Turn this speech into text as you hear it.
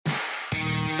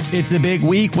It's a big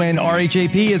week when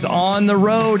RHAP is on the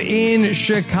road in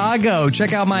Chicago.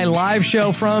 Check out my live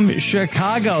show from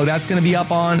Chicago. That's going to be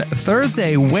up on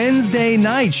Thursday. Wednesday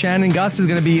night, Shannon Gus is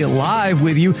going to be live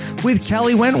with you with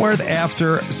Kelly Wentworth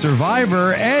after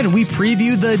Survivor. And we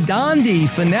preview the Dondi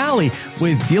finale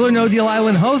with Deal or No Deal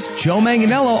Island host Joe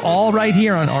Manganiello, all right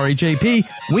here on RHAP.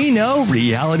 We know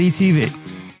reality TV.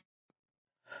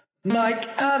 Mike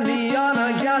and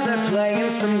Liana, yeah, they're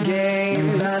playing some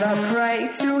games. And I pray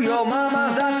to your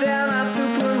mama that they're not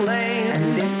super lame.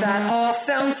 And if that all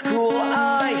sounds cool,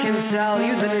 I can tell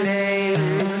you the name.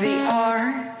 It's the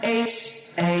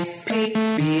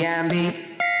RHAPBNB.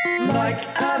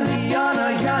 Mike and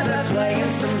Liana, yeah, they're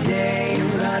playing some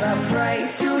games. And I pray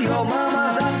to your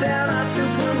mama that they're not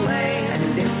super lame.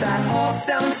 And if that all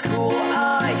sounds cool,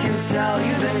 I can tell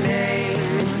you the name.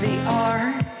 It's the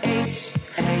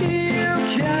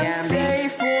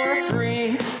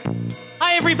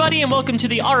Hi, everybody, and welcome to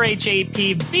the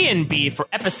RHAP B&B for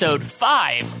episode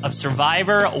 5 of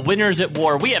Survivor Winners at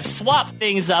War. We have swapped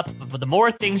things up, but the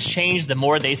more things change, the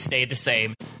more they stay the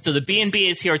same. So the B&B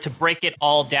is here to break it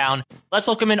all down. Let's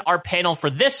welcome in our panel for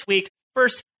this week.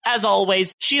 First, as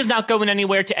always, she is not going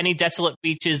anywhere to any desolate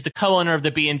beaches. The co-owner of the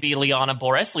B&B, Liana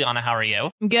Boraas. Liana, how are you?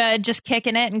 Good, just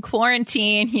kicking it in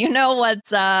quarantine. You know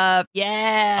what's up.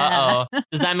 Yeah. Uh-oh.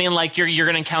 Does that mean like you're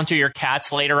going to encounter your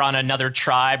cats later on another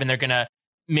tribe and they're going to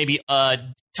maybe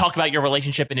talk about your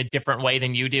relationship in a different way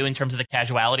than you do in terms of the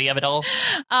casuality of it all?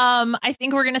 I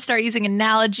think we're going to start using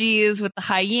analogies with the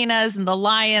hyenas and the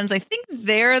lions. I think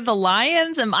they're the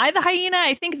lions. Am I the hyena?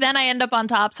 I think then I end up on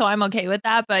top, so I'm okay with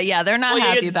that. But yeah, they're not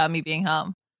happy about me being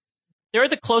home. They're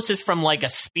the closest from like a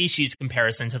species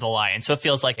comparison to the lion, so it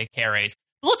feels like it carries.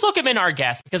 But let's welcome in our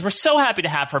guest because we're so happy to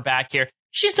have her back here.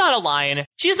 She's not a lion.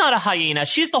 She's not a hyena.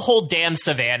 She's the whole damn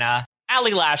savannah.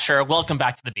 Ali Lasher, welcome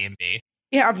back to the B&B.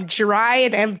 Yeah, I'm dry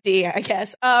and empty, I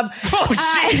guess.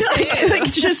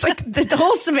 Just like the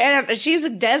whole savannah, she's a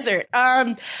desert.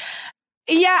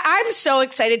 Yeah, I'm so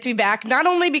excited to be back. Not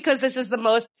only because this is the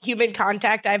most human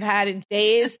contact I've had in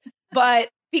days, but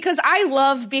because I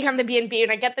love being on the B&B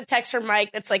and I get the text from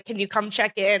Mike that's like, can you come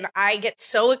check in? I get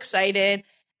so excited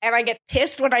and I get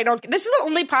pissed when I don't. This is the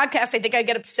only podcast I think I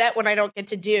get upset when I don't get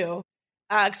to do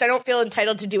because I don't feel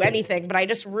entitled to do anything, but I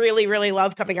just really, really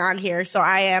love coming on here. So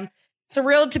I am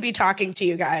thrilled to be talking to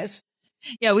you guys.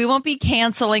 Yeah, we won't be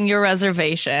canceling your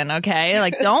reservation, okay?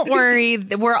 Like, don't worry.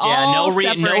 We're all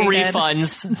separated. No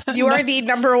refunds. You are the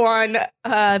number one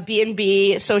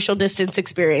B&B social distance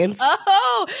experience.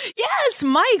 Oh, yes,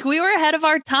 Mike, we were ahead of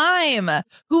our time.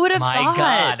 Who would have thought? My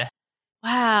God.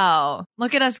 Wow.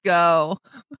 Look at us go.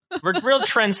 We're real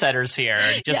trendsetters here.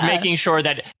 Just making sure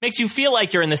that it makes you feel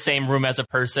like you're in the same room as a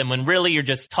person when really you're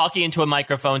just talking into a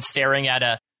microphone, staring at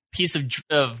a piece of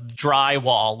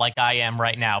drywall like I am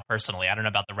right now, personally. I don't know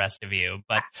about the rest of you,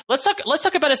 but let's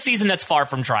talk about a season that's far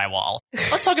from drywall.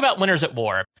 Let's talk about Winners at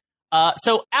War.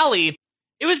 So, Ali,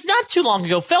 it was not too long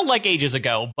ago, felt like ages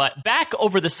ago, but back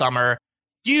over the summer,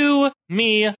 you,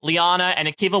 me, Liana, and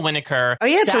Akiva Winokur. Oh,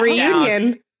 yeah, it's a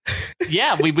reunion.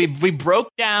 Yeah, we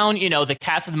broke down, the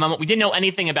cast at the moment. We didn't know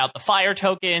anything about the fire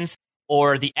tokens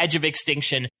or the edge of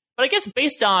extinction. But I guess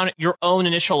based on your own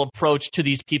initial approach to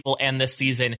these people and this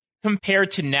season,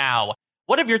 compared to now,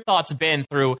 what have your thoughts been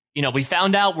through, we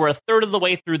found out we're a third of the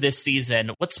way through this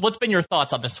season. What's been your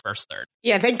thoughts on this first third?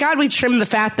 Yeah, thank God we trimmed the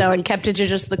fat, though, and kept it to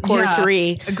just the core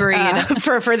three. Agreed.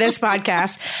 For this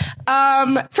podcast.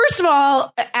 First of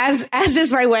all, as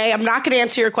is my way, I'm not going to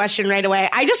answer your question right away.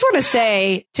 I just want to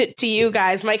say to you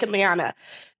guys, Mike and Liana,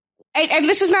 and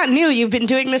this is not new. You've been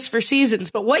doing this for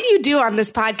seasons, but what you do on this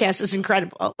podcast is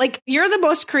incredible. Like, you're the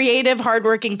most creative,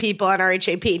 hardworking people on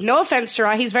RHAP. No offense to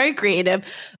Raw, he's very creative,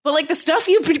 but like the stuff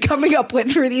you've been coming up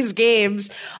with for these games.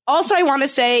 Also, I want to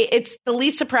say it's the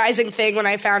least surprising thing when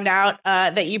I found out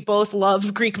that you both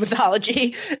love Greek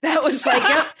mythology. That was like,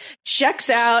 yep, checks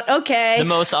out. Okay. The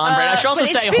most on brand. I should also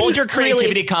say, hold your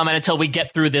creativity comment until we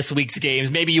get through this week's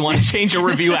games. Maybe you want to change your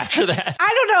review after that. I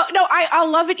don't know. No,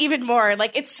 I'll love it even more.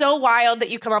 Like, it's so wild that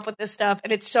you come up with this stuff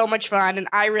and it's so much fun and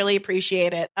I really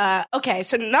appreciate it. Okay,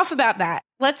 so enough about that.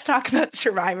 Let's talk about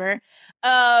Survivor.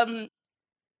 Okay,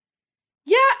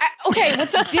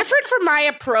 what's different from my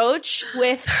approach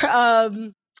with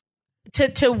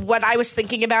to what I was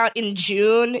thinking about in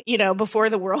June,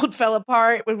 before the world fell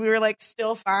apart, when we were like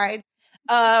still fine,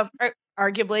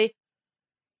 arguably.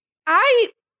 I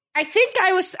think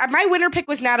my winner pick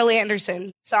was Natalie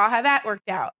Anderson. Saw how that worked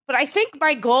out. But I think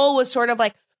my goal was sort of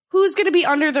like, who's going to be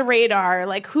under the radar?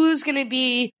 Like, who's going to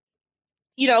be,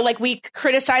 like we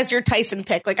criticized your Tyson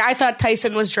pick. Like, I thought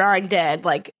Tyson was drawing dead.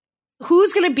 Like,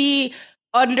 who's going to be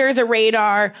under the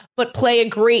radar, but play a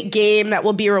great game that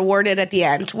will be rewarded at the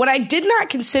end. What I did not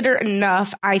consider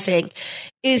enough, I think,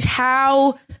 is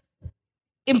how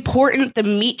important the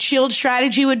meat shield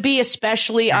strategy would be,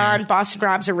 especially on Boston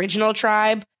Rob's original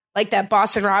tribe. Like that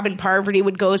Boston Rob and Parvati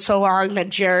would go so long that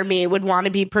Jeremy would want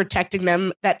to be protecting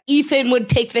them, that Ethan would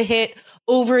take the hit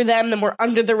over them, the more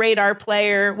under the radar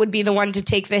player would be the one to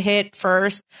take the hit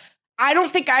first. I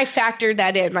don't think I factored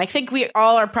that in. I think we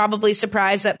all are probably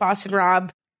surprised that Boston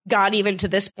Rob got even to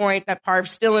this point, that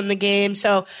Parv's still in the game.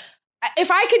 So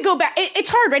if I could go back, it's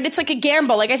hard, right? It's like a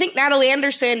gamble. Like I think Natalie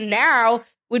Anderson now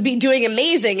would be doing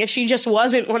amazing if she just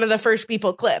wasn't one of the first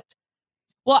people clipped.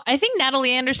 Well, I think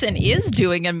Natalie Anderson is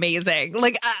doing amazing.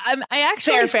 Like, I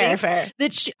actually think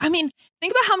that she, I mean,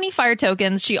 think about how many fire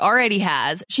tokens she already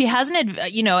has. She has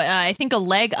I think a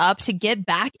leg up to get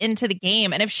back into the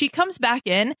game. And if she comes back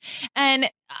in and,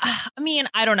 I mean,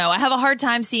 I don't know. I have a hard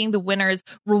time seeing the winners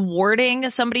rewarding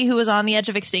somebody who is on the edge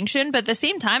of extinction. But at the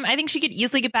same time, I think she could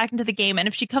easily get back into the game. And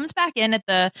if she comes back in at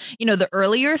the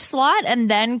earlier slot and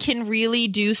then can really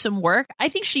do some work, I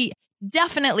think she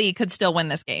definitely could still win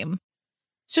this game.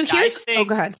 So here's, go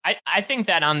ahead. I think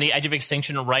that on the edge of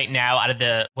extinction right now, out of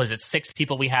the, 6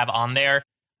 people we have on there,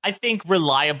 I think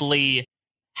reliably,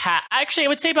 I'd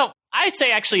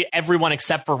say actually everyone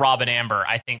except for Rob and Amber,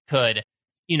 I think could,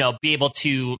 be able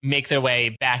to make their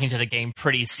way back into the game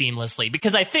pretty seamlessly.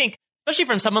 Because I think, especially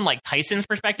from someone like Tyson's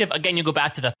perspective, again, you go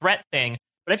back to the threat thing,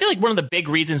 but I feel like one of the big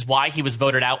reasons why he was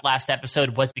voted out last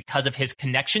episode was because of his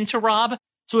connection to Rob.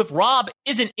 So if Rob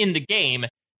isn't in the game,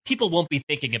 people won't be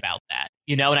thinking about that,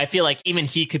 and I feel like even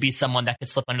he could be someone that could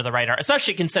slip under the radar,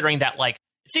 especially considering that, like,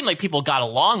 it seemed like people got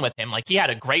along with him. Like, he had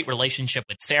a great relationship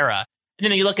with Sarah.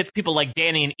 And then you look at people like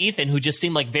Danny and Ethan, who just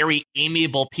seem like very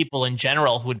amiable people in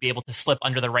general who would be able to slip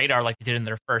under the radar like they did in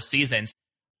their first seasons.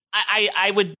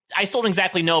 I still don't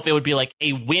exactly know if it would be like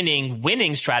a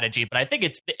winning strategy, but I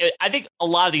think a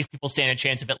lot of these people stand a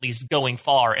chance of at least going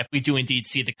far if we do indeed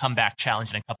see the comeback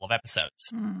challenge in a couple of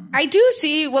episodes. I do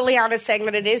see what Liana's saying,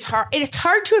 that it is hard. It's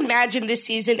hard to imagine this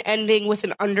season ending with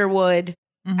an Underwood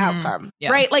outcome,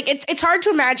 right? Like it's hard to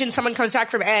imagine someone comes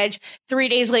back from Edge 3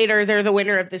 days later, they're the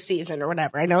winner of the season or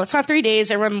whatever. I know it's not 3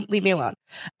 days. Everyone leave me alone.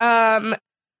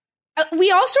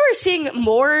 We also are seeing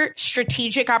more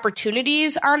strategic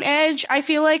opportunities on Edge, I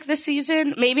feel like, this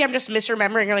season. Maybe I'm just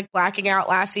misremembering or like blacking out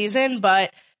last season,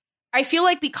 but I feel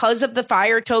like because of the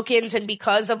fire tokens and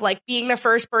because of like being the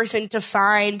first person to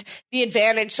find the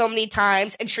advantage so many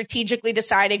times and strategically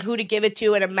deciding who to give it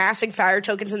to and amassing fire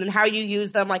tokens and then how you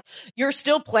use them, like, you're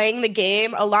still playing the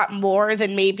game a lot more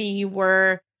than maybe you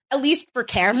were, at least for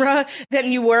camera,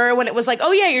 than you were when it was like,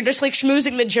 oh yeah, you're just like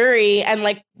schmoozing the jury and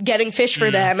like getting fish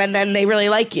for them and then they really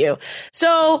like you.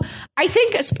 So I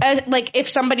think like if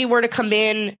somebody were to come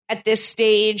in at this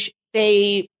stage,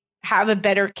 they have a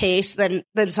better case than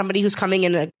somebody who's coming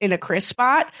in a Chris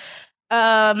spot.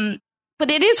 But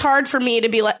it is hard for me to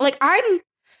be like I'm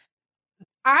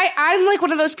like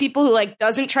one of those people who like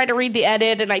doesn't try to read the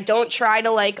edit, and I don't try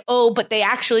to like, oh, but they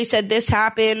actually said this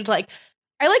happened. Like,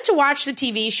 I like to watch the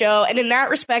TV show, and in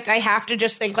that respect, I have to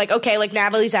just think like, okay, like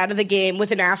Natalie's out of the game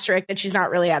with an asterisk that she's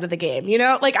not really out of the game.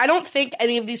 Like, I don't think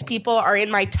any of these people are in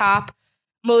my top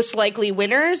most likely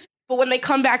winners, but when they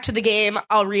come back to the game,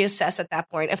 I'll reassess at that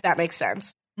point, if that makes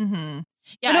sense. Mm-hmm.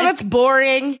 Yeah, I know that's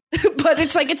boring, but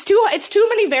it's like it's too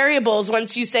many variables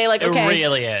once you say like, okay, it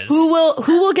really is. Who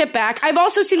will get back? I've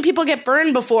also seen people get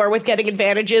burned before with getting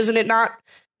advantages and it not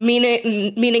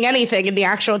meaning anything in the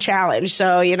actual challenge.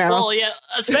 So, Well, yeah,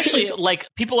 especially like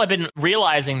people have been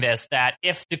realizing this, that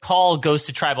if DeCall goes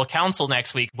to Tribal Council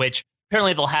next week, which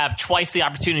apparently they'll have twice the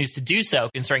opportunities to do so,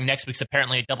 considering next week's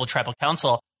apparently a double Tribal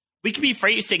Council, we could be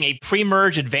facing a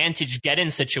pre-merge advantage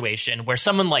get-in situation where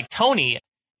someone like Tony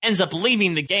ends up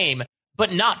leaving the game,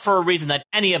 but not for a reason that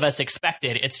any of us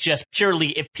expected. It's just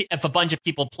purely if a bunch of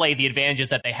people play the advantages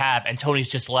that they have and Tony's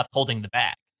just left holding the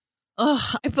bag.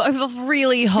 Oh, I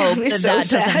really hope that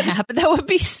doesn't happen. That would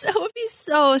be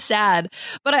so sad.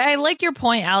 But I like your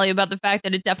point, Allie, about the fact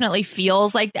that it definitely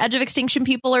feels like the Edge of Extinction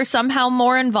people are somehow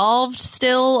more involved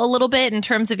still a little bit in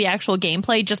terms of the actual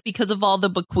gameplay, just because of all the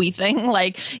bequeathing.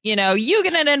 Like, you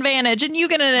get an advantage and you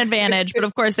get an advantage, but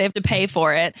of course they have to pay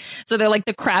for it. So they're like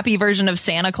the crappy version of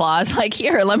Santa Claus. Like,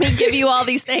 here, let me give you all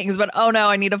these things, but oh no,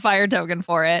 I need a fire token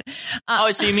for it.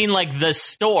 So you mean like the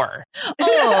store?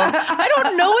 Oh, I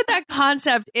don't know what that that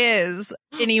concept is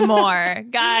anymore,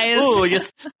 guys. Ooh,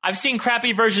 I've seen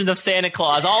crappy versions of Santa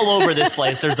Claus all over this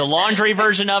place. There's the laundry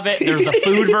version of it. There's the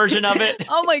food version of it.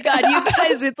 Oh my God, you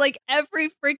guys, it's like every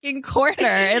freaking corner.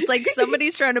 It's like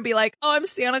somebody's trying to be like, oh, I'm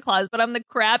Santa Claus, but I'm the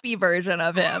crappy version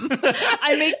of him.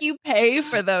 I make you pay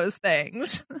for those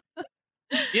things.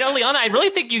 You know, Liana, I really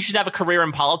think you should have a career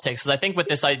in politics, because I think with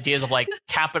this ideas of like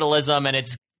capitalism and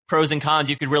its pros and cons,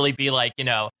 you could really be like, you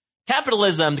know,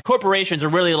 capitalism, the corporations are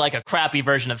really like a crappy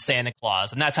version of Santa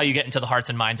Claus, and that's how you get into the hearts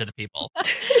and minds of the people.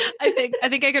 I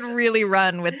think I could really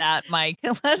run with that, Mike.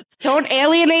 Don't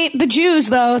alienate the Jews,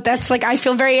 though. That's like, I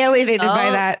feel very alienated by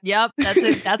that. Yep,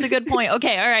 that's a good point.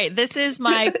 Okay, all right. This is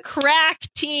my crack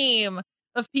team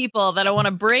of people that I want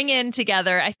to bring in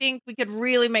together. I think we could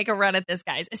really make a run at this,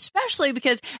 guys, especially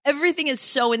because everything is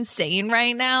so insane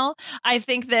right now. I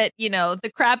think that, you know, the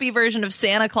crappy version of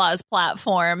Santa Claus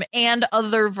platform and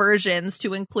other versions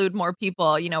to include more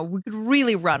people, you know, we could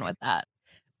really run with that.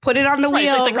 Put it on the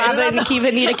wheel, Robin, and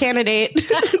Kiva need a candidate.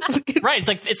 Right,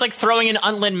 it's like throwing an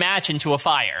unlit match into a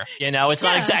fire. You know, it's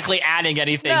not exactly adding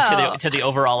anything to the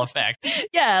overall effect.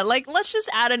 Yeah, like let's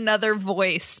just add another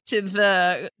voice to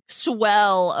the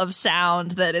swell of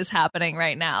sound that is happening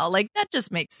right now. Like that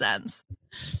just makes sense.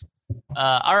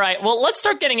 All right, well, let's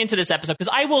start getting into this episode,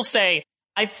 because I will say,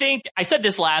 I think I said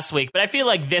this last week, but I feel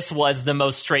like this was the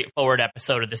most straightforward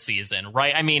episode of the season,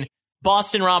 right? I mean,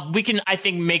 Boston Rob, we can, I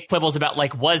think, make quibbles about,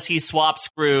 like, was he swap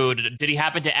screwed? Did he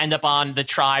happen to end up on the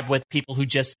tribe with people who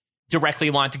just directly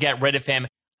wanted to get rid of him?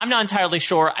 I'm not entirely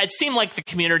sure. It seemed like the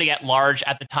community at large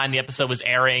at the time the episode was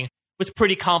airing was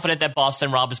pretty confident that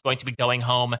Boston Rob was going to be going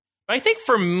home. But I think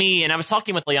for me, and I was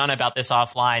talking with Liana about this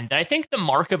offline, that I think the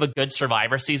mark of a good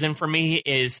Survivor season for me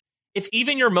is if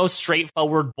even your most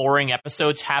straightforward, boring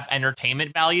episodes have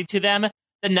entertainment value to them,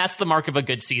 then that's the mark of a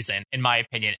good season, in my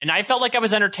opinion. And I felt like I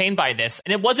was entertained by this.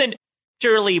 And it wasn't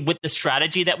purely with the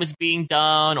strategy that was being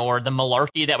done or the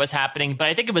malarkey that was happening, but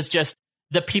I think it was just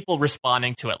the people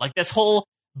responding to it. Like this whole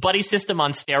buddy system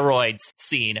on steroids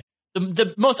scene.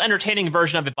 The most entertaining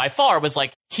version of it by far was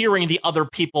like hearing the other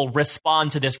people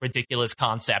respond to this ridiculous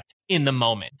concept in the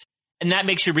moment. And that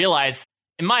makes you realize,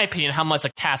 in my opinion, how much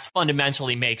a cast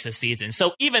fundamentally makes a season.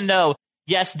 So even though,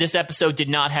 yes, this episode did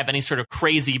not have any sort of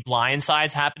crazy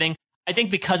blindsides happening, I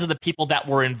think because of the people that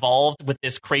were involved with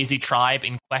this crazy tribe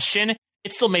in question,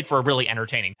 it still made for a really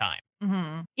entertaining time.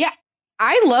 Mm-hmm. Yeah,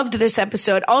 I loved this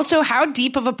episode. Also, how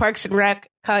deep of a Parks and Rec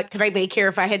cut could I make here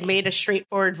if I had made a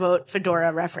straightforward vote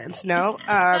Fedora reference? No?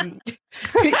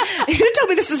 You told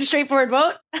me this was a straightforward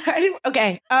vote?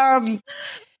 Okay.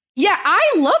 Yeah,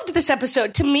 I loved this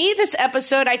episode. To me, this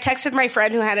episode, I texted my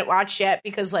friend who hadn't watched yet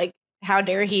because, like, how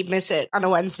dare he miss it on a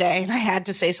Wednesday? And I had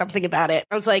to say something about it.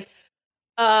 I was like,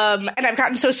 and I've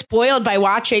gotten so spoiled by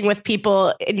watching with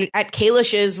people at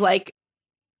Kalish's, like,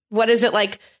 what is it,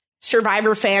 like,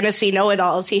 Survivor Fantasy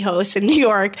Know-It-Alls he hosts in New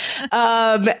York.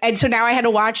 And so now I had to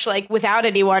watch, like, without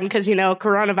anyone because, you know,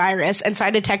 coronavirus. And so I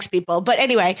had to text people. But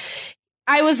anyway,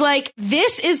 I was like,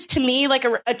 this is to me like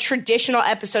a traditional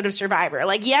episode of Survivor.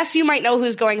 Like, yes, you might know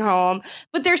who's going home,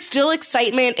 but there's still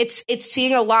excitement. It's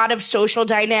seeing a lot of social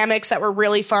dynamics that were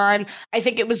really fun. I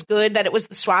think it was good that it was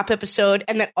the swap episode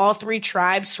and that all three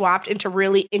tribes swapped into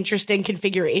really interesting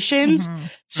configurations. Mm-hmm.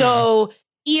 So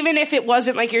even if it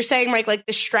wasn't like you're saying, Mike, like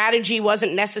the strategy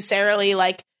wasn't necessarily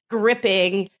like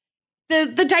gripping,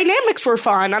 the dynamics were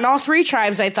fun on all three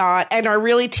tribes, I thought, and are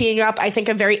really teeing up, I think,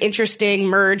 a very interesting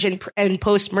merge and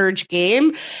post-merge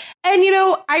game. And, you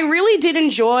know, I really did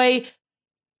enjoy...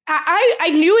 I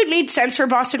knew it made sense for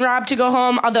Boston Rob to go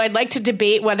home, although I'd like to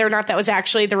debate whether or not that was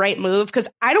actually the right move, because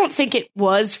I don't think it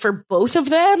was for both of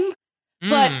them.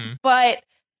 But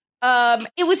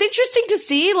it was interesting to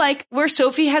see, like, where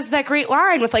Sophie has that great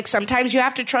line with, like, sometimes you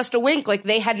have to trust a wink. Like,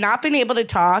 they had not been able to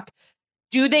talk.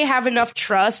 Do they have enough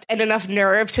trust and enough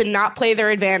nerve to not play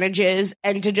their advantages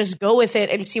and to just go with it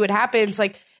and see what happens?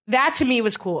 Like, that to me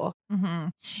was cool. Mm-hmm.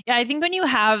 Yeah, I think when you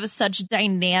have such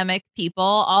dynamic people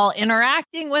all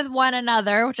interacting with one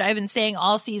another, which I've been saying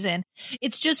all season,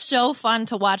 it's just so fun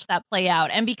to watch that play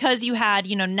out. And because you had,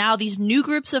 you know, now these new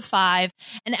groups of 5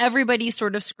 and everybody's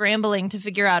sort of scrambling to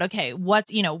figure out, okay, what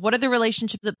are the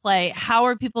relationships at play? How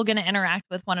are people going to interact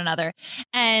with one another?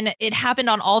 And it happened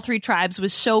on all three tribes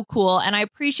was so cool. And I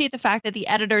appreciate the fact that the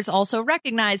editors also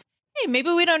recognize, hey,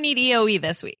 maybe we don't need EOE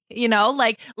this week. You know,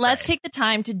 like, let's take the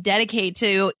time to dedicate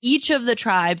to each of the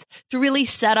tribes to really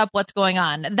set up what's going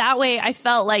on. That way, I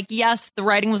felt like, yes, the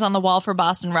writing was on the wall for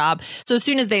Boston Rob. So as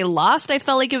soon as they lost, I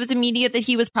felt like it was immediate that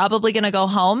he was probably going to go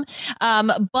home.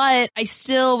 But I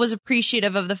still was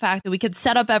appreciative of the fact that we could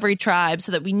set up every tribe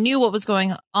so that we knew what was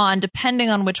going on, depending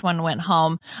on which one went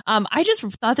home. I just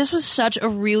thought this was such a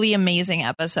really amazing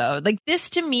episode. Like, this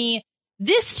to me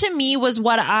was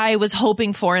what I was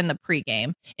hoping for in the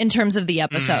pregame in terms of the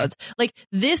episodes. Like,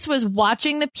 this was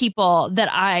watching the people that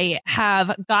I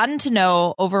have gotten to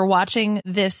know over watching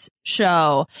this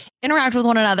show interact with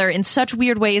one another in such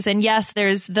weird ways. And yes,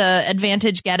 there's the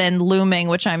advantage get-in looming,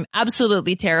 which I'm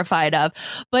absolutely terrified of.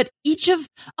 But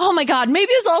oh my God,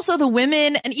 maybe it's also the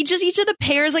women and each of the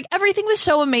pairs. Like, everything was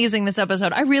so amazing this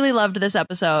episode. I really loved this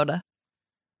episode.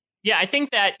 Yeah, I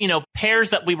think that,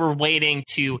 pairs that we were waiting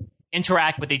to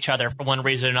interact with each other for one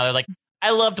reason or another. Like,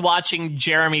 I loved watching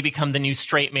Jeremy become the new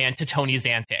straight man to Tony's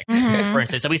antics, for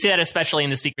instance. So we see that especially in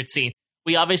the secret scene.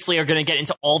 We obviously are going to get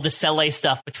into all the Sele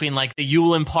stuff between like the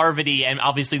Yul and Parvati and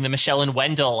obviously the Michelle and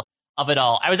Wendell of it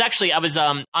all. I was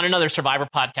on another Survivor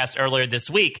podcast earlier this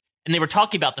week, and they were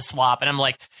talking about the swap, and I'm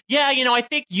like, yeah, I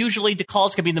think usually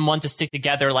DeCall's gonna be the one to stick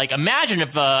together. Like, imagine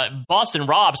if Boston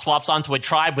Rob swaps onto a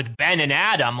tribe with Ben and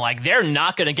Adam. Like, they're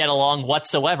not gonna get along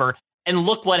whatsoever. And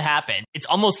look what happened. It's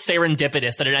almost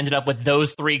serendipitous that it ended up with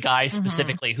those three guys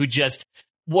specifically who just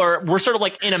were sort of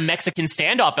like in a Mexican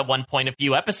standoff at one point a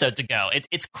few episodes ago.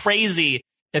 It's crazy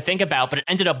to think about, but it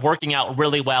ended up working out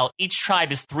really well. Each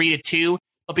tribe is 3-2,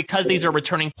 but because these are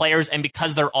returning players and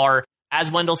because there are,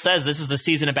 as Wendell says, this is a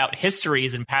season about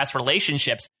histories and past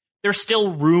relationships, there's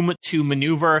still room to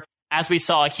maneuver, as we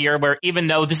saw here, where even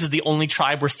though this is the only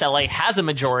tribe where Sele has a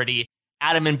majority,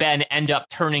 Adam and Ben end up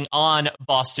turning on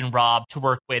Boston Rob to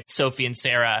work with Sophie and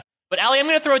Sarah. But Allie, I'm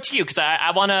going to throw it to you because I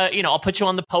want to, I'll put you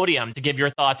on the podium to give your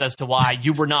thoughts as to why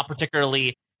you were not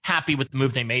particularly happy with the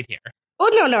move they made here. Oh,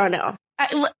 no.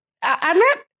 I'm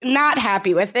not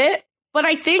happy with it, but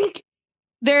I think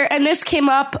and this came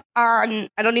up on,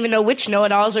 I don't even know which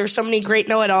know-it-alls. There were so many great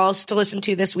know-it-alls to listen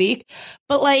to this week,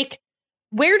 but like,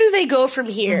 where do they go from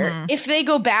here? If they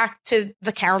go back to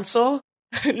the council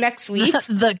next week,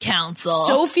 the council,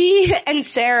 Sophie and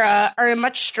Sarah are a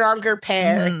much stronger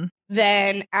pair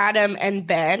than Adam and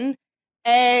Ben,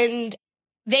 and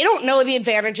they don't know the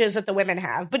advantages that the women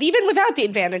have. But even without the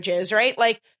advantages, right?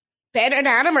 Like, Ben and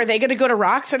Adam, are they going to go to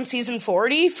Rocks on season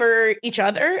 40 for each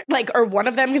other? Like, are one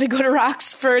of them going to go to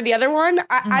Rocks for the other one?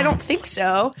 I don't think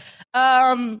so.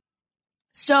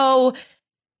 So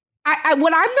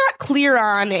what I'm not clear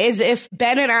on is if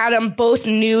Ben and Adam both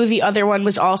knew the other one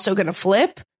was also going to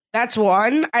flip. That's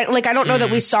one. I don't know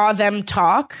that we saw them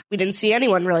talk. We didn't see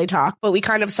anyone really talk, but we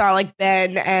kind of saw like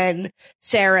Ben and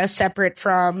Sarah separate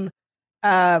from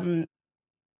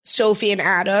Sophie and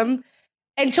Adam.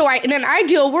 And so in an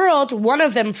ideal world, one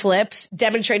of them flips,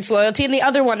 demonstrates loyalty, and the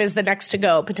other one is the next to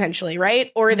go, potentially,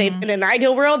 right? Or they, in an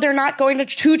ideal world, they're not going to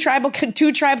two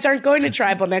tribes aren't going to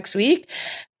tribal next week.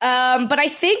 But I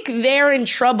think they're in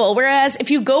trouble. Whereas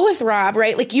if you go with Rob,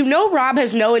 right, like, Rob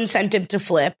has no incentive to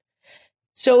flip.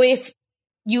 So if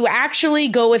you actually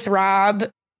go with Rob,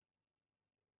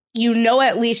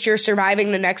 at least you're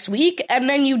surviving the next week, and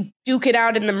then you duke it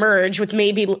out in the merge with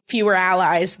maybe fewer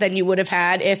allies than you would have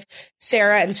had if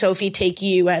Sarah and Sophie take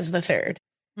you as the third.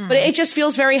 But it just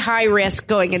feels very high risk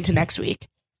going into next week.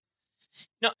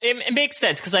 No, it makes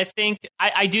sense, because I think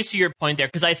I do see your point there,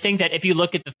 because I think that if you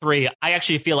look at the three, I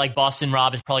actually feel like Boston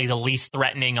Rob is probably the least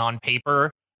threatening on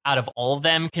paper out of all of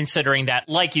them, considering that,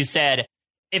 like you said,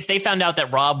 if they found out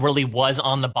that Rob really was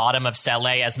on the bottom of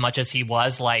Sele as much as he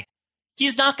was, like,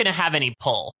 he's not going to have any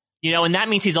pull, and that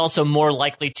means he's also more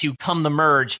likely to come the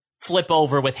merge, flip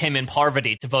over with him and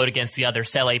Parvati to vote against the other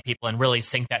Sele people and really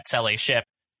sink that Sele ship.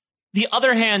 The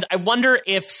other hand, I wonder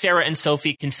if Sarah and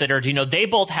Sophie considered, they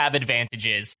both have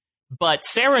advantages, but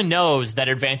Sarah knows that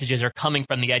advantages are coming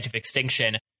from the edge of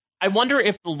extinction. I wonder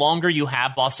if the longer you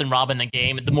have Boston Rob in the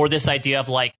game, the more this idea of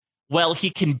like, well, he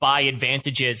can buy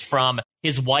advantages from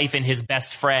his wife and his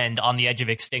best friend on the edge of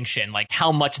extinction, like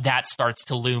how much that starts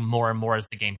to loom more and more as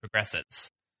the game progresses.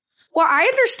 Well, I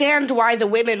understand why the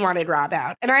women wanted Rob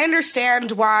out, and I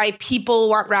understand why people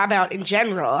want Rob out in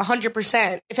general,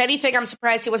 100%. If anything, I'm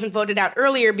surprised he wasn't voted out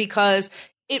earlier, because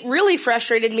it really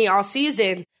frustrated me all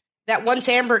season that once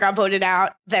Amber got voted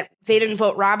out, that they didn't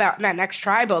vote Rob out in that next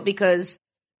tribal, because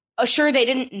sure, they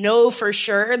didn't know for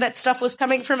sure that stuff was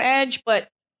coming from Edge, but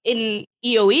in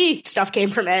EOE, stuff came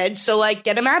from Edge, so like,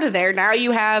 get him out of there. Now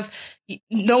you have,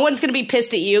 no one's going to be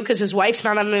pissed at you because his wife's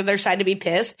not on the other side to be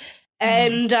pissed.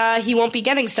 and he won't be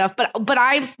getting stuff. But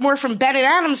I'm more from Ben and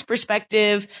Adam's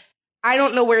perspective. I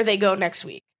don't know where they go next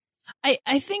week.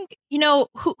 I think,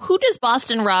 who does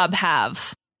Boston Rob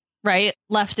have, right,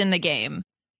 left in the game?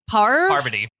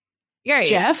 Parvati. Right.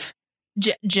 Jeff.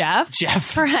 Jeff.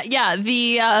 Yeah,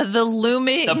 the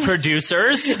looming, the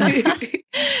producers,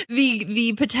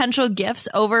 the potential gifts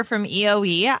over from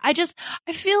EOE.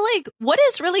 I feel like what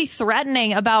is really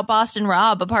threatening about Boston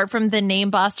Rob, apart from the name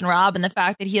Boston Rob and the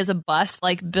fact that he has a bust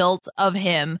like built of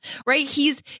him, right?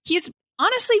 He's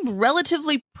honestly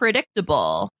relatively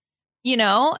predictable.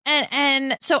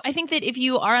 And so I think that if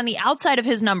you are on the outside of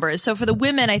his numbers, so for the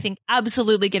women, I think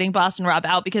absolutely getting Boston Rob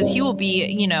out, because he will be,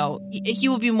 he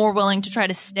will be more willing to try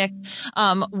to stick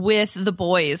with the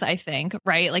boys, I think,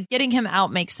 right? Like getting him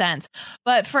out makes sense.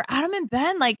 But for Adam and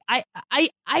Ben, like I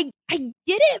get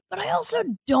it, but I also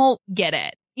don't get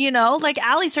it. Like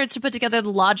Allie starts to put together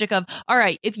the logic of, all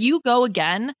right, if you go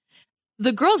again,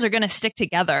 the girls are going to stick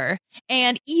together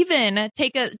and even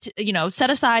take set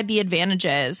aside the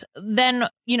advantages. Then,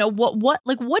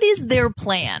 what is their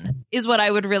plan is what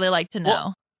I would really like to know.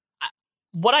 Well,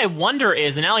 what I wonder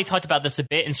is, and Allie talked about this a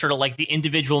bit in sort of like the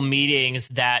individual meetings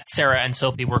that Sarah and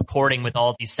Sophie were courting with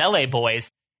all of these Cele boys,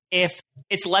 if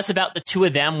it's less about the two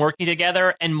of them working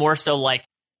together and more so like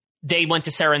they went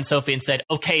to Sarah and Sophie and said,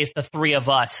 okay, it's the three of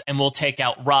us and we'll take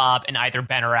out Rob and either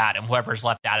Ben or Adam, whoever's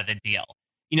left out of the deal.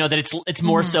 That it's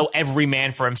more so every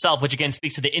man for himself, which again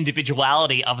speaks to the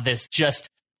individuality of this just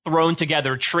thrown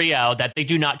together trio, that they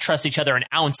do not trust each other an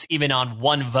ounce, even on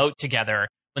one vote together.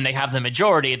 When they have the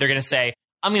majority, they're going to say,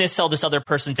 I'm going to sell this other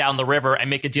person down the river and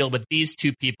make a deal with these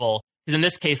two people. Because in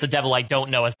this case, the devil I don't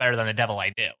know is better than the devil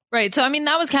I do. Right. So, I mean,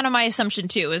 that was kind of my assumption,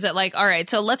 too, is that like, all right,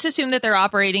 so let's assume that they're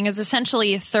operating as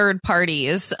essentially third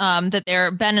parties, that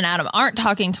Ben and Adam aren't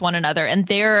talking to one another, and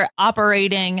they're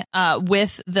operating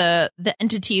with the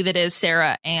entity that is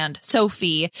Sarah and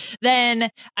Sophie. Then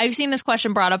I've seen this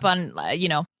question brought up on,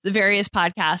 the various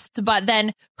podcasts. But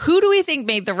then who do we think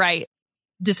made the right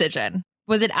decision?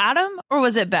 Was it Adam or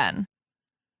was it Ben?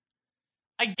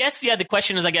 I guess, the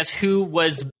question is, who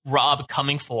was Rob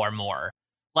coming for more?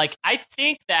 Like, I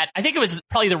think it was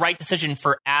probably the right decision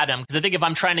for Adam, because I think if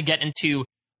I'm trying to get into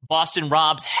Boston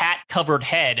Rob's hat-covered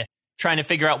head, trying to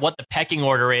figure out what the pecking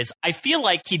order is, I feel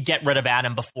like he'd get rid of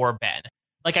Adam before Ben.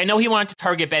 Like, I know he wanted to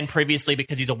target Ben previously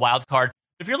because he's a wild card,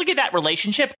 but if you're looking at that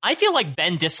relationship, I feel like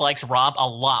Ben dislikes Rob a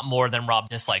lot more than Rob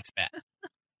dislikes Ben.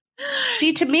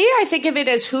 See, to me, I think of it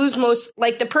as who's most,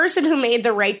 like, the person who made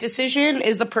the right decision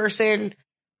is the person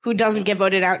who doesn't get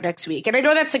voted out next week. And I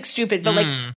know that's like stupid, but like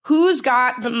who's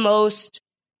got the most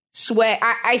sway?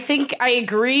 I think I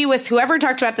agree with whoever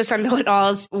talked about this on Know It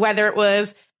Alls, whether it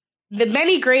was the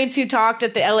many greats who talked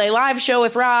at the LA Live show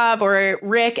with Rob, or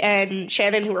Rick and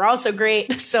Shannon, who were also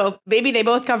great. So maybe they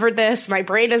both covered this. My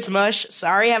brain is mush.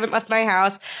 Sorry, I haven't left my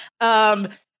house.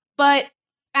 But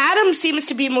Adam seems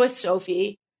to be with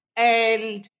Sophie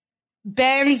and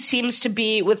Ben seems to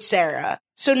be with Sarah.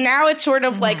 So now it's sort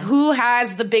of like who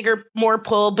has the bigger, more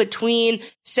pull between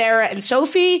Sarah and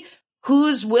Sophie,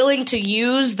 who's willing to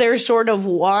use their sort of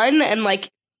one and like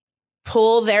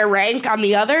pull their rank on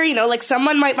the other. Like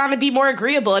someone might want to be more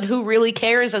agreeable, and who really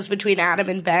cares as between Adam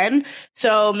and Ben.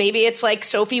 So maybe it's like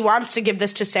Sophie wants to give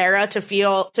this to Sarah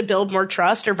to build more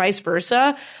trust, or vice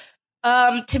versa.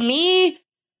 To me,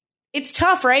 it's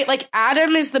tough, right? Like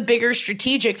Adam is the bigger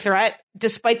strategic threat,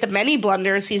 despite the many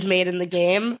blunders he's made in the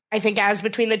game. I think as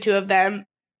between the two of them,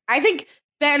 I think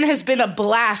Ben has been a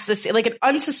blast like an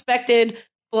unsuspected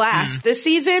blast this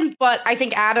season, but I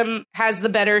think Adam has the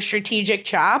better strategic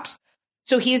chops.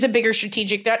 So he's a bigger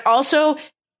strategic threat. Also,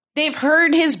 they've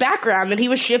heard his background, that he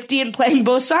was shifty and playing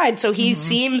both sides. So he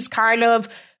seems kind of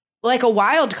like a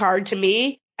wild card to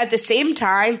me. At the same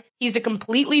time, he's a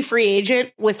completely free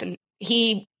agent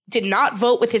he did not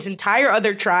vote with his entire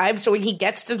other tribe. So when he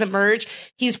gets to the merge,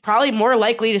 he's probably more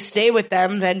likely to stay with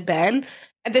them than Ben.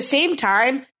 At the same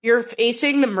time, you're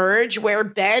facing the merge where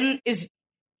Ben is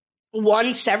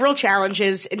won several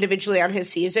challenges individually on his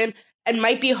season and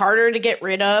might be harder to get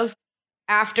rid of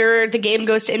after the game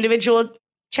goes to individual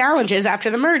challenges after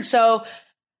the merge. So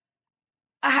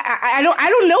I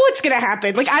don't know what's going to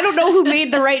happen. Like, I don't know who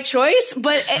made the right choice,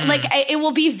 but it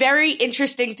will be very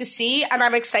interesting to see. And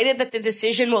I'm excited that the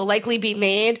decision will likely be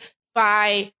made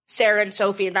by Sarah and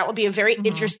Sophie. And that will be a very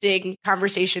interesting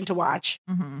conversation to watch.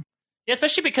 Yeah,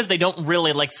 especially because they don't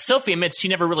really, like, Sophie admits she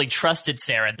never really trusted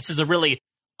Sarah. This is a really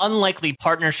unlikely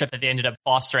partnership that they ended up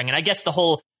fostering. And I guess the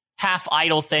whole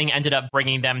half-idol thing ended up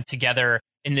bringing them together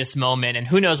in this moment. And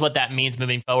who knows what that means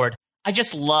moving forward. I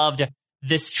just loved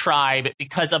this tribe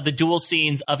because of the dual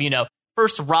scenes of,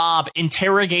 first Rob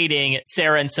interrogating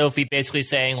Sarah and Sophie, basically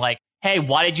saying like, hey,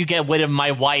 why did you get rid of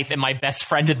my wife and my best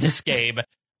friend in this game?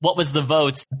 What was the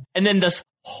vote? And then this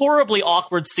horribly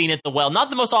awkward scene at the well. Not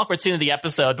the most awkward scene of the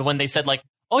episode, but when they said like,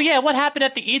 oh yeah, what happened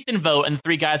at the Ethan vote? And the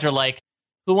three guys are like,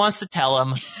 who wants to tell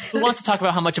him? Who wants to talk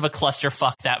about how much of a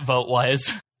clusterfuck that vote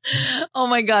was? Oh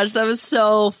my gosh, that was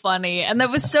so funny. And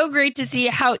that was so great to see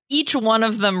how each one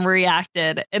of them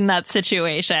reacted in that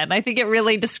situation. I think it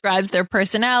really describes their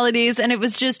personalities. And it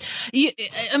was just,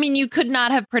 you could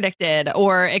not have predicted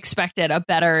or expected a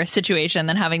better situation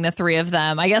than having the three of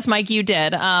them. I guess, Mike, you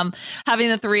did. Having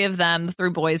the three of them, the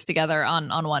three boys together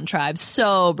on one tribe.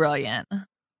 So brilliant.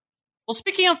 Well,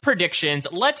 speaking of predictions,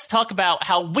 let's talk about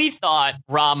how we thought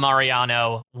Rob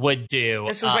Mariano would do.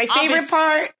 This is my favorite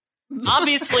part.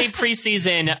 Obviously,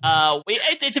 preseason,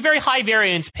 it's a very high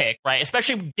variance pick, right?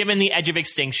 Especially given the edge of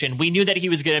extinction. We knew that he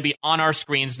was going to be on our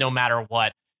screens no matter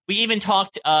what. We even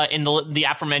talked in the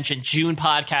aforementioned June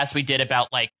podcast we did about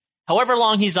like, however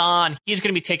long he's on, he's going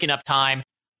to be taking up time.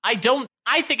 I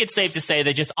think it's safe to say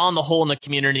that just on the whole in the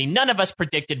community, none of us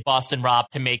predicted Boston Rob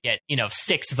to make it,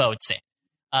 6 votes in.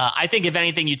 I think if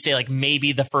anything, you'd say like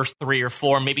maybe the first 3 or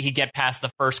 4, maybe he'd get past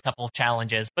the first couple of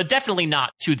challenges, but definitely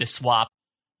not to the swap.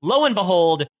 Lo and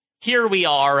behold, here we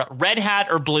are, red hat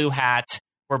or blue hat.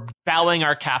 We're bowing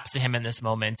our caps to him in this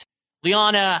moment.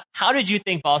 Liana, how did you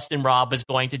think Boston Rob was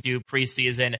going to do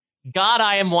preseason? God,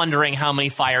 I am wondering how many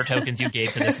fire tokens you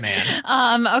gave to this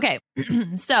man. Okay.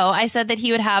 So I said that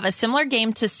he would have a similar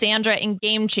game to Sandra in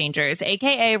Game Changers,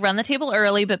 aka run the table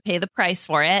early, but pay the price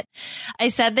for it. I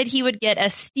said that he would get a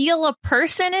steal a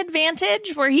person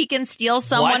advantage where he can steal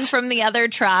someone from the other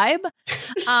tribe.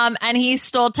 And he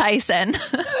stole Tyson.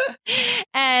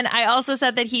 And I also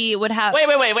said that he would have...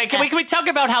 Wait. Can we talk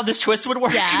about how this twist would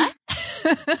work? Yeah.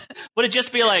 Would it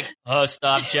just be like, oh,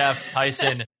 stop, Jeff,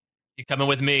 Tyson. You coming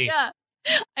with me? Yeah.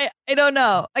 I don't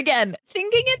know. Again,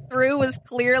 thinking it through was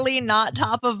clearly not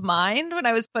top of mind when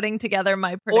I was putting together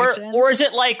my prediction. Or is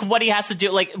it like what he has to do?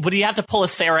 Like, would he have to pull a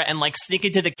Sarah and like sneak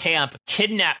into the camp,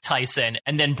 kidnap Tyson,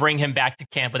 and then bring him back to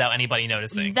camp without anybody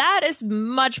noticing? That is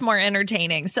much more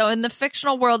entertaining. So in the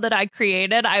fictional world that I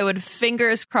created, I would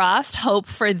fingers crossed hope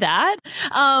for that.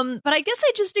 But I guess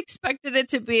I just expected it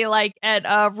to be like at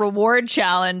a reward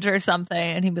challenge or something,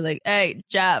 and he'd be like, "Hey,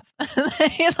 Jeff,"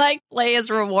 he'd like play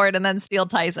his reward and then steal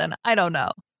Tyson. I don't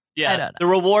know. Yeah, I don't know. The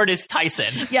reward is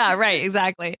Tyson. Yeah, right,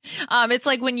 exactly. It's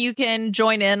like when you can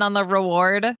join in on the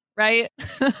reward, right?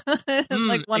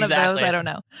 Like one exactly. of those, I don't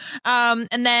know.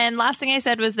 And then last thing I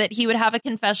said was that he would have a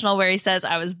confessional where he says,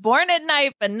 I was born at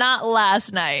night, but not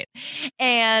last night.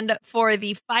 And for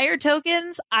the fire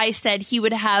tokens, I said he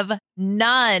would have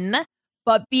none.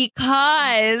 But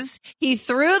because he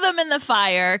threw them in the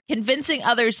fire, convincing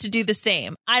others to do the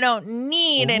same, I don't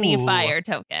need any fire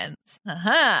tokens.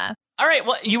 All right,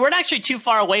 well, you weren't actually too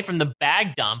far away from the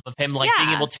bag dump of him being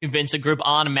able to convince a group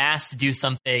en masse to do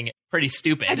something pretty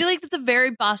stupid. I feel like that's a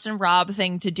very Boston Rob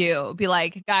thing to do. Be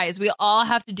like, guys, we all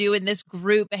have to do in this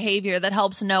group behavior that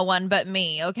helps no one but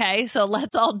me, okay? So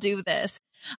let's all do this.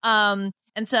 And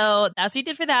so that's what he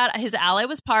did for that. His ally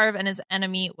was Parv and his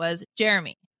enemy was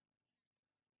Jeremy.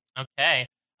 Okay.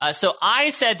 So I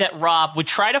said that Rob would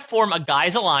try to form a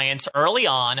guys alliance early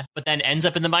on, but then ends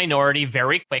up in the minority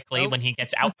very quickly when he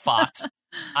gets outfoxed.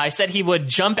 I said he would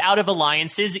jump out of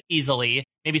alliances easily,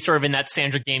 maybe sort of in that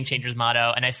Sandra Game Changers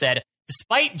motto. And I said,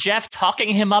 despite Jeff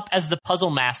talking him up as the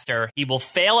puzzle master, he will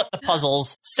fail at the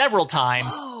puzzles several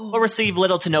times, but receive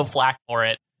little to no flack for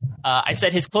it. I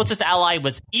said his closest ally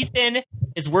was Ethan.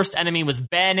 His worst enemy was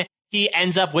Ben. He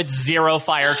ends up with 0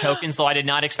 fire tokens, though I did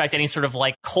not expect any sort of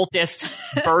like cultist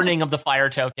burning of the fire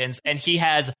tokens. And he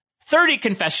has 30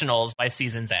 confessionals by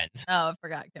season's end. Oh, I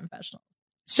forgot confessionals.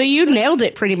 So you nailed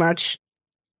it pretty much.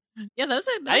 Yeah, that's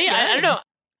it. I don't know.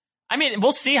 I mean,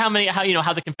 we'll see how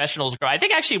the confessionals grow. I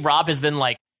think actually Rob has been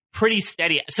like pretty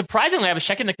steady. Surprisingly, I was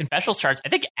checking the confessional charts. I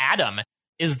think Adam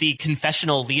is the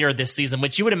confessional leader this season,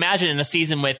 which you would imagine in a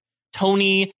season with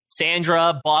Tony,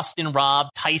 Sandra, Boston Rob,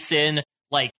 Tyson,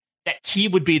 like that he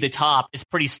would be the top is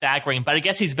pretty staggering. But I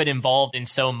guess he's been involved in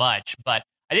so much. But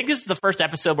I think this is the first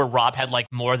episode where Rob had like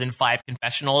more than 5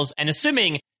 confessionals. And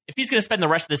assuming if he's going to spend the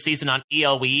rest of the season on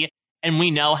EOE, and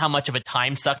we know how much of a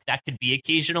time suck that could be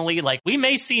occasionally, like we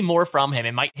may see more from him.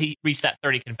 It might reach that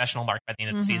 30 confessional mark by the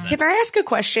end of the season. Can I ask a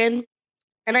question?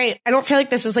 And I don't feel like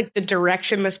this is like the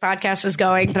direction this podcast is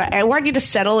going, but I want you to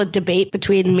settle a debate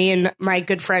between me and my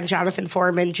good friend Jonathan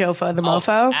Foreman, Jofo the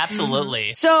Mofo.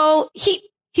 Absolutely. So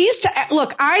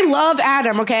look, I love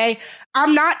Adam, okay?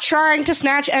 I'm not trying to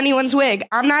snatch anyone's wig.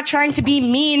 I'm not trying to be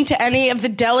mean to any of the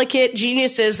delicate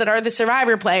geniuses that are the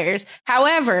Survivor players.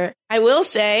 However, I will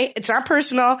say, it's not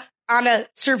personal. On a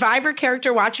Survivor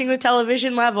character watching the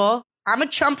television level, I'm a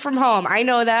chump from home. I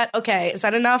know that. Okay, is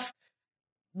that enough,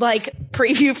 like,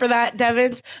 preview for that,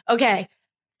 Devins? Okay.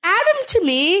 Adam, to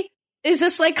me, is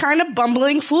this, like, kind of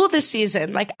bumbling fool this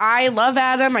season. Like, I love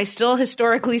Adam. I still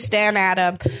historically stan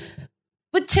Adam.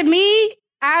 But to me,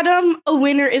 Adam, a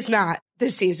winner is not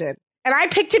this season. And I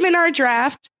picked him in our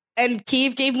draft, and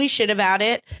Keeve gave me shit about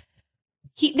it.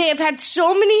 They have had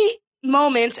so many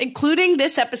moments, including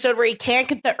this episode where he can't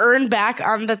get the urn back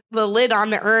on the lid on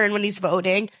the urn when he's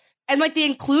voting. And, like, the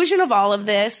inclusion of all of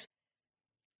this,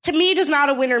 to me, does not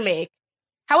a winner make.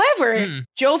 However,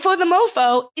 Jofo the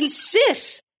Mofo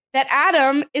insists that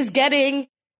Adam is getting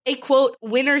a, quote,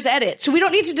 winner's edit. So we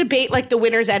don't need to debate, like, the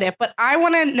winner's edit, but I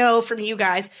want to know from you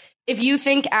guys if you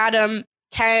think Adam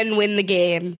can win the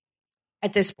game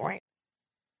at this point.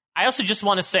 I also just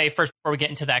want to say, first, before we get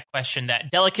into that question, that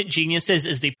Delicate Geniuses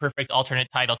is the perfect alternate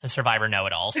title to Survivor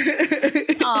Know-It-Alls.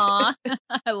 Aw,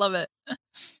 I love it.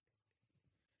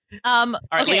 All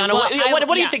right, okay, Liana, well,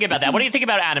 what do you think about that? What do you think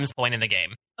about Adam's point in the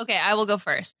game? Okay, I will go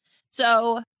first.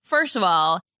 So, first of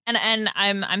all, and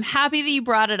I'm happy that you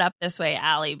brought it up this way,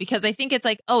 Allie, because I think it's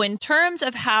like, oh, in terms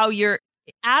of how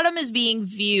Adam is being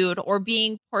viewed or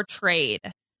being portrayed,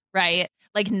 right?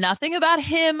 Like, nothing about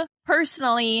him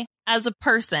personally as a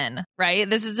person, right?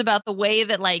 This is about the way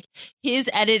that, like, his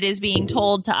edit is being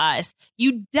told to us.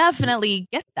 You definitely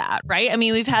get that, right? I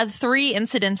mean, we've had 3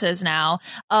 incidences now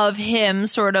of him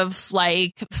sort of,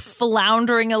 like,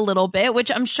 floundering a little bit,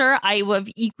 which I'm sure I would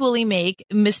equally make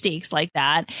mistakes like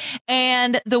that.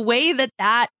 And the way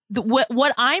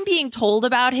what I'm being told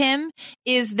about him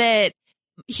is that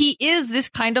he is this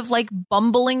kind of, like,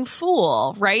 bumbling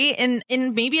fool, right? And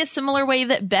in maybe a similar way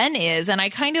that Ben is. And I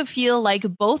kind of feel like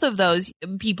both of those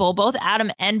people, both Adam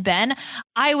and Ben,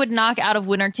 I would knock out of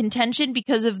winner contention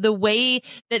because of the way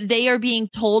that they are being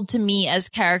told to me as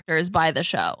characters by the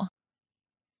show.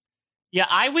 Yeah,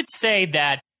 I would say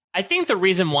that I think the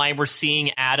reason why we're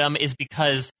seeing Adam is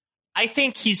because I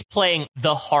think he's playing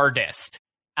the hardest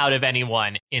out of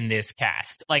anyone in this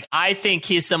cast. Like, I think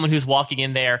he's someone who's walking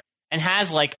in there and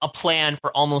has, like, a plan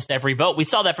for almost every vote. We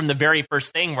saw that from the very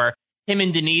first thing where him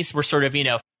and Denise were sort of,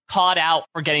 caught out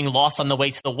for getting lost on the way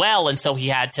to the well. And so he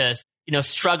had to,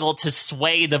 struggle to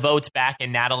sway the votes back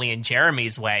in Natalie and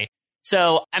Jeremy's way.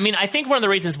 So, I mean, I think one of the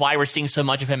reasons why we're seeing so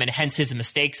much of him and hence his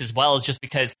mistakes as well is just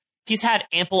because he's had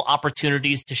ample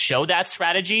opportunities to show that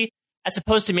strategy as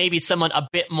opposed to maybe someone a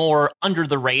bit more under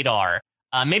the radar.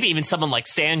 Maybe even someone like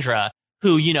Sandra,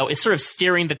 who, is sort of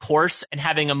steering the course and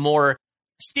having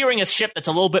steering a ship that's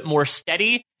a little bit more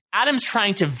steady. Adam's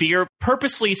trying to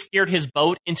purposely steered his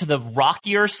boat into the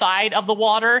rockier side of the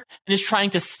water and is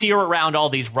trying to steer around all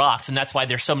these rocks. And that's why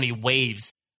there's so many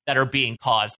waves that are being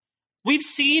caused. We've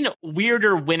seen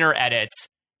weirder winner edits,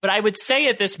 but I would say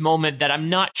at this moment that I'm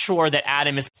not sure that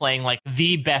Adam is playing, like,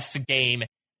 the best game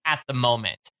at the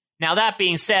moment. Now, that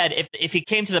being said, if he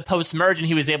came to the post-merge and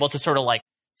he was able to sort of, like,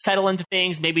 settle into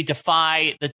things, maybe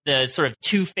defy the sort of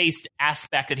two-faced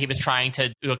aspect that he was trying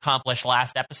to accomplish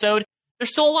last episode,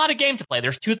 there's still a lot of game to play.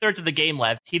 There's 2/3 of the game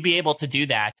left. He'd be able to do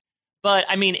that. But,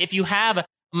 I mean, if you have a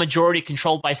majority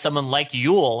controlled by someone like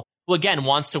Yul, who, again,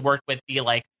 wants to work with the,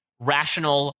 like,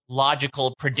 rational,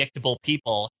 logical, predictable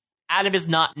people, Adam is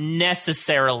not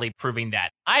necessarily proving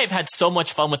that. I have had so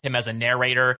much fun with him as a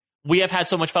narrator. We have had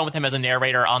so much fun with him as a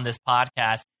narrator on this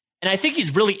podcast. And I think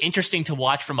he's really interesting to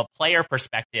watch from a player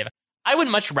perspective. I would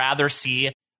much rather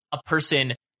see a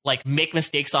person, like, make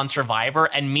mistakes on Survivor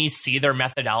and me see their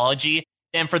methodology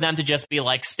than for them to just be,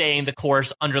 like, staying the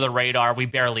course under the radar. We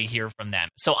barely hear from them.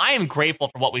 So I am grateful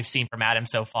for what we've seen from Adam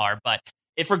so far. But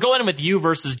if we're going with you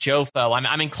versus Jofo,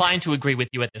 I'm inclined to agree with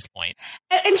you at this point.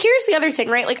 And here's the other thing,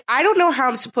 right? Like, I don't know how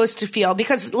I'm supposed to feel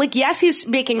because, like, yes, he's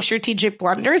making strategic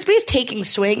blunders, but he's taking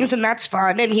swings and that's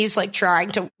fun. And he's, like,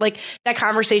 trying to, like, that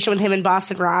conversation with him and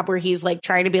Boston Rob where he's, like,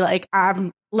 trying to be like,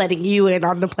 I'm letting you in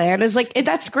on the plan is, like,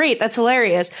 that's great. That's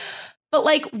hilarious. But,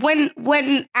 like,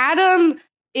 when Adam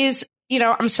is,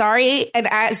 I'm sorry. And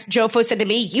as Jofo said to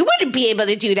me, you wouldn't be able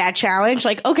to do that challenge.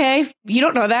 Like, okay, you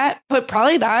don't know that, but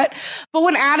probably not. But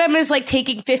when Adam is, like,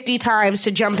 taking 50 times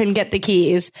to jump and get the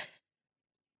keys,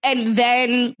 and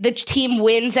then the team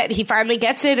wins it, he finally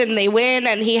gets it and they win.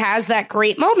 And he has that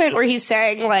great moment where he's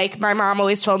saying, like, my mom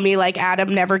always told me, like,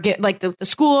 Adam never get, like, the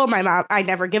school, my mom, I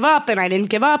never give up and I didn't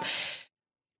give up.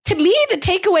 To me, the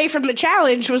takeaway from the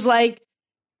challenge was, like,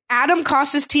 Adam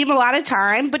cost his team a lot of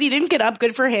time, but he didn't get up.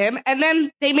 Good for him. And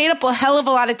then they made up a hell of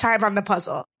a lot of time on the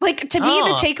puzzle. Like, to me,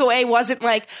 the takeaway wasn't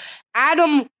like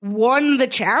Adam won the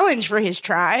challenge for his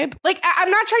tribe. Like,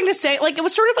 I'm not trying to say, like, it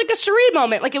was sort of like a Suri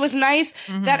moment. Like, it was nice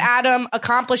that Adam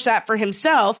accomplished that for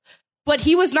himself, but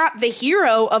he was not the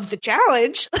hero of the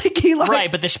challenge. Like,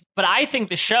 right, but I think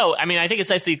the show, I mean, I think it's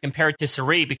nice that you compare it to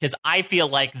Suri, because I feel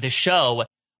like the show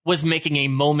was making a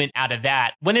moment out of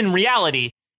that, when in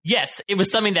reality, yes, it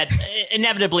was something that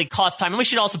inevitably cost time. And we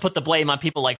should also put the blame on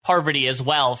people like Parvati as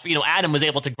well. Adam was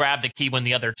able to grab the key when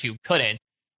the other two couldn't.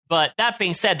 But that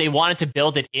being said, they wanted to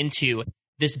build it into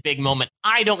this big moment.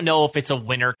 I don't know if it's a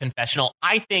winner confessional.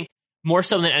 I think more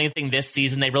so than anything this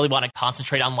season, they really want to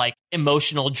concentrate on like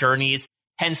emotional journeys.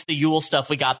 Hence the Yule stuff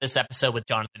we got this episode with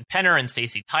Jonathan Penner and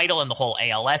Stacey Title and the whole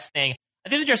ALS thing. I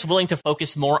think they're just willing to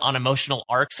focus more on emotional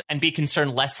arcs and be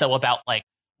concerned less so about like,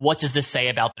 what does this say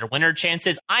about their winner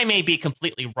chances? I may be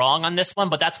completely wrong on this one,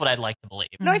 but that's what I'd like to believe.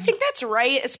 No, I think that's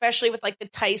right, especially with like the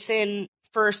Tyson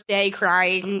first day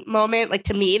crying moment. Like,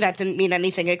 to me, that didn't mean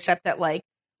anything except that, like,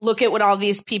 look at what all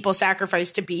these people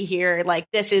sacrificed to be here. Like,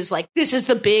 this is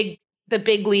the big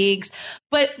leagues.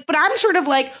 But I'm sort of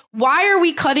like, why are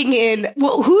we cutting in?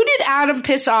 Well, who did Adam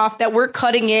piss off that we're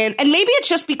cutting in? And maybe it's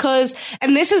just because,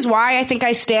 and this is why I think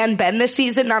I stand Ben this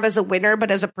season, not as a winner, but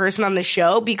as a person on the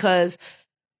show, because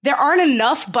there aren't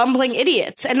enough bumbling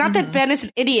idiots. And not that Ben is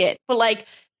an idiot, but like,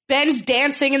 Ben's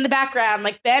dancing in the background.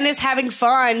 Like, Ben is having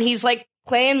fun. He's like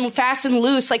playing fast and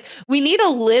loose. Like, we need a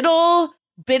little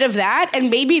bit of that. And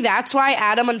maybe that's why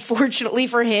Adam, unfortunately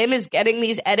for him, is getting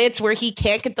these edits where he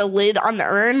can't get the lid on the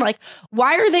urn. Like,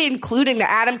 why are they including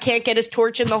that Adam can't get his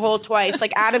torch in the hole twice?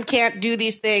 Like, Adam can't do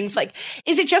these things. Like,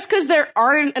 is it just because there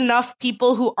aren't enough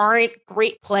people who aren't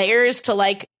great players to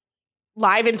like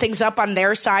liven things up on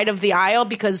their side of the aisle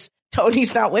because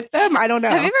Tony's not with them? I don't know.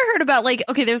 Have you ever heard about, like,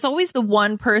 okay, there's always the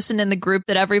one person in the group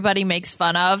that everybody makes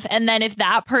fun of, and then if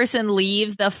that person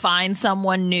leaves, they'll find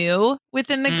someone new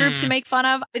within the group to make fun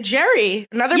of. Jerry,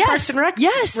 another Parks and Rec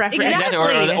reference.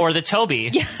 Exactly. Or the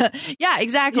Toby. Yeah,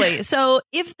 exactly. So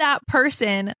if that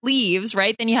person leaves,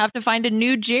 right, then you have to find a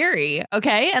new Jerry,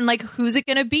 okay? And like, who's it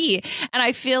going to be? And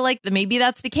I feel like maybe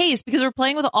that's the case because we're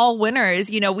playing with all winners.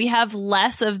 We have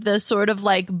less of the sort of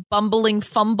like bumbling,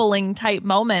 fumbling type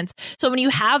moments. So when you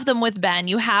have them with Ben,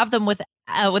 you have them with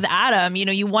Adam,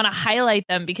 you want to highlight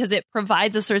them because it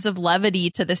provides a source of levity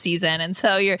to the season. And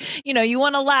so you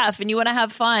want to laugh and you want to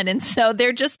have fun. And so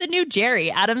they're just the new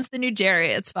Jerry. Adam's the new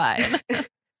Jerry. It's fine.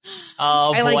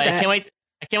 Oh boy. I can't wait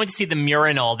to see the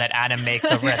mural that Adam makes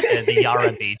over at the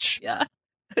Yara beach. Yeah.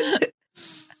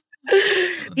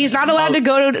 He's not allowed to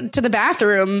go to the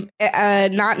bathroom,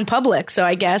 not in public. So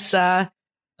I guess,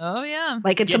 oh, yeah.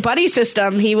 Like, it's a buddy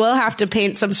system. He will have to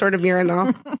paint some sort of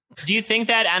urinal. Do you think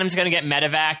that Adam's going to get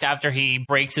medevaced after he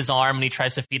breaks his arm and he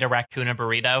tries to feed a raccoon a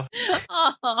burrito?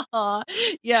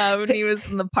 Yeah, when he was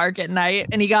in the park at night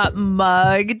and he got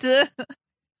mugged.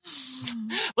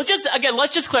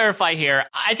 Let's just clarify here.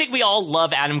 I think we all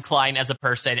love Adam Klein as a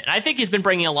person, and I think he's been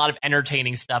bringing a lot of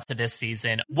entertaining stuff to this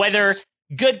season. Whether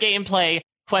good gameplay,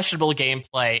 questionable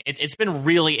gameplay, it's been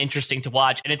really interesting to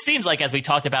watch. And it seems like, as we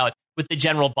talked about with the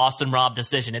general Boston Rob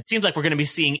decision, it seems like we're going to be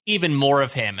seeing even more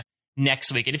of him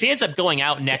next week. And if he ends up going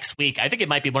out next week, I think it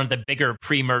might be one of the bigger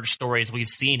pre-merge stories we've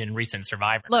seen in recent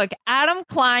Survivor. Look, Adam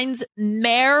Klein's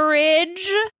marriage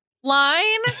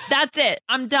line, that's it.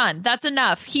 I'm done. That's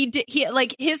enough. He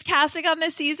like his casting on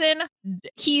this season,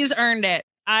 he's earned it.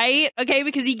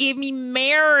 Because he gave me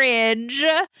marriage,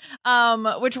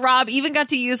 which Rob even got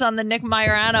to use on the Nick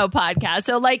Majorano podcast.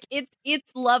 So like,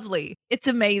 it's lovely. It's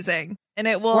amazing. And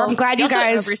it will. Well, I'm glad you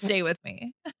guys stay with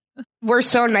me. We're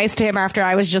so nice to him after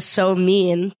I was just so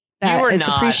mean. That it's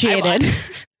appreciated.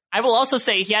 I will also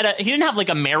say he didn't have like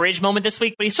a marriage moment this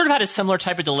week, but he sort of had a similar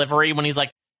type of delivery when he's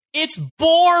like, "It's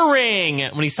boring,"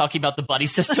 when he's talking about the buddy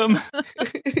system.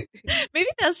 Maybe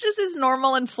that's just his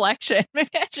normal inflection. Maybe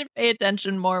I should pay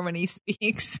attention more when he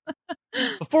speaks.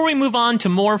 Before we move on to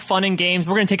more fun and games,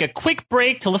 we're going to take a quick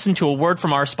break to listen to a word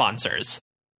from our sponsors.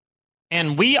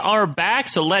 And we are back,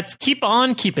 so let's keep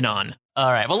on keeping on.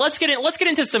 All right, well, let's get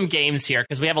into some games here,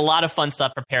 because we have a lot of fun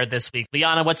stuff prepared this week.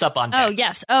 Liana, what's up on deck? Oh,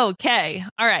 yes. Okay.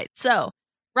 All right. So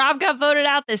Rob got voted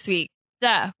out this week.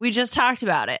 Duh. We just talked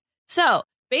about it. So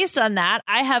based on that,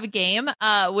 I have a game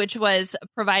which was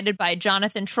provided by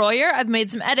Jonathan Troyer. I've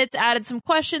made some edits, added some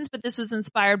questions, but this was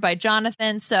inspired by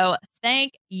Jonathan, so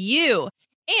thank you.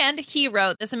 And he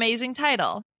wrote this amazing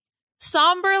title: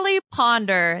 Somberly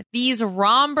ponder these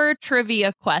Romber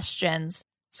trivia questions,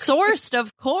 sourced,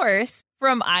 of course,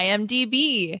 from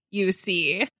IMDb, you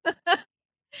see.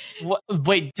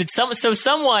 Wait,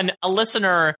 a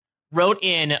listener wrote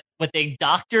in with a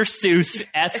Dr.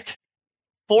 Seuss-esque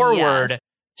forward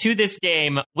to this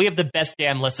game. We have the best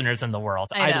damn listeners in the world.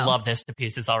 I love this to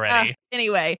pieces already.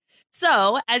 Anyway,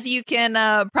 so as you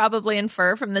can probably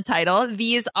infer from the title,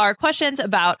 these are questions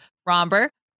about Rob,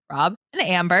 and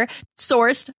Amber,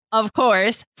 sourced, of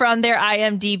course, from their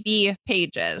IMDb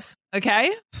pages.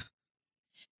 Okay?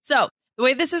 So the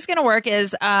way this is going to work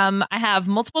is I have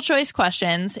multiple choice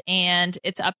questions, and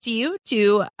it's up to you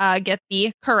to get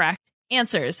the correct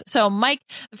answers. So, Mike,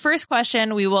 the first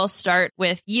question, we will start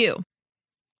with you.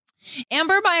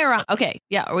 Amber Maiorano. Okay,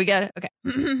 yeah, are we good? Okay.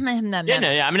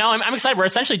 Yeah. I mean, I'm excited. We're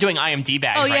essentially doing IMD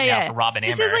bags now for Rob and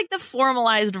Amber. This is like the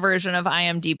formalized version of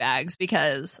IMD bags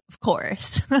because, of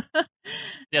course.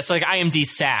 It's like IMD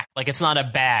sack. Like, it's not a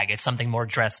bag. It's something more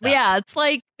dressed up. Yeah, it's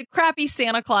like the crappy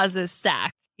Santa Claus's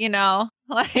sack, you know?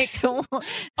 Like,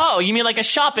 oh, you mean like a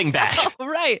shopping bag? Oh,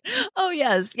 right. Oh,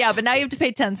 yes. Yeah, but now you have to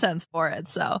pay 10 cents for it.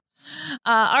 So,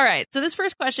 all right. So this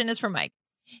first question is for Mike.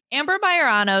 Amber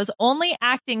Maiorano's only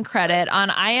acting credit on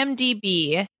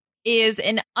IMDb is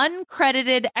an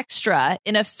uncredited extra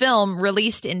in a film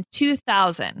released in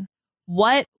 2000.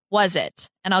 What was it?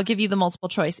 And I'll give you the multiple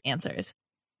choice answers.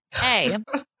 A.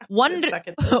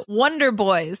 Wonder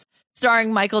Boys,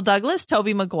 starring Michael Douglas,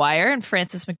 Tobey Maguire, and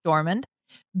Frances McDormand.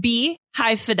 B.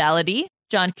 High Fidelity,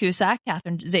 John Cusack,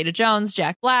 Catherine Zeta-Jones,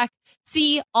 Jack Black.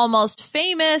 C. Almost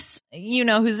Famous, you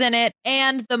know who's in it.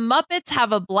 And The Muppets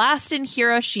Have a Blast in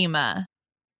Hiroshima.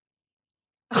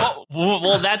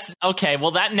 Well, that's okay.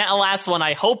 Well, that last one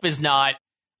I hope is not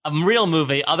a real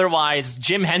movie. Otherwise,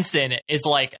 Jim Henson is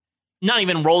like not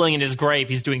even rolling in his grave.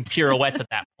 He's doing pirouettes at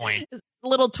that point. A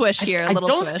little twist here. I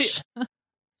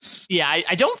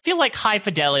don't feel like High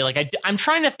Fidelity. Like I'm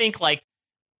trying to think like,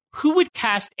 who would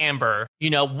cast Amber?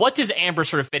 You know, what does Amber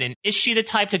sort of fit in? Is she the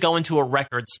type to go into a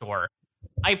record store?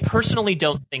 I personally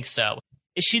don't think so.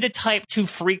 Is she the type to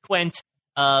frequent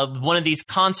one of these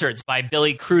concerts by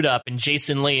Billy Crudup and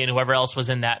Jason Lee and whoever else was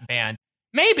in that band?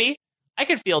 Maybe. I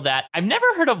could feel that. I've never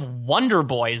heard of Wonder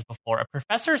Boys before. A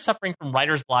professor suffering from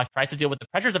writer's block tries to deal with the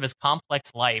pressures of his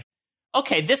complex life.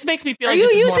 Okay, this makes me feel Are like you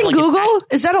this is using more like Google?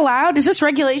 Is that allowed? Is this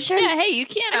regulation? Yeah, hey, you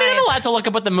can't. I mean, I'm allowed to look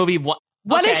up what the movie...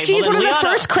 What if she's one of the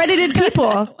first credited people?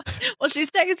 Well, it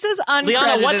says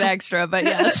uncredited extra, but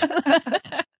yes.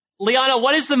 Liana,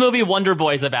 what is the movie Wonder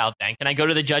Boys about then? Can I go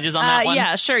to the judges on that one?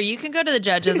 Yeah, sure. You can go to the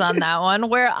judges on that one,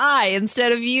 where I,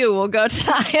 instead of you, will go to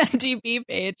the IMDb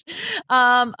page.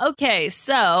 Okay,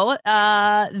 so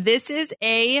this is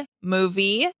a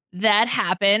movie that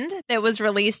happened that was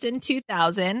released in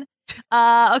 2000.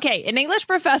 Okay, an English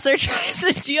professor tries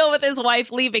to deal with his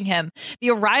wife leaving him,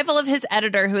 the arrival of his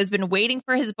editor who has been waiting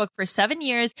for his book for 7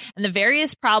 years, and the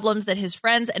various problems that his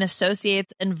friends and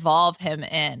associates involve him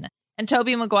in. And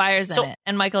Tobey Maguire's in it,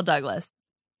 and Michael Douglas.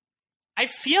 I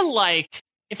feel like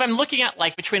if I'm looking at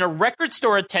like between a record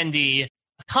store attendee,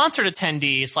 a concert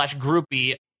attendee /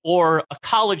 groupie, or a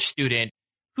college student,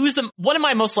 what am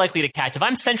I most likely to catch? If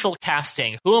I'm central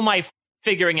casting, who am I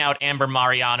figuring out Amber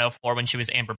Maiorano for when she was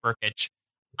Amber Burkich?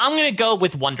 I'm going to go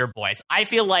with Wonder Boys. I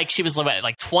feel like she was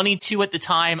like 22 at the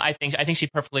time. I think she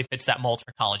perfectly fits that mold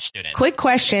for college student. Quick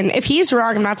question. If he's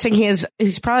wrong, I'm not saying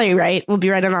he's probably right. We'll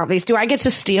be right on all these. Do I get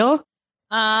to steal?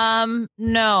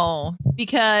 No,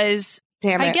 because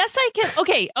damn it. I guess I can.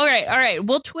 Okay. All right.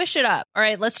 We'll twist it up. All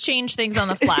right. Let's change things on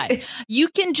the fly. You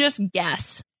can just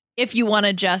guess if you want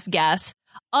to just guess.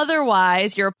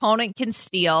 Otherwise, your opponent can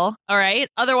steal. All right.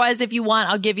 Otherwise, if you want,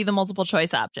 I'll give you the multiple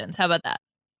choice options. How about that?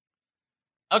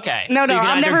 Okay. No,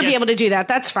 I'll never be able to do that.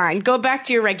 That's fine. Go back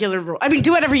to your regular rule. I mean,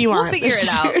 do whatever you want. We'll figure it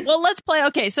out. Well, let's play.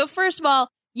 Okay. So first of all,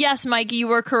 yes, Mikey, you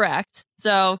were correct.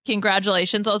 So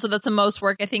congratulations. Also, that's the most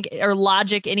work I think or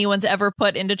logic anyone's ever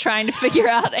put into trying to figure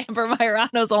out Amber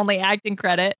Maiorano's only acting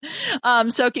credit.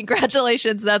 So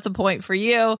congratulations. That's a point for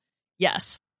you.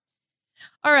 Yes.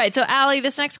 All right. So, Allie,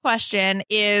 this next question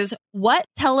is, what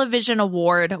television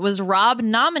award was Rob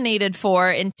nominated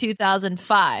for in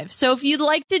 2005? So if you'd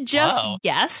like to just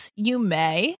guess, you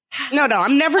may. No,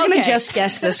 I'm never going to just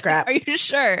guess this crap. Are you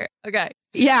sure? Okay.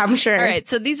 Yeah, I'm sure. All right.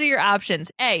 So these are your options.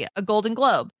 A, a Golden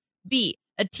Globe. B,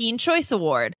 a Teen Choice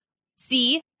Award.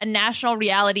 C, a National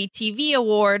Reality TV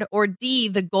Award. Or D,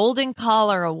 the Golden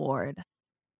Collar Award.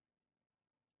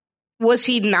 Was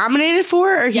he nominated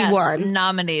for or he yes, won?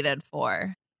 Nominated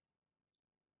for.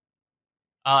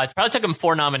 It probably took him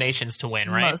 4 nominations to win,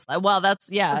 right? Well, that's,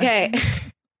 yeah. Okay.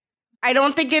 I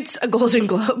don't think it's a Golden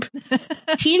Globe.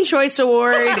 Teen Choice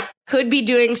Award could be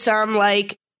doing some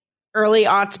like early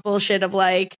aughts bullshit of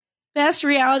like Best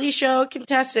reality show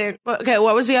contestant. Okay,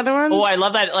 what was the other one? Oh, I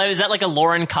love that. Is that like a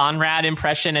Lauren Conrad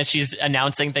impression as she's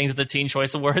announcing things at the Teen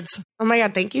Choice Awards? Oh my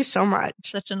God, thank you so much.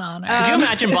 Such an honor. Could you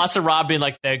imagine Bossa Rob being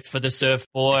like, thanks for the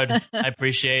surfboard. I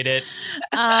appreciate it.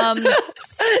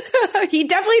 He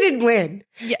definitely didn't win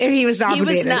if he was nominated.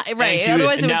 He was not, right.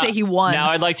 Otherwise, it would say he won. Now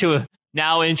I'd like to,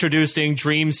 introducing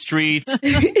Dream Street.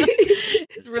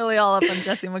 It's really all up on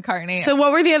Jesse McCartney. So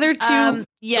what were the other two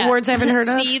awards I haven't heard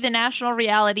of? C, the National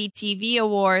Reality TV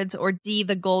Awards, or D,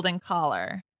 the Golden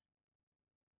Collar.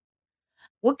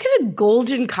 What could a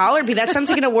golden collar be? That sounds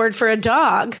like an award for a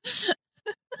dog.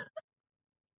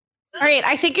 All right,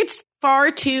 I think it's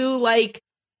far too like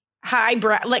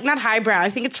highbrow, like not highbrow. I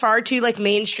think it's far too like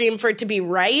mainstream for it to be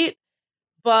right.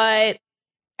 But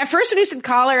at first when you said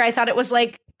collar, I thought it was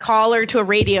like caller to a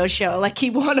radio show. Like he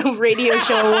won a radio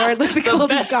show award, like the Golden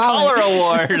Best Caller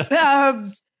Award.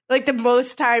 Like the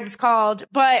most times called.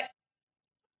 But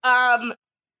the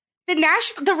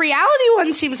reality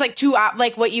one seems like too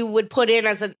like what you would put in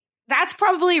as a. That's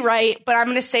probably right, but I'm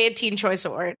going to say a Teen Choice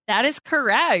Award. That is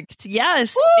correct.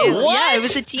 Yes. What? It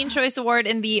was a Teen Choice Award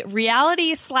in the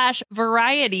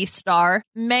reality/variety star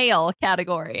male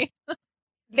category.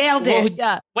 Nailed it. Well,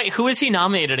 Yeah. Wait, who is he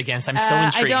nominated against? I'm so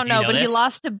intrigued. I don't know, but this? he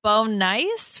lost to Bo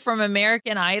Nice from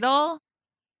American Idol.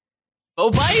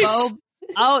 Bo Bice?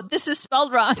 Oh, this is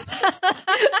spelled wrong.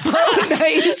 Oh,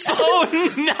 nice. Oh,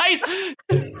 nice.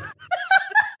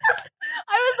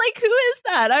 I was like, who is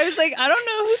that? I was like, I don't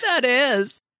know who that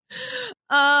is.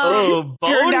 Bo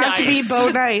Turned out Nice. to be Bo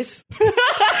Nice.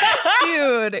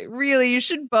 Dude, really, you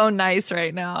should Bo Nice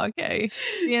right now, okay?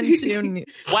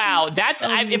 Wow, that's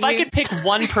if I could pick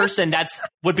one person that's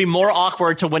would be more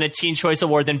awkward to win a Teen Choice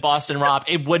Award than Boston Rob,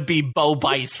 it would be Bo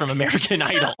Bice from American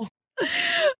Idol.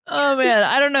 Oh man,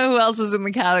 I don't know who else is in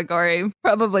the category.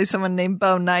 Probably someone named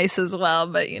Bo Nice as well,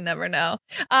 but you never know.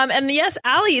 And yes,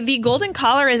 Allie, the Golden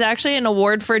Collar is actually an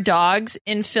award for dogs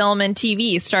in film and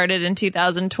TV, started in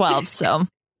 2012. So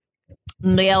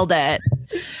nailed it.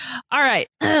 All right,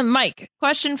 Mike,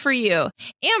 question for you.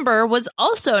 Amber was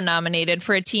also nominated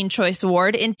for a Teen Choice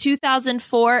Award in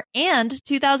 2004 and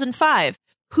 2005.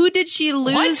 Who did she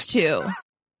lose to?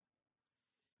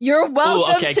 You're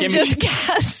welcome to just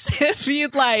guess if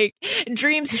you'd like.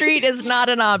 Dream Street is not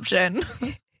an option.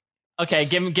 Okay,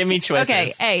 give me choices.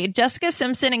 Okay, A, Jessica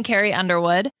Simpson and Carrie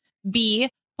Underwood.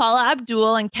 B, Paula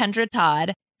Abdul and Kendra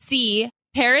Todd. C,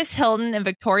 Paris Hilton and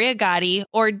Victoria Gotti.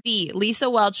 Or D, Lisa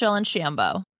Whelchel and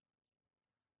Shambo.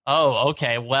 Oh,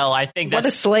 okay. Well, I think what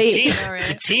that's a slate.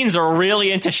 The teens are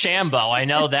really into Shambo. I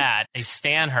know that. They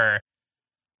stan her.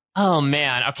 Oh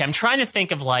man. Okay, I'm trying to think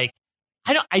of like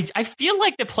I feel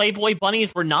like the Playboy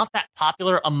Bunnies were not that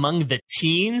popular among the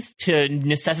teens to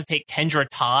necessitate Kendra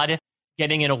Todd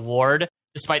getting an award,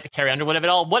 despite the Carrie Underwood of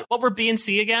it all. What were B and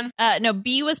C again? No,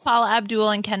 B was Paula Abdul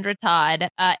and Kendra Todd.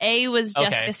 A was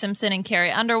Jessica Simpson and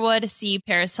Carrie Underwood. C,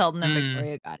 Paris Hilton and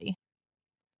Victoria Gotti.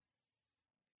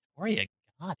 Victoria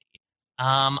Gotti.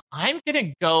 I'm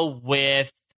gonna go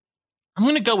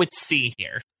with C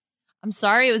here. I'm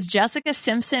sorry, it was Jessica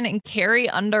Simpson and Carrie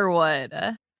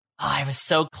Underwood. Oh, I was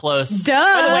so close. Duh.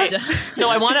 By the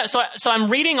way, so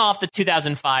I'm reading off the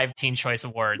 2005 Teen Choice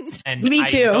Awards, and Me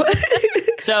too.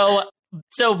 So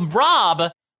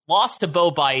Rob lost to Bo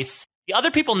Bice. The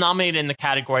other people nominated in the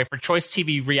category for Choice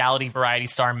TV Reality Variety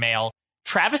Star Male: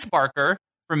 Travis Barker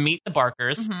from Meet the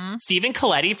Barkers, Stephen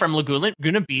Coletti from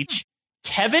Laguna Beach,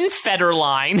 Kevin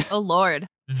Federline. Oh Lord.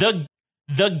 The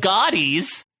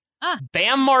Gottis.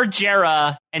 Bam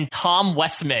Margera and Tom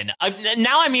Westman.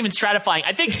 Now I'm even stratifying.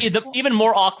 I think even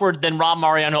more awkward than Rob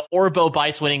Mariano or Bo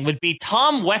Bice winning would be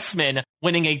Tom Westman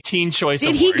winning a Teen Choice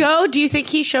Award. Did he go? Do you think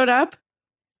he showed up?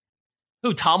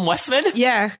 Who, Tom Westman?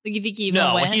 Yeah. You think he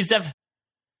even went? He's I'm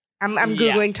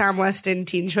Googling Tom Weston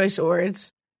Teen Choice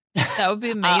Awards. That would be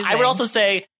amazing. I would also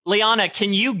say, Liana,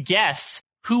 can you guess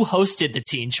who hosted the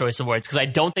Teen Choice Awards? Because I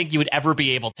don't think you would ever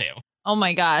be able to. Oh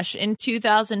my gosh, in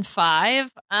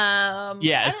 2005? Yes. I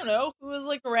don't know. Who was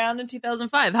like around in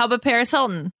 2005? How about Paris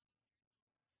Hilton?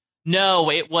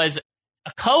 No, it was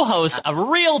a co-host, a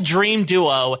real dream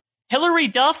duo, Hillary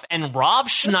Duff and Rob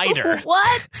Schneider.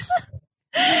 What?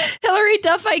 Hillary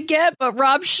Duff I get, but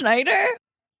Rob Schneider?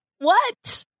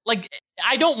 What? Like,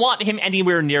 I don't want him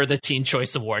anywhere near the Teen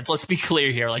Choice Awards. Let's be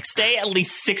clear here. Like, stay at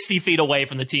least 60 feet away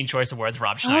from the Teen Choice Awards,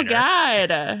 Rob Schneider. Oh,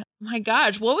 God. My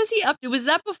gosh. What was he up to? Was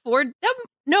that before?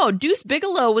 No, Deuce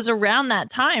Bigelow was around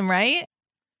that time, right?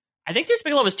 I think Deuce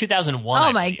Bigelow was 2001.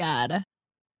 Oh, my God.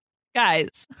 Guys.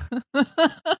 What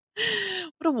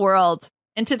a world.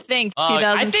 And to think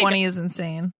 2020 is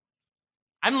insane.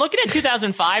 I'm looking at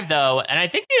 2005 though, and I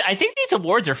think these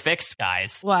awards are fixed,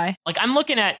 guys. Why? Like I'm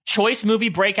looking at Choice Movie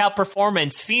Breakout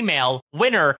Performance, female,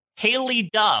 winner, Haley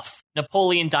Duff,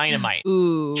 Napoleon Dynamite.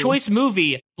 Ooh. Choice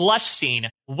Movie Blush Scene,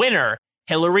 winner,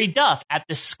 Hilary Duff at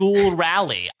the school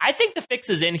rally. I think the fix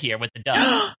is in here with the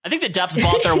Duffs. I think the Duffs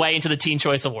bought their way into the Teen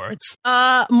Choice Awards.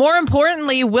 More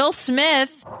importantly, Will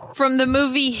Smith from the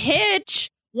movie Hitch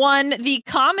won the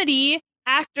comedy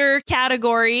actor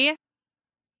category.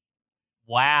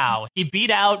 Wow. He beat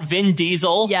out Vin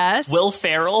Diesel. Yes. Will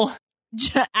Ferrell.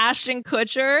 Ashton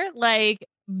Kutcher. Like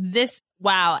this.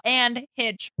 Wow. And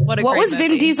Hitch. What was movie.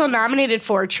 Vin Diesel nominated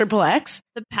for? Triple X?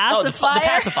 The Pacifier. The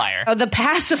Pacifier. Oh, The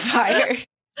Pacifier.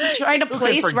 Trying to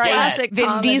place right Vin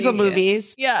comedy. Diesel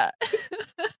movies. Yeah.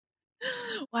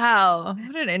 Wow.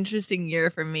 What an interesting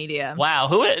year for media.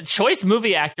 Wow. Choice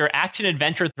Movie Actor, Action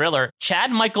Adventure Thriller,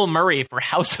 Chad Michael Murray for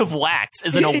House of Wax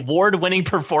is an award-winning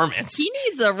performance. He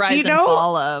needs a rise and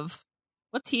fall of.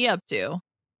 What's he up to?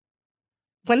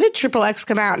 When did Triple X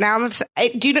come out? Now I'm upset.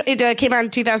 Do you know it came out in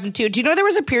 2002? Do you know there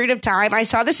was a period of time I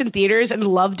saw this in theaters and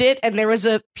loved it, and there was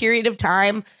a period of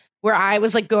time where I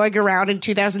was like going around in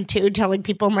 2002 telling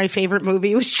people my favorite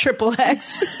movie was Triple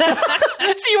X.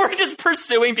 So you were just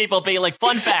pursuing people, being like,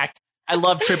 "Fun fact, I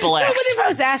love Triple X." Nobody if I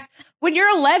was asked. When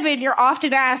you're 11, you're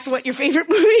often asked what your favorite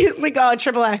movie is. Like, oh,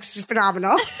 Triple X is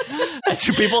phenomenal.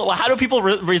 How do people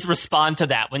respond to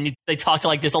that when they talk to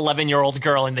like this 11-year-old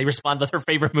girl and they respond that her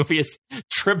favorite movie is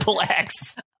Triple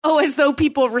X? Oh, as though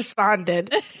people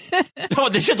responded. Oh,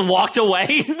 they just walked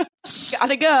away?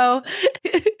 Gotta go.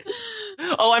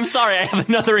 Oh, I'm sorry. I have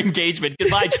another engagement.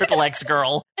 Goodbye, Triple X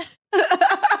girl.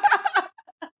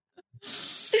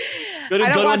 Go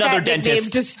to another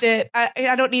dentist. To stick.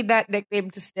 I don't need that nickname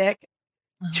to stick.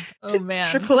 Oh man,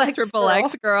 Triple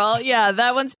X girl. Yeah,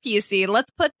 that one's PC.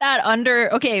 Let's put that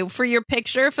under. Okay, for your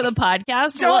picture for the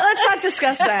podcast. Let's not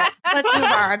discuss that. Let's move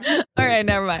on. All right,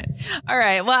 never mind. All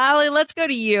right, well, Allie, let's go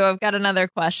to you. I've got another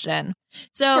question.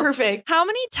 So, perfect. How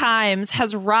many times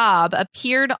has Rob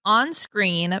appeared on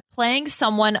screen playing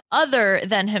someone other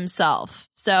than himself?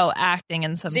 So, acting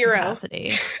in some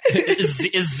capacity.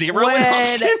 Is zero an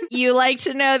option? You like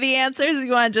to know the answers?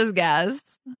 You want to just guess?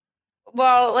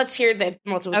 Well, let's hear the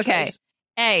multiple choice.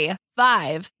 A,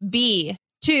 5, B,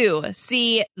 2,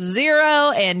 C,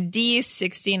 0, and D,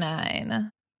 69.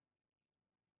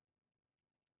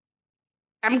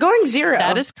 I'm going 0.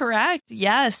 That is correct.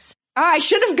 Yes. Oh, I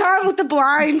should have gone with the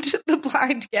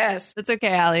blind guess. That's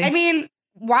okay, Allie. I mean,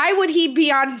 why would he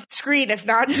be on screen if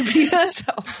not to be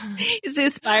himself? He's the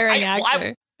aspiring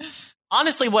actor.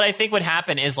 Honestly, what I think would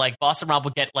happen is like Boston Rob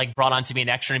would get like brought on to be an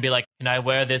extra and be like, "Can I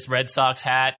wear this Red Sox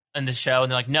hat in the show?" And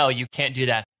they're like, "No, you can't do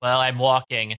that." "Well, I'm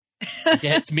walking.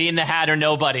 It's me in the hat or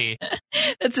nobody."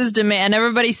 That's his demand.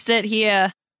 Everybody sit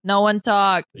here. No one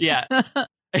talk. Yeah.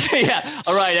 Yeah.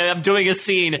 All right. I'm doing a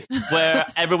scene where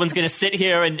everyone's going to sit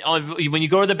here, and when you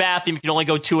go to the bathroom, you can only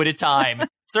go 2 at a time.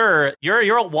 Sir,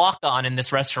 you're a walk-on in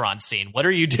this restaurant scene. What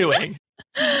are you doing?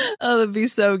 Oh, that'd be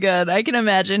so good. I can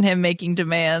imagine him making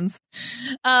demands.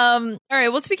 All right.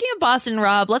 Well, speaking of Boston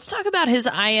Rob, let's talk about his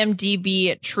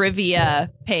IMDb trivia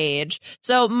page.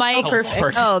 So, Mike,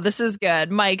 this is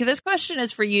good. Mike, this question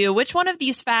is for you. Which one of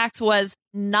these facts was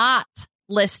not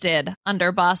listed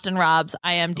under Boston Rob's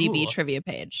IMDb trivia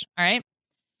page? All right.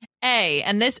 A,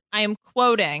 and this I am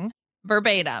quoting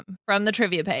verbatim from the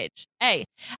trivia page. A,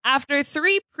 after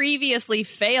 3 previously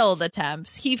failed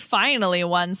attempts, he finally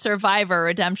won Survivor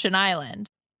Redemption Island.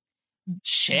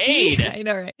 Shade. I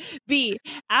know, right? B,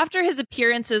 after his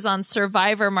appearance on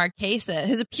Survivor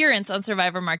Marquesas,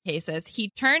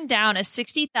 he turned down a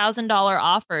 $60,000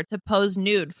 offer to pose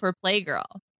nude for Playgirl.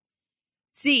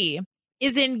 C,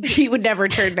 he would never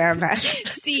turn down that.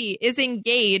 C, is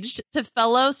engaged to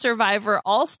fellow Survivor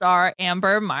All-Star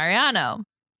Amber Mariano.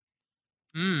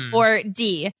 Or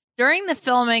D, during the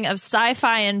filming of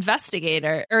Sci-Fi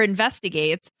Investigates,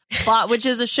 which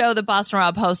is a show that Boston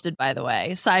Rob hosted, by the way,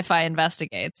 Sci-Fi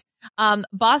Investigates,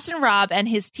 Boston Rob and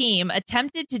his team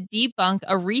attempted to debunk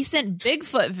a recent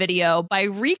Bigfoot video by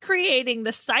recreating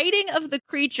the sighting of the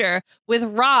creature with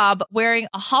Rob wearing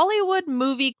a Hollywood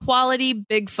movie quality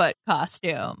Bigfoot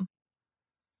costume.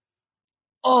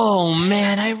 Oh,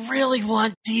 man, I really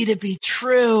want D to be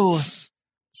true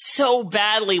so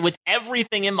badly with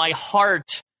everything in my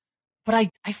heart, but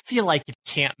I feel like it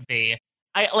can't be.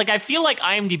 I feel like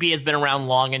IMDb has been around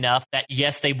long enough that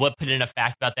yes, they would put in a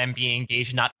fact about them being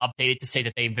engaged, not updated to say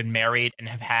that they've been married and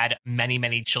have had many,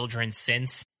 many children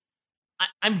since.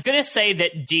 I'm gonna say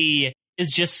that D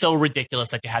is just so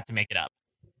ridiculous that you had to make it up.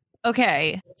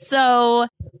 Okay, so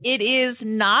It is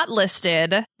not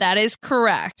listed. That is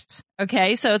correct.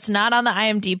 Okay, so it's not on the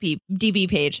IMDb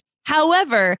page.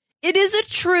 However, it is a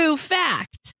true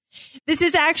fact. This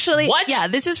is actually, what? Yeah,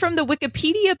 this is from the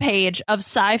Wikipedia page of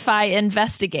Sci-Fi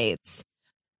Investigates.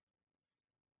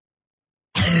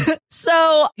 So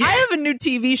I have a new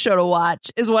TV show to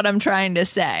watch, is what I'm trying to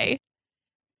say.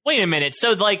 Wait a minute.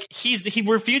 So, like, he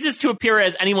refuses to appear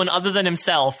as anyone other than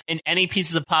himself in any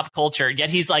pieces of pop culture, yet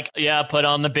he's like, yeah, put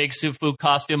on the big Sufu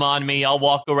costume on me, I'll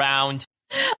walk around.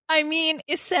 I mean,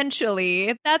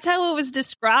 essentially, that's how it was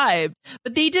described.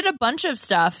 But they did a bunch of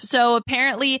stuff. So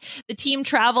apparently, the team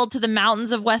traveled to the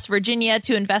mountains of West Virginia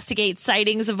to investigate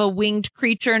sightings of a winged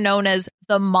creature known as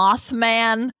the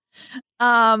Mothman.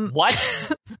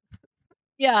 What?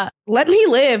 Yeah. Let me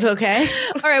live, okay?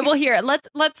 All right, well, here, let's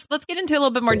get into a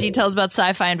little bit more details about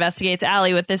Sci-Fi Investigates,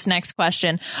 Allie, with this next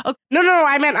question. Okay. No,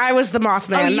 I meant I was the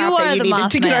Mothman. Oh, you are the Mothman.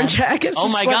 To get on track. It's oh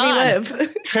just my let God. me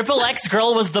live. Triple X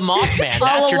girl was the Mothman.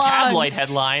 That's your tabloid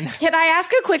headline. Can I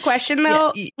ask a quick question,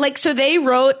 though? Yeah. Like, so they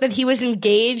wrote that he was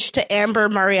engaged to Amber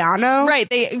Mariano? Right.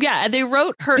 They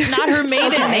wrote her, not her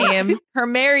maiden name, her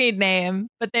married name,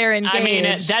 but they're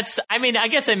engaged. I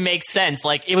guess it makes sense.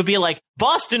 Like, it would be like,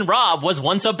 Boston Rob was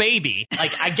once a baby.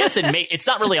 Like, I guess it's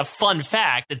not really a fun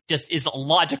fact. It just is a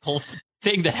logical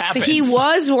thing that happens. So he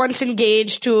was once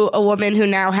engaged to a woman who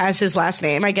now has his last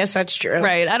name. I guess that's true.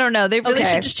 Right. I don't know. They really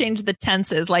should just change the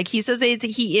tenses. Like, he says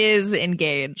he is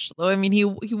engaged. I mean, he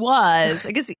was.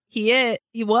 I guess he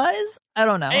was. I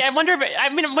don't know. I wonder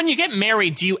if, when you get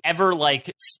married, do you ever,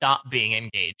 like, stop being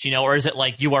engaged? You know, or is it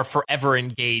like you are forever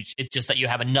engaged? It's just that you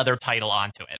have another title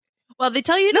onto it. Well, they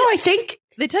tell you. No, I think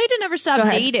they tell you to never stop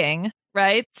dating,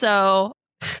 right? So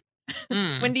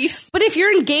when do you? But if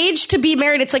you're engaged to be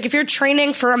married, it's like if you're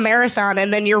training for a marathon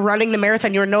and then you're running the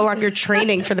marathon, you are no longer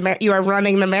training for you are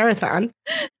running the marathon.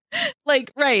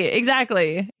 Like, right,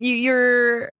 exactly.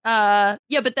 You're but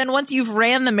then once you've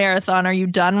ran the marathon, are you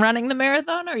done running the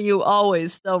marathon? Or are you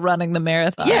always still running the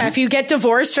marathon? Yeah, if you get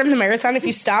divorced from the marathon, if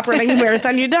you stop running the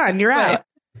marathon, you're done. You're out. Right.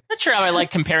 Not sure how I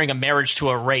like comparing a marriage to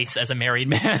a race as a married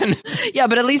man. Yeah,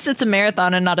 but at least it's a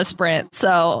marathon and not a sprint.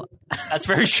 So that's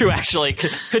very true, actually.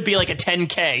 Could be like a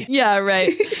 10K. Yeah,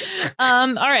 right.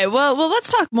 All right. Well, let's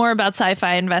talk more about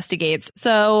Sci-Fi Investigates.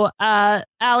 So,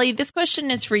 Allie, this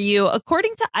question is for you.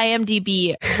 According to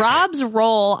IMDb, Rob's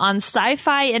role on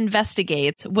Sci-Fi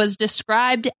Investigates was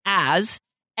described as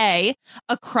A,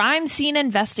 a crime scene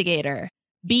investigator,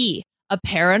 B, a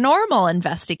paranormal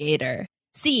investigator,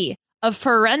 C, a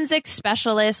forensic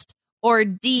specialist, or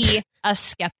D, a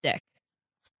skeptic.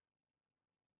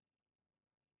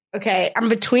 Okay, I'm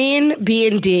between B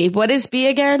and D. What is B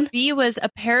again? B was a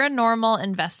paranormal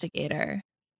investigator.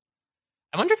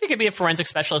 I wonder if he could be a forensic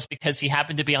specialist because he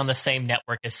happened to be on the same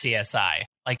network as CSI.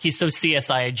 Like, he's so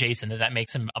CSI adjacent that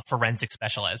makes him a forensic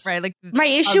specialist. Right. Like, my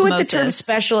issue with the term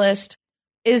specialist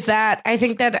is that I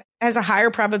think that has a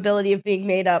higher probability of being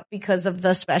made up because of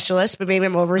the specialist, but maybe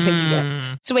I'm overthinking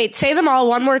it. So wait, say them all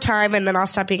one more time and then I'll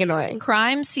stop being annoying.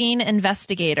 Crime scene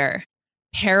investigator,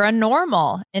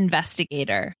 paranormal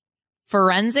investigator,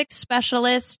 forensic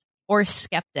specialist, or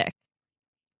skeptic.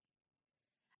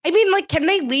 I mean, like, can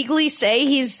they legally say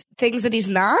he's things that he's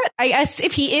not? I guess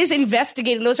if he is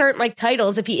investigating, those aren't like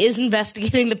titles. If he is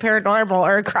investigating the paranormal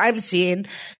or a crime scene,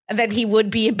 then he would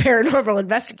be a paranormal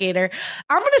investigator.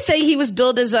 I'm going to say he was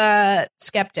billed as a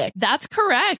skeptic. That's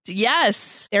correct.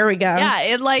 Yes. There we go. Yeah,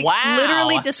 it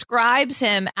literally describes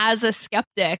him as a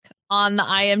skeptic on the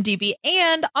IMDb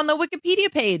and on the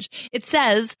Wikipedia page. It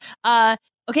says,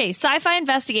 okay, Sci-Fi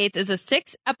Investigates is a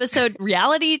 6-episode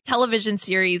reality television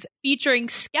series featuring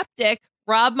skeptic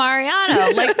Rob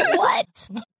Mariano. Like, what?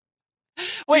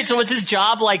 Wait, so was his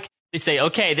job like, they say,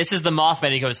 okay, this is the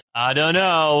Mothman. He goes, I don't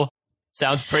know.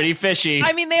 Sounds pretty fishy.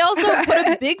 I mean, they also put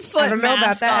a Bigfoot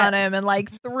mask on him and like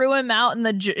threw him out in the,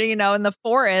 in the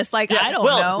forest. Like, yeah, I don't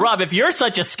know. Well, Rob, if you're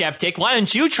such a skeptic, why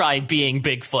don't you try being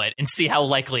Bigfoot and see how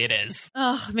likely it is?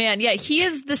 Oh, man. Yeah, he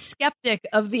is the skeptic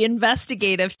of the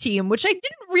investigative team, which I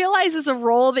didn't realize is a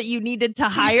role that you needed to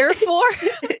hire for.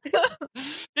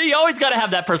 You always got to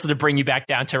have that person to bring you back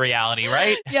down to reality,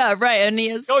 right? Yeah, right. And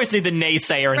you always need the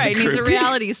naysayer in the group. He's a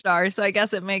reality star, so I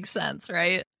guess it makes sense,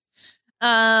 right?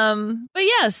 But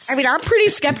yes. I mean, I'm pretty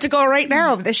skeptical right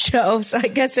now of this show, so I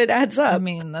guess it adds up. I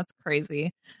mean, that's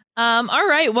crazy. All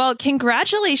right. Well,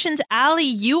 congratulations, Allie.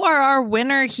 You are our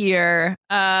winner here.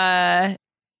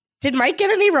 Did Mike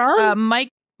get any wrong? Mike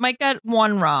got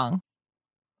one wrong.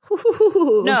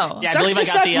 No. Yeah,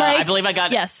 I believe I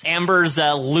got yes. Amber's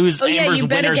Amber's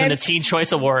winners in the Teen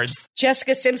Choice Awards.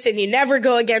 Jessica Simpson. You never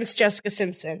go against Jessica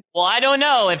Simpson. Well, I don't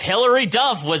know. If Hillary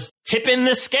Duff was tipping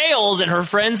the scales in her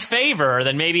friend's favor,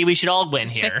 then maybe we should all win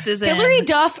here. Hillary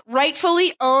Duff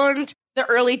rightfully owned the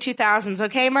early 2000s.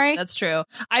 Okay, Mike? That's true.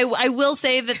 I will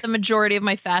say that the majority of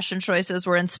my fashion choices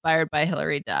were inspired by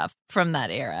Hillary Duff from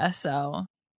that era. So,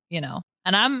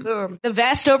 and I'm the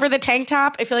vest over the tank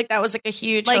top. I feel like that was like a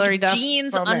huge Hillary Duff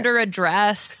jeans moment. under a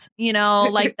dress,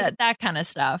 like that kind of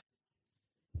stuff.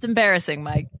 It's embarrassing,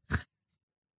 Mike.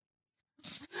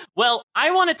 Well,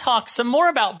 I want to talk some more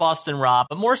about Boston Rob,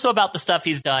 but more so about the stuff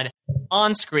he's done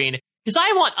on screen, because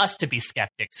I want us to be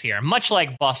skeptics here, much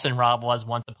like Boston Rob was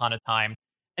once upon a time.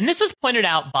 And this was pointed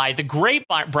out by the great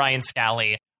Brian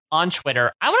Scally on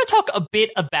Twitter. I want to talk a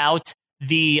bit about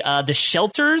the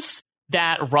shelters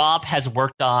that Rob has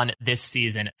worked on this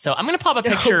season. So I'm going to pop a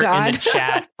picture in the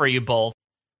chat for you both.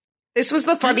 This was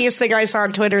the funniest thing I saw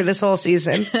on Twitter this whole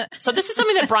season. So this is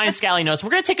something that Brian Scally knows. We're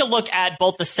going to take a look at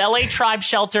both the Sele Tribe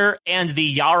Shelter and the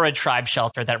Yara Tribe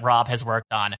Shelter that Rob has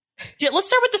worked on. Yeah, let's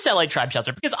start with the Sele Tribe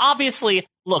Shelter, because obviously,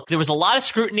 look, there was a lot of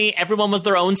scrutiny. Everyone was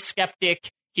their own skeptic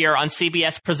here on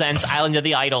CBS Presents Island of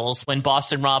the Idols when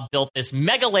Boston Rob built this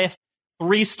megalith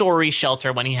 3-story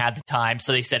shelter when he had the time.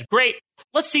 So they said, great,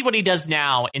 let's see what he does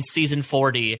now in season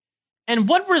 40. And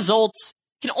what results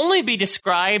can only be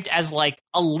described as like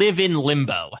a live-in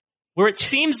limbo, where it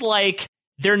seems like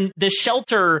the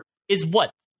shelter is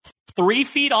 3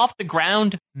 feet off the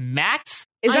ground max?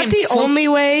 Is that the only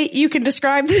way you can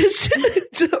describe this?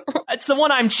 It's the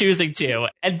one I'm choosing to.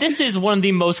 And this is one of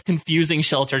the most confusing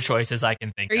shelter choices I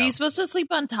can think of. Are you supposed to sleep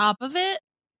on top of it?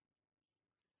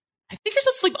 I think you're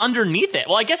supposed to sleep underneath it.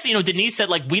 Well, I guess, Denise said,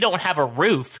 we don't have a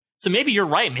roof. So maybe you're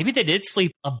right. Maybe they did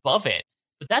sleep above it.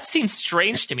 But that seems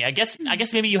strange to me. I guess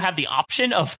maybe you have the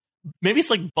option of, maybe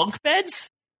it's like bunk beds?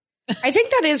 I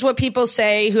think that is what people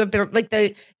say who have been,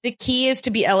 the key is to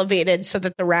be elevated so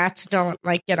that the rats don't,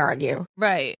 get on you.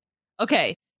 Right.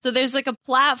 Okay. So there's a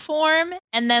platform,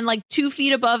 and then 2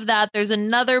 feet above that, there's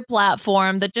another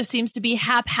platform that just seems to be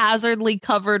haphazardly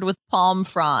covered with palm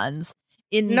fronds.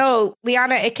 No,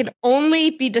 Liana, it can only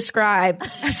be described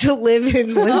as a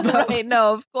live-in limbo. Right,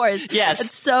 no, of course.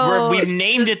 Yes. So we've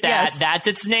named it that. Yes. That's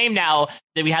its name now.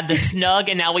 Then we had the snug,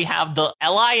 and now we have the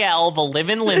LIL, the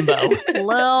live-in limbo.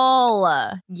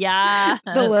 Lil. Yeah.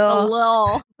 The Lil.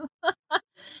 Lil.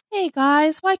 Hey,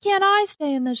 guys, why can't I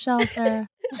stay in the shelter?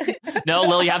 No,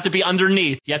 Lil, you have to be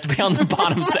underneath. You have to be on the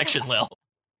bottom section, Lil.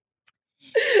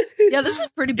 Yeah, this is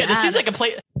pretty bad. Yeah, this seems like a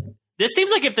place. This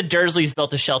seems like if the Dursleys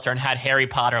built a shelter and had Harry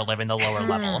Potter live in the lower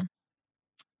level.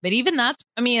 But even that's,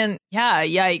 yeah,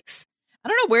 yikes. I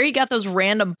don't know where he got those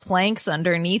random planks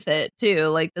underneath it,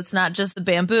 too. That's not just the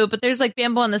bamboo, but there's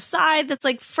bamboo on the side that's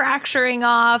fracturing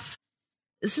off.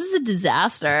 This is a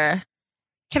disaster.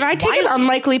 Can I take an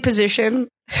unlikely position?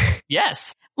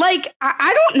 Yes.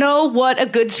 I don't know what a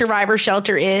good survivor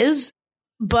shelter is,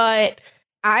 but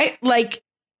I'm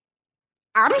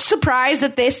surprised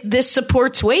that this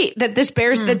supports weight, that this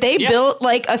bears, that they built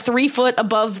a 3 foot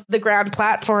above the ground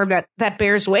platform that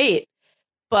bears weight.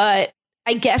 But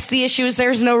I guess the issue is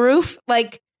there's no roof,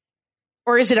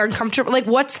 or is it uncomfortable?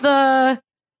 What's the...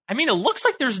 it looks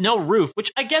like there's no roof,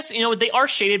 which I guess, they are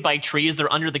shaded by trees.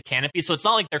 They're under the canopy, so it's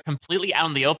not like they're completely out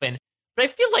in the open. But I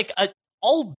feel like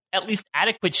all at least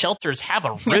adequate shelters have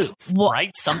a roof,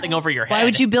 right? Something over your head. Why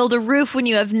would you build a roof when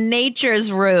you have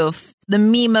nature's roof? The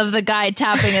meme of the guy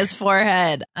tapping his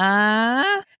forehead.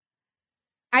 I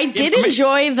did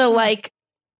enjoy the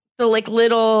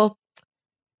little,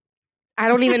 I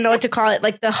don't even know what to call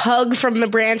it, the hug from the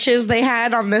branches they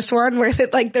had on this one, where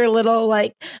their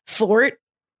little fort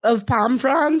of palm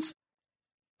fronds.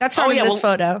 That's not in this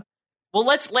photo. Well,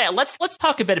 let's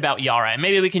talk a bit about Yara, and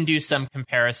maybe we can do some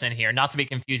comparison here, not to be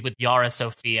confused with Yara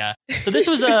Sophia. So this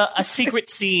was a secret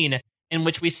scene in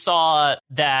which we saw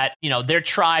that, their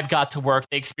tribe got to work.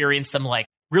 They experienced some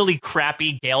really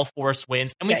crappy gale force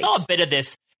winds. And we saw a bit of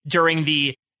this during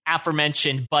the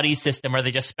aforementioned buddy system, where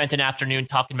they just spent an afternoon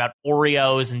talking about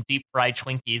Oreos and deep fried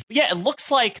Twinkies. But yeah, it looks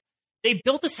like they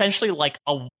built essentially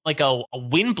a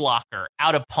wind blocker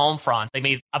out of palm fronds. They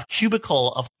made a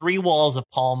cubicle of 3 walls of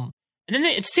palm. And then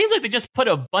it seems like they just put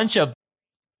a bunch of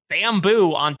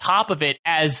bamboo on top of it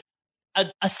as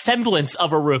a semblance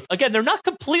of a roof. Again, they're not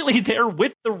completely there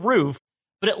with the roof,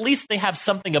 but at least they have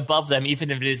something above them,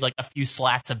 even if it is a few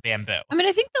slats of bamboo.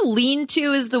 I think the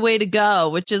lean-to is the way to go,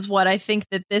 which is what I think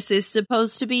that this is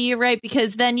supposed to be, right?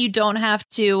 Because then you don't have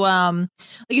to,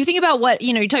 you think about what,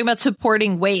 you're talking about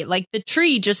supporting weight. The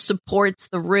tree just supports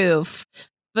the roof,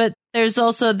 but there's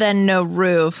also then no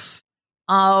roof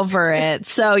over it.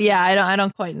 So yeah, I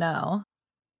don't quite know.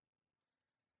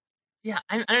 Yeah,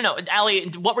 I don't know. Allie,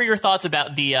 what were your thoughts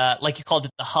about the, like you called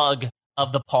it, the hug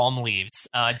of the palm leaves?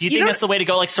 Do you think that's the way to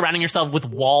go, like surrounding yourself with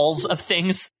walls of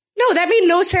things? No, that made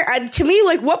no sense. To me,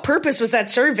 like, what purpose was that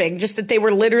serving? Just that they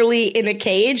were literally in a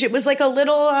cage? It was like a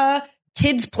little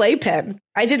kid's playpen.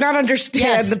 I did not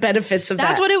understand the benefits of that.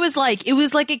 That's what it was like. It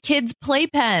was like a kid's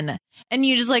playpen. And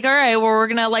you just like, all right, well, we're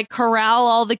going to like corral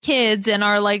all the kids in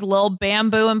our like little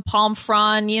bamboo and palm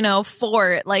frond,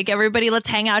 fort. Like, everybody, let's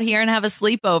hang out here and have a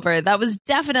sleepover. That was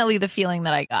definitely the feeling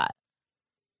that I got.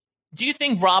 Do you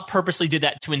think Rob purposely did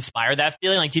that to inspire that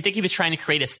feeling? Like, do you think he was trying to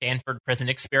create a Stanford prison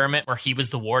experiment where he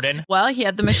was the warden? Well, he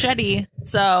had the machete,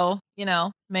 so,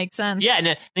 makes sense. Yeah,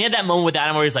 and he had that moment with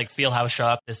Adam where he's like, feel how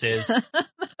sharp this is. That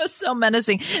was so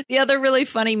menacing. The other really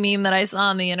funny meme that I saw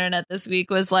on the internet this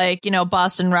week was like,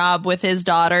 Boston Rob with his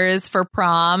daughters for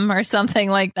prom or something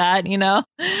like that, Oh,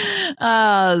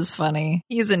 it was funny.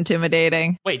 He's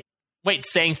intimidating. Wait,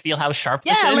 saying feel how sharp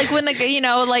this is? Yeah, like when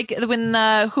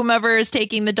the whomever is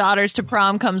taking the daughters to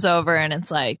prom comes over and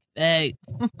it's like, hey,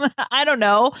 I don't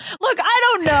know. Look, I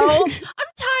don't know.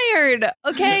 I'm tired.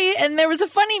 Okay. And there was a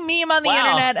funny meme on the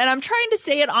internet and I'm trying to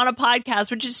say it on a podcast,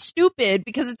 which is stupid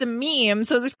because it's a meme.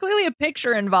 So there's clearly a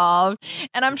picture involved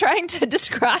and I'm trying to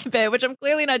describe it, which I'm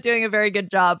clearly not doing a very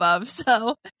good job of.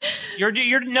 So you're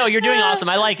doing awesome.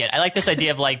 I like it. I like this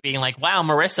idea of like being like, wow,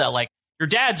 Marissa, like, your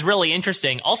dad's really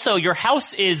interesting. Also, your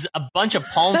house is a bunch of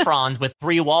palm fronds with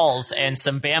 3 walls and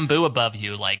some bamboo above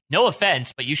you. Like, no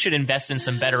offense, but you should invest in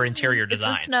some better interior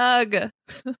design. It's snug.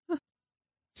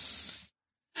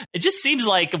 It just seems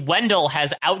like Wendell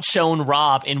has outshone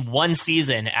Rob in one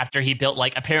season after he built,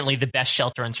 like, apparently the best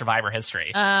shelter in Survivor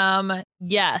history.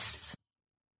 Yes.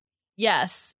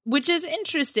 Which is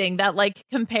interesting, that, like,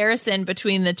 comparison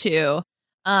between the two.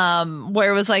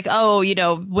 Where it was like, oh,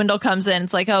 Wendell comes in,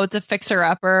 it's like, oh, it's a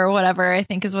fixer-upper or whatever, I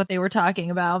think is what they were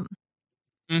talking about.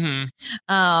 Mm-hmm.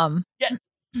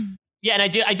 Yeah, and I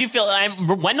do feel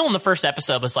Wendell in the first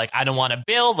episode was like, I don't want to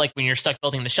build, like when you're stuck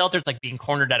building the shelter, it's like being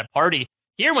cornered at a party.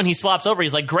 Here, when he swaps over,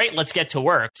 he's like, great, let's get to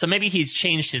work. So maybe he's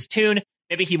changed his tune.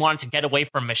 Maybe he wanted to get away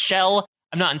from Michelle.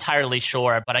 I'm not entirely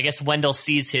sure, but I guess Wendell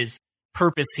sees his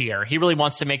purpose here. He really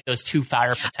wants to make those 2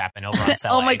 fire pits happen over on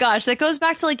Cell. Oh my gosh, that goes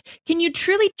back to like, can you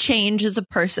truly change as a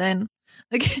person?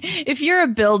 Like, if you're a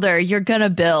builder, you're gonna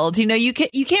build. You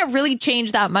can't really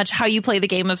change that much how you play the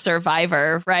game of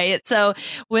Survivor, right? So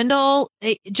Wendell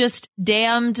just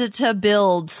damned to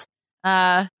build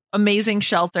amazing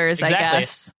shelters, exactly. I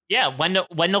guess. Yeah,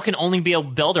 Wendell can only be a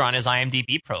builder on his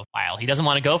IMDb profile. He doesn't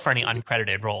want to go for any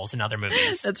uncredited roles in other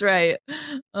movies. That's right.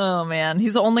 Oh man,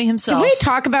 he's only himself. Can we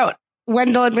talk about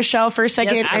Wendell and Michelle for a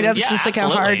second? Yes, I know this is like a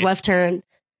hard left turn.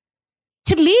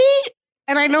 To me,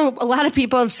 and I know a lot of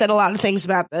people have said a lot of things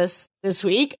about this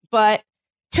week, but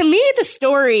to me,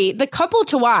 the couple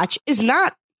to watch is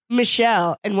not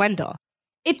Michelle and Wendell.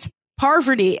 It's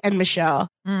Parvati and Michelle.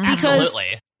 Because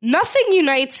absolutely. Nothing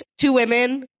unites 2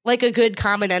 women like a good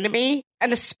common enemy,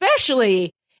 and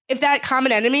especially if that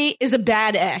common enemy is a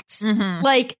bad ex. Mm-hmm.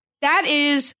 Like, that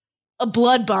is a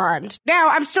blood bond. Now,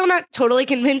 I'm still not totally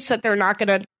convinced that they're not going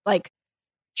to, like,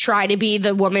 try to be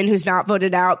the woman who's not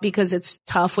voted out because it's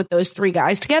tough with those 3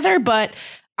 guys together, but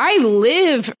I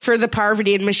live for the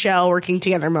Parvati and Michelle working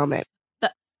together moment.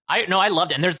 I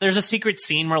loved it. And there's a secret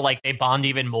scene where, like, they bond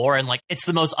even more, and, like, it's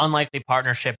the most unlikely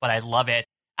partnership, but I love it.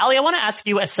 Allie, I want to ask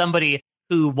you, as somebody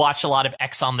who watched a lot of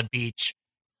X on the Beach,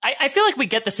 I feel like we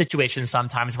get the situation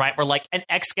sometimes, right? Where, like, an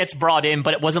ex gets brought in,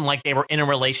 but it wasn't like they were in a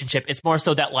relationship. It's more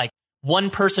so that, like,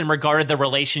 one person regarded the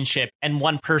relationship and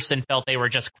one person felt they were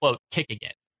just, quote, kicking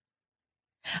it.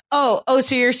 Oh,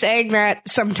 so you're saying that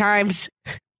sometimes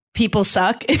people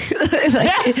suck? Yeah,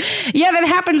 that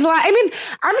happens a lot. I mean,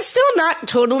 I'm still not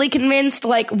totally convinced.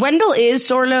 Like, Wendell is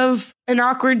sort of an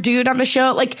awkward dude on the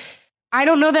show. Like, I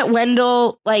don't know that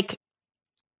Wendell, like,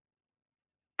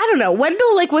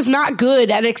 Wendell, like, was not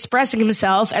good at expressing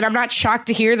himself, and I'm not shocked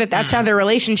to hear that that's how their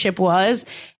relationship was.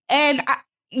 And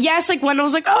yes, like, Wendell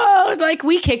was like, oh, like,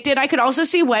 we kicked it. I could also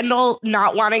see Wendell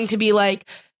not wanting to be like,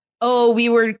 oh, we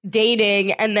were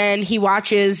dating, and then he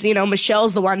watches,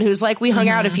 Michelle's the one who's like, we hung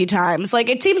out a few times. Like,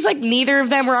 it seems like neither of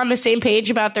them were on the same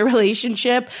page about their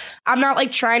relationship. I'm not,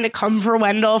 like, trying to come for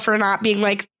Wendell for not being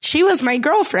like, she was my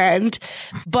girlfriend.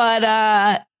 But,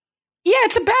 yeah,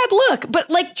 it's a bad look. But,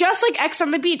 like, just like X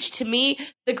on the Beach, to me,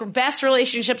 the best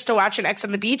relationships to watch in X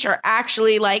on the Beach are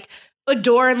actually, like,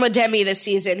 Adore and LaDemi this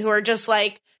season, who are just,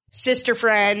 like, sister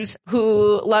friends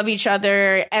who love each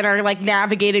other and are, like,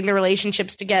 navigating the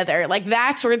relationships together. Like,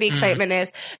 that's where the excitement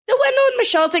is. The Wendell and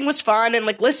Michelle thing was fun. And,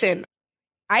 like, listen,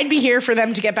 I'd be here for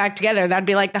them to get back together. That'd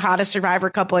be like the hottest Survivor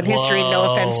couple in history.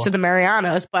 No offense to the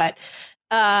Marianos, but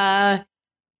like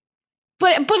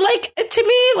to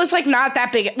me, it was like not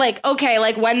that big. Like, okay,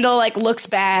 like Wendell like looks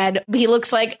bad. He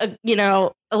looks like a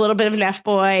little bit of an F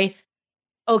boy.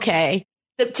 Okay.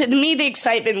 To me, the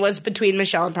excitement was between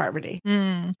Michelle and Parvati.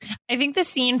 I think the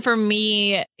scene for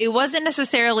me, it wasn't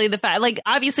necessarily the fact, like,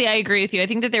 obviously I agree with you. I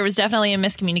think that there was definitely a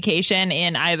miscommunication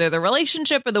in either the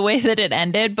relationship or the way that it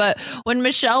ended. But when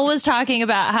Michelle was talking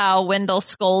about how Wendell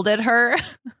scolded her,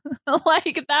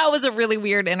 like, that was a really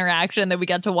weird interaction that we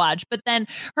got to watch. But then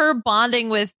her bonding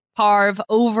with Parv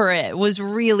over it was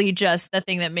really just the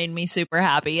thing that made me super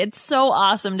happy. It's so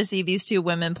awesome to see these two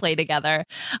women play together.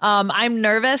 I'm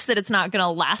nervous that it's not going to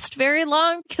last very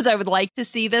long because I would like to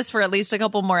see this for at least a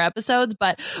couple more episodes.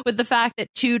 But with the fact that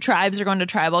two tribes are going to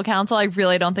tribal council, I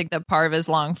really don't think that Parv is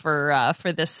long for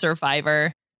this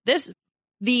Survivor.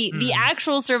 The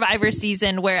actual Survivor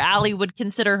season where Allie would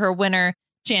consider her winner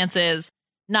chances,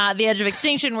 not the edge of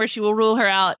extinction where she will rule her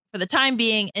out for the time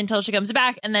being until she comes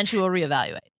back and then she will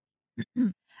reevaluate.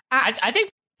 I think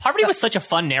Parvati was such a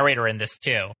fun narrator in this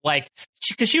too. Like,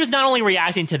 because she was not only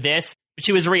reacting to this, but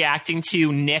she was reacting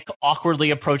to Nick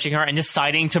awkwardly approaching her and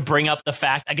deciding to bring up the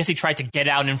fact. I guess he tried to get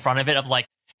out in front of it of like,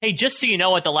 hey, just so you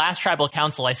know, at the last tribal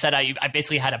council, I said I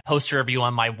basically had a poster of you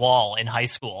on my wall in high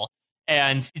school,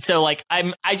 and so like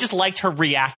I just liked her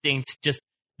reacting to just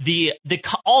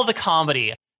all the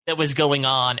comedy that was going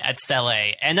on at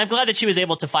Cele, and I'm glad that she was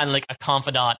able to find like a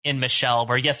confidant in Michelle.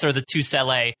 Where yes, they're the two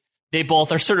Cele. They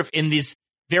both are sort of in these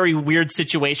very weird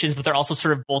situations, but they're also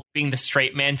sort of both being the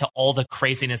straight man to all the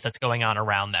craziness that's going on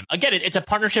around them. Again, it's a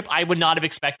partnership I would not have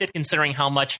expected, considering how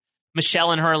much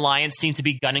Michelle and her alliance seem to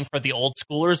be gunning for the old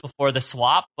schoolers before the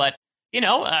swap. But,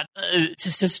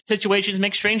 situations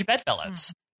make strange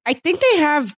bedfellows. I think they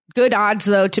have good odds,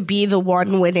 though, to be the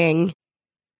one winning.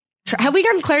 Have we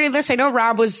gotten clarity on this? I know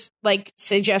Rob was like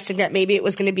suggesting that maybe it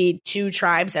was going to be two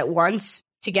tribes at once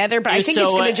together, but I think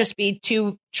it's going to just be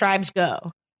two tribes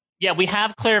go. Yeah, we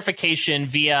have clarification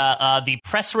via the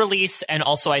press release and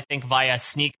also I think via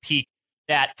sneak peek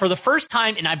that for the first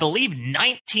time in I believe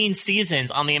 19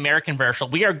 seasons on the American version,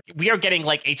 we are getting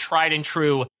like a tried and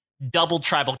true double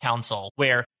tribal council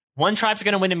where one tribe's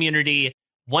going to win immunity,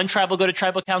 one tribe will go to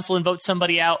tribal council and vote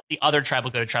somebody out, the other tribe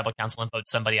will go to tribal council and vote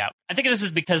somebody out. I think this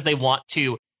is because they want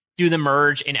to do the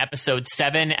merge in episode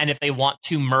 7, and if they want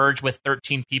to merge with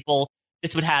 13 people,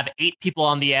 this would have 8 people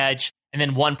on the edge, and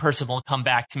then one person will come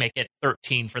back to make it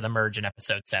 13 for the merge in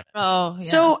episode 7. Oh, yeah.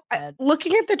 So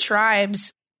looking at the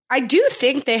tribes, I do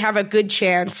think they have a good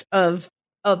chance of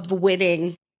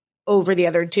winning over the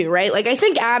other two, right? Like I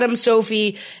think Adam,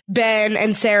 Sophie, Ben,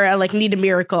 and Sarah like need a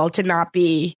miracle to not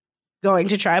be going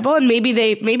to tribal, and maybe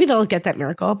they'll get that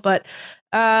miracle. But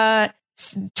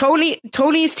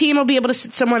Tony's team will be able to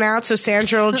sit someone out, so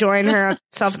Sandra will join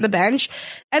herself on the bench.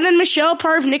 And then Michelle,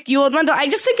 Parv, Nick, Yul, and Wendell. I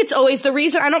just think it's always the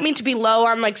reason. I don't mean to be low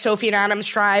on like Sophie and Adam's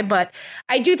tribe, but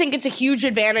I do think it's a huge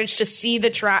advantage to see the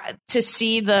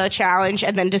challenge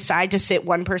and then decide to sit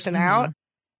one person out.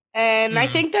 And I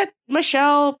think that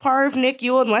Michelle, Parv, Nick,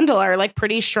 Yul, and Wendell are like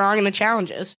pretty strong in the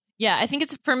challenges. Yeah, I think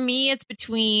it's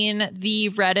between the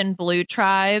red and blue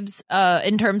tribes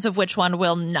in terms of which one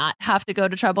will not have to go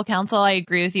to tribal council. I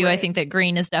agree with you. Right. I think that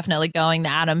green is definitely going, the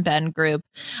Adam Ben group.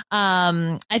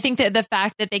 I think that the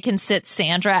fact that they can sit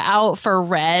Sandra out for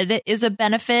red is a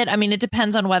benefit. I mean, it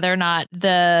depends on whether or not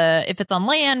if it's on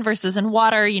land versus in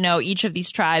water, each of these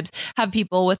tribes have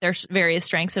people with their various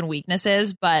strengths and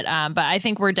weaknesses. But I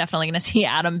think we're definitely going to see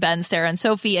Adam, Ben, Sarah, and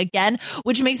Sophie again,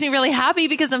 which makes me really happy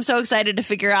because I'm so excited to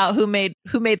figure out who made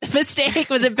the mistake.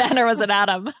 Was it Ben or was it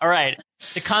Adam? All right.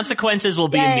 The consequences will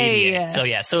be immediate. So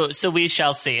yeah, so we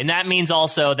shall see. And that means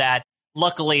also that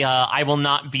luckily I will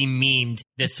not be memed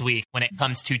this week when it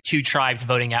comes to two tribes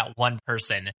voting out one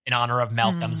person in honor of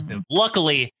Malcolm's boot.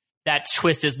 Luckily, that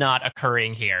twist is not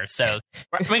occurring here. So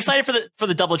I'm excited for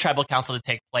the double tribal council to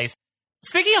take place.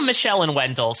 Speaking of Michelle and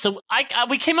Wendell, so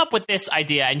we came up with this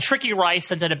idea, and Tricky Rice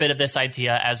sent in a bit of this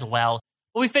idea as well.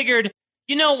 But we figured,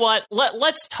 you know what?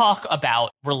 Let's talk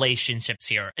about relationships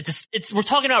here. We're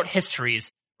talking about histories.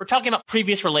 We're talking about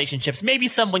previous relationships, maybe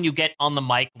someone you get on the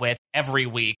mic with every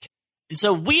week. And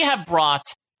so we have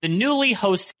brought the newly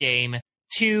host game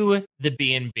to the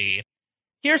B&B.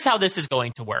 Here's how this is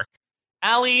going to work.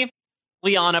 Allie,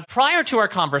 Liana, prior to our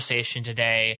conversation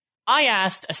today, I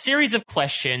asked a series of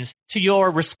questions to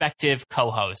your respective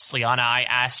co-hosts. Liana, I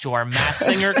asked your Masked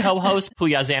Singer co-host,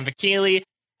 Puya Zamvikili.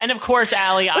 And of course,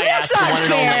 Allie, I asked the one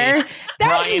and only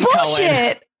That's Brian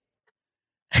bullshit.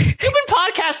 Cohen. You've been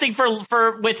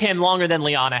podcasting with him longer than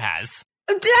Liana has.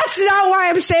 That's not why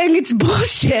I'm saying it's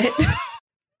bullshit.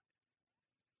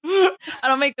 I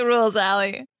don't make the rules,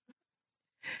 Allie.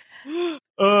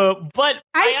 But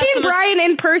I've seen Brian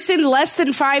in person less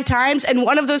than 5 times, and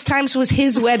one of those times was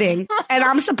his wedding. And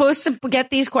I'm supposed to get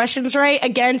these questions right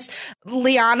against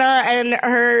Liana and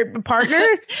her partner.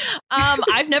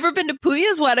 I've never been to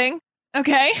Puya's wedding.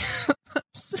 Okay.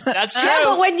 That's true. Yeah,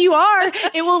 but when you are,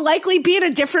 it will likely be in a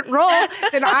different role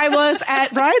than I was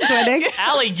at Brian's wedding.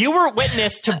 Allie, you were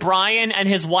witness to Brian and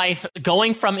his wife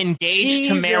going from engaged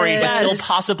to married, but still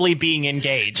possibly being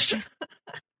engaged.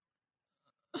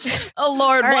 Oh,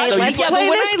 Lord. All right, so let's but play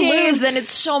when this I game. lose, then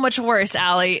it's so much worse,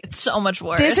 Allie. It's so much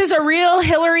worse. This is a real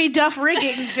Hillary Duff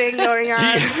rigging thing going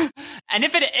on. And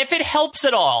if it helps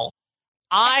at all,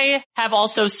 I have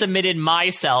also submitted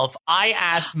myself. I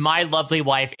asked my lovely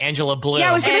wife, Angela Bloom. Yeah,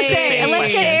 I was going to say,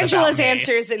 let's get Angela's about me.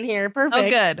 answers in here. Perfect. Oh,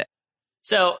 good.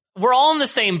 So we're all in the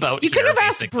same boat. You could have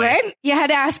asked Brent. You had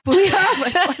to ask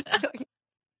Puya.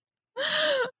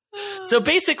 So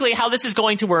basically, how this is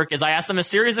going to work is I ask them a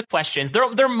series of questions.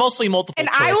 They're mostly multiple And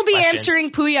choice I will be questions.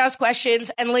 answering Puya's questions,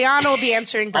 and Liana will be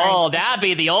answering Brian's Oh, questions. that'd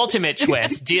be the ultimate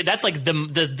twist. That's like the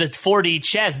 4D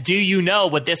chess. Do you know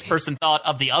what this person thought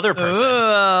of the other person?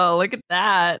 Oh, look at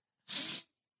that.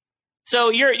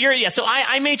 So so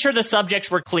I made sure the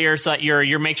subjects were clear so that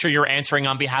you're make sure you're answering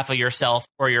on behalf of yourself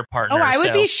or your partner. Oh, I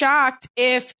would be shocked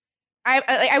if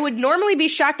I would normally be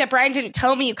shocked that Brian didn't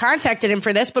tell me you contacted him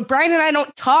for this, but Brian and I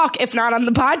don't talk if not on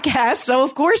the podcast, so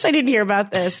of course I didn't hear about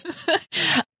this.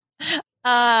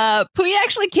 Puya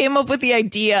actually came up with the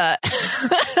idea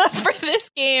for this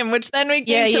game, which then we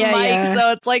gave to Mike,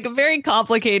 so it's like a very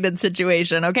complicated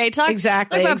situation. Okay, talk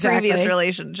about previous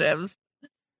relationships.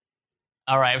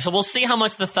 All right, so we'll see how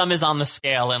much the thumb is on the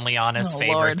scale in Liana's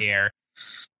favor here.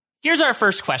 Here's our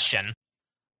first question.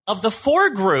 Of the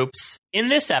 4 groups in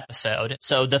this episode,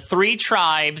 so the 3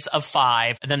 tribes of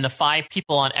 5, and then the 5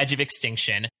 people on edge of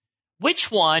extinction, which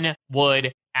one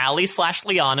would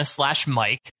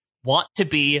Allie/Liana/Mike want to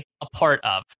be a part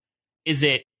of? Is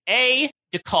it A,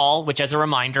 DeCall, which as a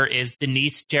reminder is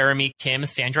Denise, Jeremy, Kim,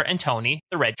 Sandra, and Tony,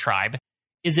 the red tribe?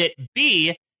 Is it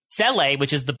B, Sele,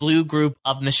 which is the blue group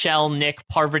of Michelle, Nick,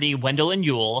 Parvati, Wendell, and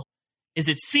Yule? Is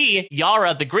it C,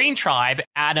 Yara, the green tribe,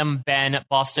 Adam, Ben,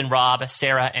 Boston, Rob,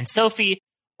 Sarah, and Sophie?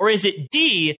 Or is it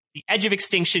D, the edge of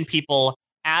extinction people,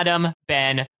 Adam,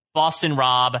 Ben, Boston,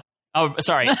 Rob,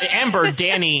 Amber,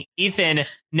 Danny, Ethan,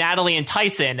 Natalie, and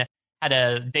Tyson? Had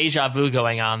a deja vu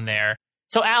going on there.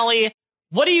 So, Allie,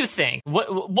 what do you think?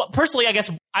 What personally, I guess,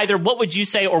 either what would you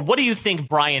say or what do you think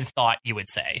Brian thought you would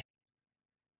say?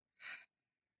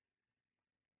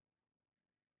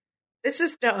 This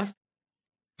is tough.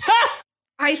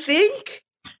 I think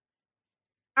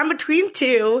I'm between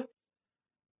 2.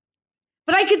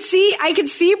 But I could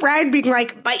see Brian being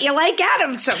like, but you like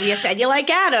Adam, so you said you like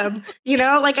Adam. You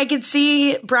know, like I could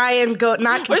see Brian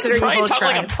not considering Brian both talk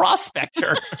tribes. like a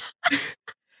prospector.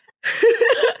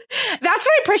 That's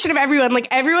my impression of everyone. Like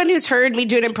everyone who's heard me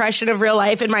do an impression of real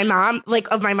life and my mom,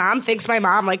 thinks my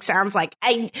mom like sounds like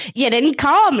didn't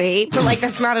call me, but like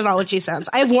that's not at all what she sounds.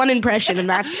 I have one impression and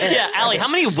that's it. Yeah, Allie, how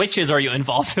many witches are you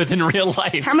involved with in real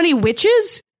life? How many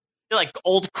witches? They're like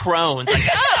old crones. Like,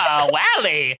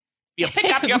 Allie, you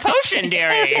pick up your potion,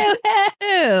 dearie.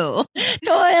 Toil.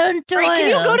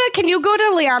 Right, can you go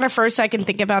to Liana first so I can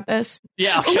think about this?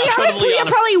 Yeah, okay, Liana and Puya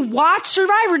probably watch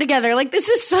Survivor together. Like this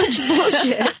is such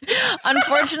bullshit.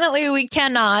 Unfortunately, we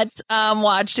cannot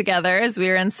watch together as we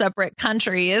are in separate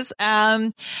countries.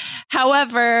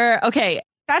 However, okay.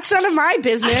 That's none of my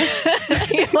business.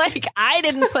 Like, I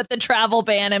didn't put the travel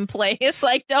ban in place.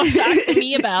 Like, don't talk to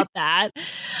me about that.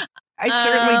 I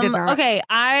certainly did not. Okay,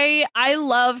 I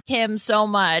love Kim so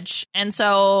much, and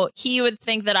so he would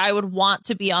think that I would want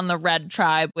to be on the red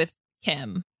tribe with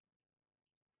Kim.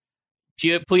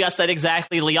 Puya said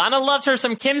exactly. Liana loved her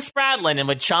some Kim Spradlin and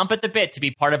would chomp at the bit to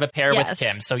be part of a pair with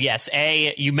Kim. So yes,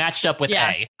 A, you matched up with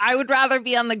A. I would rather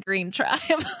be on the green tribe.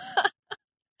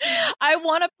 I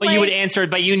want to play. But you would answer it,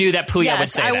 but you knew that Puya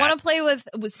would say that. I want to play with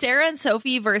Sarah and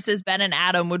Sophie versus Ben and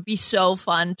Adam would be so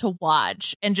fun to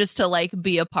watch and just to like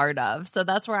be a part of. So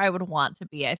that's where I would want to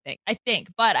be, I think.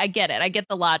 But I get it. I get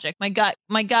the logic. My gut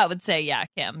would say, yeah,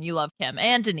 Kim. You love Kim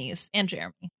and Denise and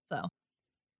Jeremy. So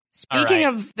speaking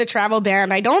of the travel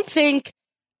ban, I don't think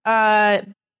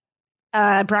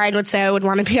Brian would say I would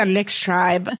want to be on Nick's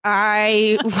tribe.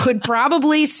 I would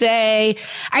probably say,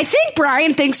 I think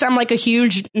Brian thinks I'm like a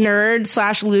huge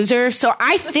nerd / loser. So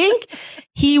I think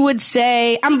he would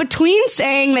say, I'm between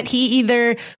saying that he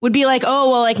either would be like,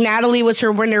 oh, well, like Natalie was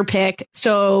her winner pick,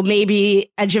 so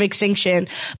maybe Edge of Extinction.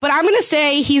 But I'm going to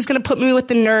say he's going to put me with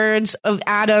the nerds of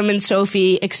Adam and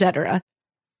Sophie, etc.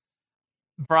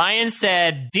 Brian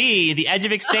said D, the edge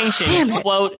of extinction,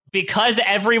 quote, because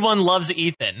everyone loves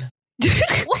Ethan.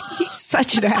 He's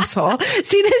such an asshole.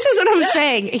 See, this is what I'm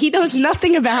saying. He knows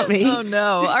nothing about me. Oh,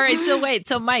 no. All right. So wait.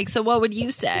 So, Mike, so what would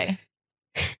you say?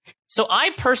 So I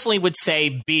personally would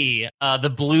say B, the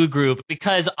blue group,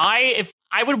 because if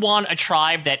I would want a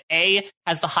tribe that A,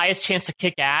 has the highest chance to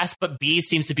kick ass, but B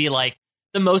seems to be like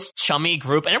the most chummy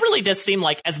group. And it really does seem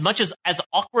like, as much as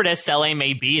awkward as Sele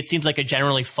may be, it seems like a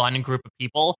generally fun group of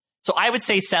people. So I would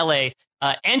say Sele.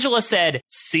 Angela said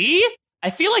C. I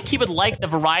feel like he would like the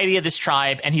variety of this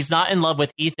tribe, and he's not in love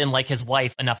with Ethan like his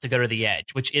wife enough to go to the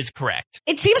edge, which is correct.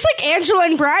 It seems like Angela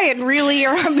and Brian really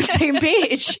are on the same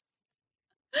page.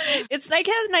 It's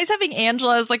nice having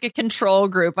Angela as like a control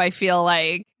group, I feel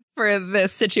like, for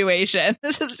this situation.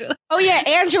 This is really- Oh, yeah.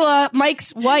 Angela,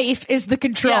 Mike's wife, is the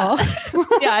control.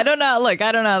 Yeah, I don't know. Look,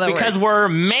 I don't know that because we're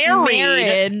married.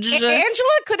 Marriage. Angela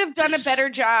could have done a better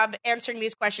job answering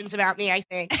these questions about me, I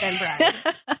think, than Brian.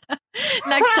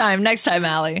 Next time,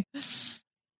 Allie.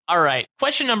 All right.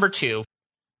 Question number 2.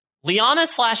 Liana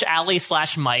 / Allie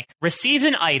 / Mike receives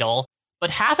an idol, but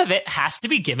half of it has to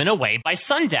be given away by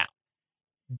sundown.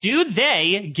 Do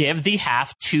they give the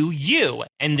half to you?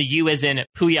 And the you is in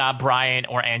Puya, Brian,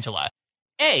 or Angela.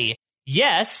 A,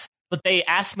 yes, but they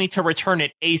ask me to return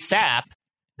it ASAP.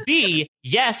 B,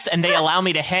 yes, and they allow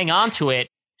me to hang on to it.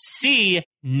 C,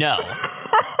 no.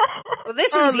 Well,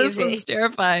 this one's this easy. one's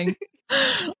terrifying.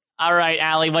 All right,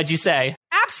 Allie, what'd you say?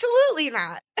 Absolutely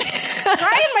not.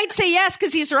 Brian might say yes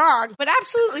because he's wrong, but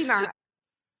absolutely not.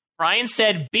 Brian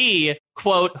said B,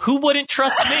 quote, who wouldn't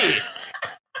trust me?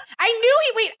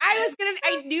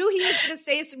 I knew he was gonna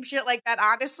say some shit like that,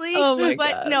 honestly. Oh my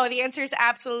but God. no, the answer is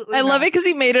absolutely I no. love it because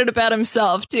he made it about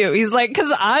himself too. He's like,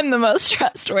 because I'm the most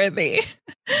trustworthy.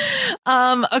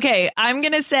 Okay, I'm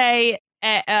gonna say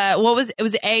it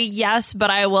was A, yes,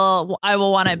 but I will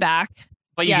want it back.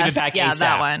 But you give it back ASAP.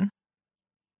 That one.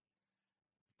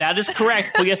 That is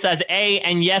correct. Puya says A,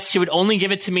 and yes, she would only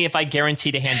give it to me if I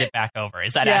guarantee to hand it back over.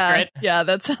 Is that accurate? Yeah,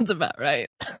 that sounds about right.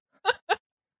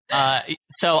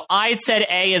 So I said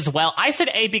A as well. I said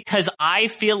A because I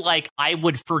feel like I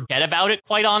would forget about it,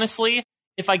 quite honestly,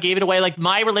 if I gave it away. Like,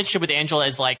 my relationship with Angela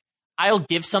is like, I'll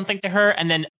give something to her,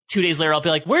 and then 2 days later, I'll be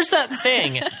like, where's that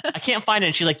thing? I can't find it.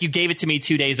 And she's like, you gave it to me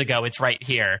 2 days ago. It's right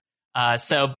here.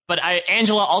 But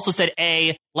Angela also said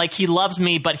A, like, he loves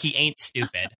me, but he ain't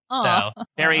stupid. So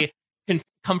very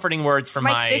comforting words from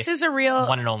Mike, this is a real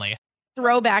one and only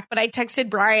throwback, but I texted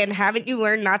Brian, haven't you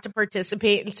learned not to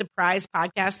participate in surprise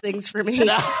podcast things for me?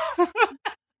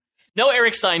 No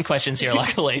Eric Stein questions here,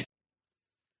 luckily.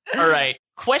 All right.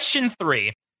 Question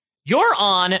 3. You're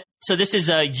on, so this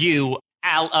is you,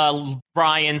 Brian /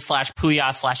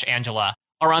 Puya / Angela,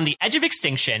 are on the edge of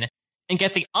extinction and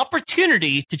get the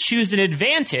opportunity to choose an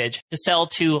advantage to sell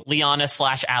to Liana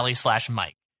 / Allie /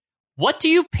 Mike. What do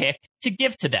you pick to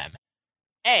give to them?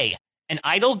 A, an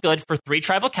idle good for 3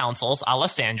 tribal councils, a la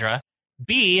Sandra.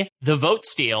 B, the vote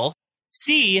steal.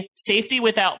 C, safety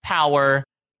without power.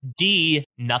 D,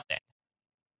 nothing.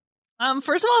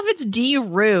 First of all, if it's D,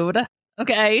 rude.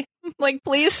 Okay, like,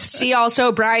 please. See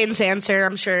also Brian's answer,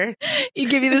 I'm sure. You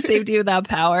give you the safety without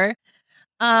power.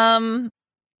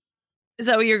 Is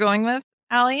that what you're going with,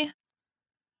 Allie?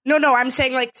 No, I'm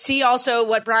saying, like, see also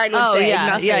what Brian would say. Yeah,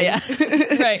 nothing. yeah.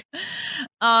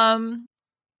 Right.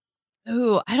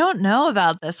 Ooh, I don't know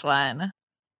about this one.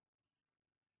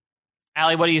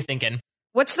 Allie, what are you thinking?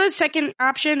 What's the second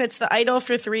option? It's the idol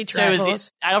for 3 tribals. So it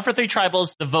was the idol for 3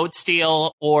 tribals, the vote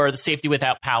steal, or the safety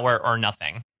without power, or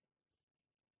nothing.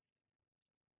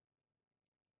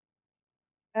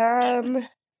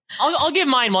 I'll give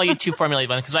mine while you 2 formulate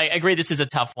one, because I agree this is a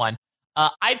tough one.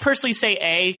 I'd personally say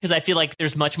A, because I feel like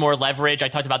there's much more leverage. I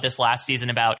talked about this last season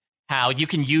about how you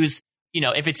can use,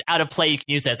 if it's out of play, you can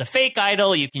use it as a fake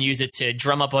idol. You can use it to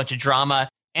drum up a bunch of drama.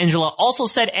 Angela also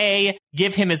said A,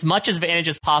 give him as much advantage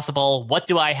as possible. What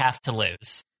do I have to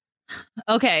lose?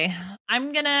 Okay,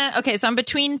 so I'm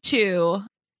between 2.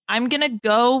 I'm going to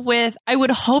go with, I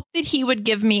would hope that he would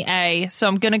give me A, so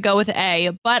I'm going to go with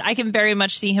A, but I can very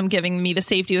much see him giving me the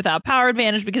safety without power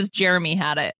advantage because Jeremy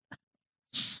had it.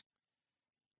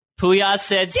 Puya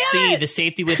said C, the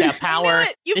safety without power.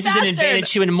 This is an advantage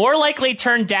she would more likely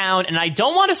turn down, and I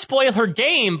don't want to spoil her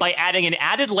game by adding an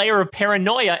added layer of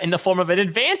paranoia in the form of an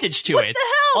advantage to it. What the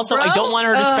hell, also, bro? I don't want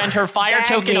her to spend her fire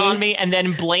token Daddy. on me and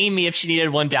then blame me if she needed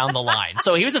one down the line.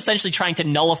 So he was essentially trying to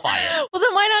nullify it. Well,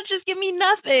 then why not just give me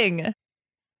nothing?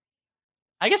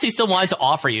 I guess he still wanted to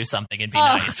offer you something. It'd be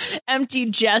nice.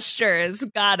 Empty gestures.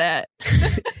 Got it.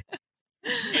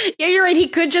 Yeah, you're right. He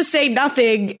could just say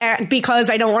nothing because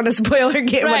I don't want to spoil her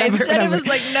game. Right. Whatever, Instead, it was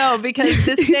like, no, because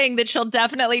this thing that she'll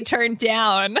definitely turn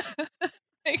down.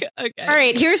 Okay. All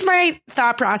right. Here's my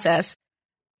thought process.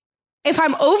 If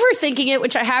I'm overthinking it,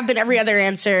 which I have been every other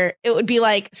answer, it would be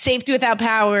like safety without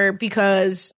power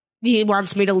because he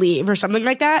wants me to leave or something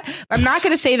like that. I'm not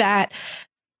going to say that.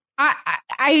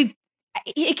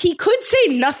 He could say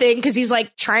nothing because he's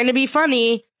like trying to be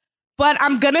funny. But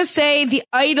I'm going to say the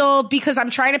idol because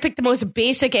I'm trying to pick the most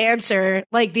basic answer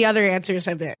like the other answers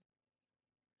have been.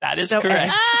 That is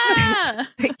correct.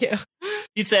 Thank you.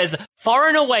 He says, far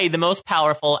and away the most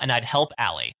powerful, and I'd help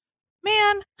Allie.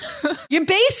 Man. You're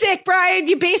basic, Brian.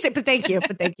 You're basic, but thank you.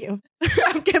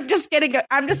 I'm just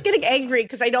getting angry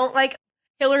because I don't like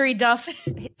Hillary Duff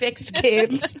fixed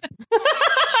games.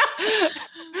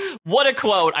 What a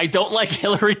quote. I don't like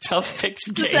Hillary Duff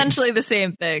fixed games. Essentially the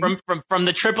same thing. From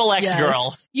the Triple X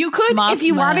girl. You could, if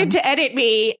you Mothman. wanted to edit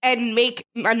me and make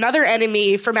another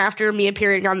enemy from after me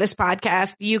appearing on this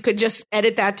podcast, you could just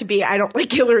edit that to be, I don't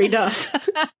like Hillary Duff.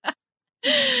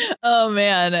 Oh,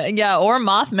 man. Yeah, or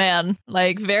Mothman.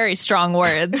 Like, very strong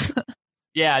words.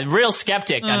 Yeah, real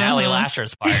skeptic on Allie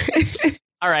Lasher's part.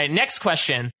 All right, next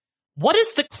question. What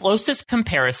is the closest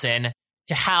comparison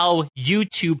to how you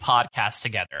two podcast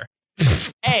together?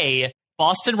 A,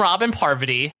 Boston Rob and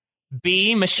Parvati.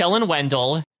 B, Michelle and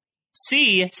Wendell.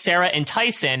 C, Sarah and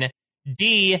Tyson.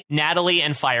 D, Natalie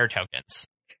and Fire Tokens.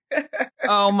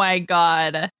 Oh, my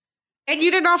God. And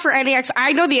you didn't offer any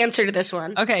I know the answer to this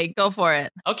one. Okay, go for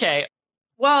it. Okay.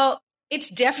 Well, it's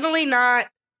definitely not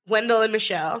Wendell and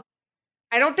Michelle.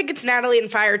 I don't think it's Natalie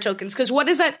and Fire Tokens because what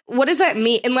does that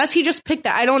mean? Unless he just picked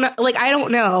that, I don't know. Like I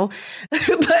don't know,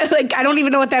 but like I don't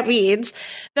even know what that means.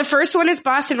 The first one is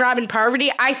Boston Rob and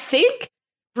Parvati. I think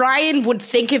Brian would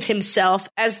think of himself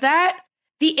as that.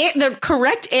 The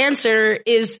correct answer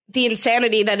is the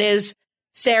insanity that is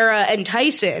Sarah and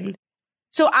Tyson.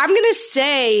 So I'm gonna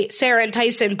say Sarah and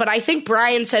Tyson, but I think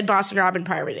Brian said Boston Rob and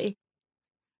Parvati.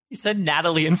 He said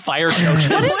Natalie and Fire Tokens.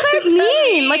 What does that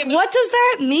mean? Like, what does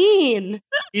that mean?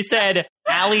 He said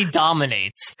Allie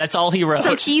dominates. That's all he wrote.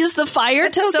 So he's the Fire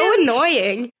Tokens? So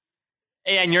annoying.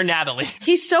 And you're Natalie.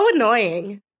 He's so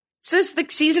annoying. It says the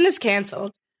season is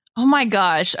canceled. Oh my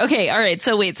gosh. Okay, all right.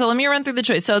 So wait, so let me run through the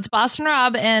choice. So it's Boston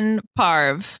Rob and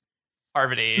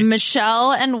Parvati.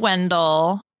 Michelle and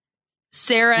Wendell.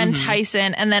 Sarah and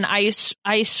Tyson. And then I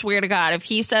swear to God, if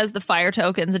he says the Fire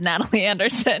Tokens and Natalie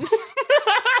Anderson.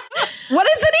 What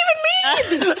does that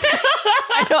even mean?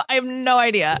 I have no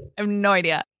idea.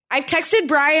 I've texted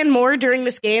Brian more during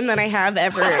this game than I have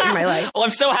ever in my life. Well,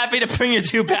 I'm so happy to bring you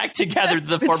two back together to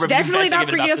the form It's of definitely not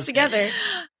bringing us together.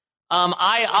 So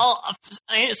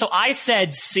I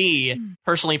said C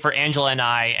personally for Angela and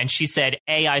I, and she said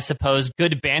A, I suppose,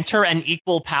 good banter and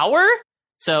equal power.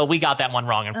 So we got that one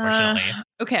wrong, unfortunately.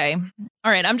 Okay.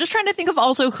 All right. I'm just trying to think of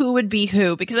also who would be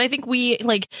who, because I think we,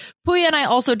 like, Puya and I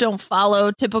also don't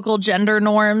follow typical gender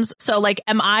norms. So, like,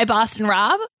 am I Boston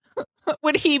Rob?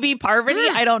 Would he be Parvati?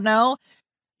 I don't know.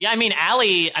 Yeah, I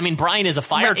mean, Brian is a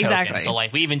fire token, exactly. so,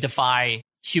 like, we even defy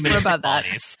humanistic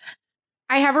qualities.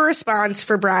 I have a response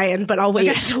for Brian, but I'll wait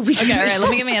until we Okay, all right, let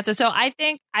me give me an answer. So I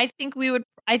think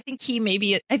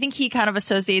he kind of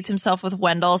associates himself with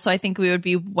Wendell, so I think we would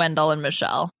be Wendell and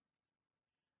Michelle.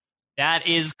 That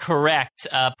is correct.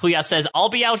 Puya says, I'll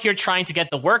be out here trying to get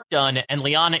the work done, and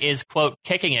Liana is, quote,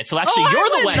 kicking it. So actually, you're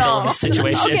the Wendell in this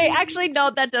situation. Okay, actually, no,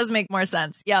 that does make more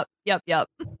sense. Yep.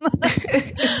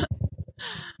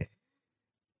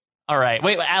 All right.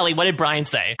 Wait, Allie, what did Brian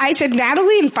say? I said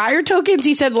Natalie and Fire Tokens.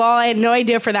 He said, lol, I had no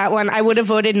idea for that one. I would have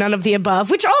voted none of the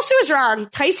above, which also is wrong.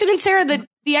 Tyson and Sarah,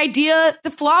 the idea,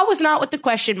 the flaw was not with the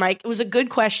question, Mike. It was a good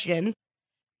question.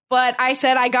 But I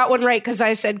said I got one right because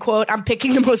I said, quote, I'm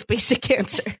picking the most basic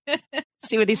answer.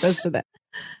 See what he says to that.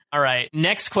 All right.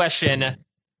 Next question.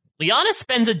 Liana /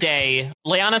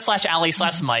 Allie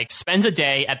 / Mike spends a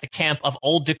day at the camp of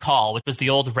Old DeKalb, which was the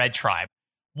old Red Tribe.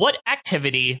 What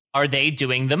activity are they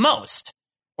doing the most?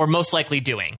 Or most likely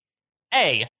doing?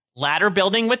 A, ladder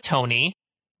building with Tony.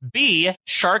 B,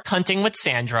 shark hunting with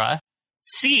Sandra.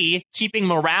 C, keeping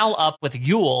morale up with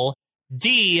Yule.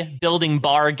 D, building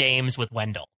bar games with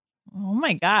Wendell. Oh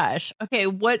my gosh. Okay,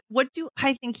 what do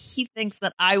I think he thinks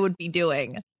that I would be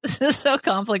doing? This is so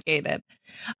complicated.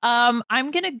 I'm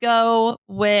going to go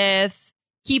with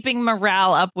keeping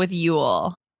morale up with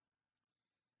Yule.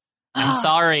 I'm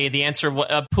sorry. The answer,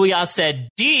 Puya said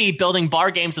D, building bar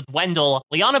games with Wendell.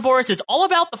 Liana Boraas is all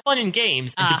about the fun and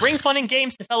games, and to bring fun and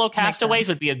games to fellow castaways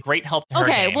would be a great help to her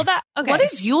game. What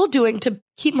is Yule doing to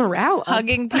keep morale up?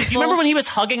 Hugging people. Do you remember when he was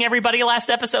hugging everybody last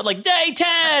episode? Like, day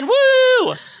 10,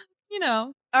 woo! You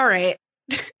know. All right.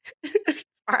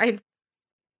 Fine.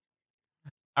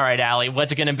 All right, Allie,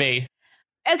 what's it going to be?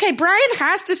 Okay, Brian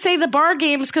has to say the bar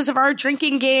games because of our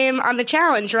drinking game on the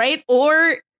challenge, right?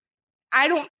 Or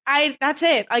that's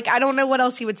it. Like, I don't know what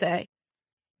else he would say.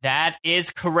 That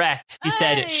is correct. He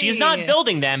said she's not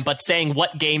building them, but saying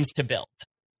what games to build.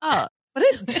 Oh,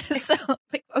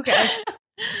 okay.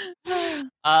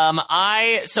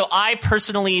 I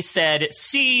personally said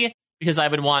C because I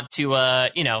would want to, I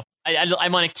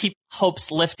want to keep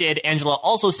hopes lifted. Angela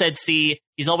also said C.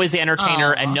 He's always the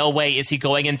entertainer, and no way is he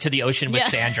going into the ocean with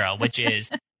Sandra, which is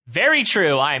very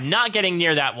true. I am not getting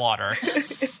near that water.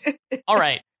 All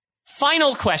right.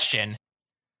 Final question.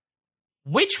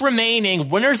 Which remaining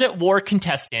Winners at War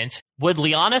contestant would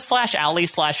Liana / Allie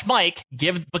 / Mike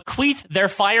bequeath their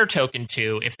fire token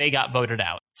to if they got voted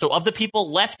out? So of the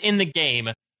people left in the game,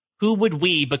 who would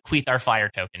we bequeath our fire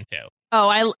token to? Oh,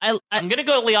 I'm going to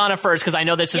go to Liana first because I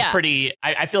know this is pretty.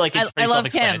 I feel like it's pretty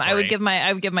self-explanatory. Kim.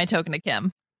 I would give my token to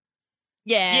Kim.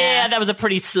 Yeah, that was a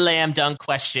pretty slam dunk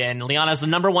question. Liana's the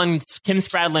number one Kim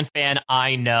Spradlin fan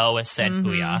I know, said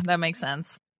Booyah. That makes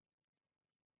sense.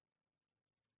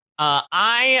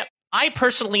 I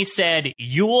personally said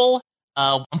Yule.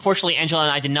 Unfortunately, Angela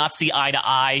and I did not see eye to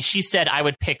eye. She said I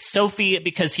would pick Sophie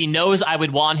because he knows I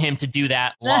would want him to do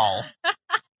that. Lol.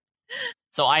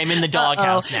 So I am in the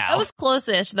doghouse now. That was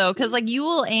close-ish, though, because like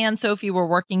Yule and Sophie were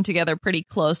working together pretty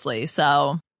closely,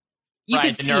 so you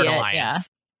could see it. Alliance.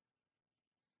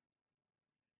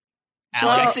 Yeah. She's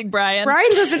texting Brian.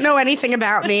 Brian doesn't know anything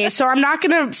about me, so I'm not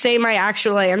going to say my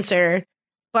actual answer.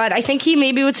 But I think he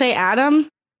maybe would say Adam.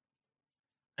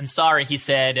 I'm sorry, he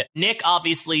said Nick,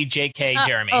 obviously, JK,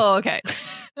 Jeremy. Oh, okay.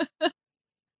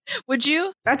 Would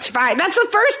you? That's fine. That's the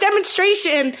first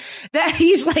demonstration that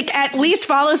he's like at least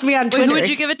follows me on Twitter. Who would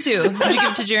you give it to? Would you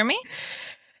give it to Jeremy?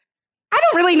 I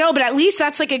don't really know, but at least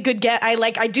that's like a good get.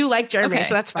 I do like Jeremy,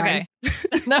 so that's fine.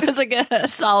 Okay. That was like a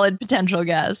solid potential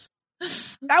guess.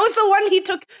 That was the one he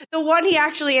took, the one he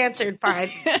actually answered. Fine.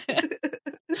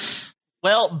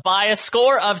 Well, by a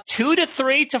score of 2 to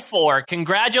 3 to 4,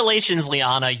 congratulations,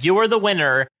 Liana. You are the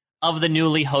winner of the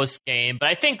newly host game. But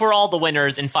I think we're all the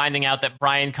winners in finding out that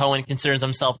Brian Cohen considers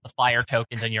himself the fire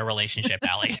tokens in your relationship,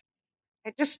 Allie.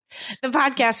 The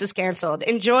podcast is canceled.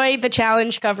 Enjoy the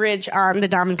challenge coverage on the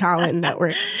Dom and Colin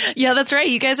network. Yeah, that's right.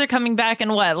 You guys are coming back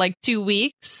in what, like 2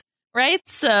 weeks, right?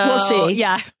 So we'll see.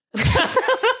 Yeah.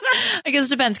 I guess it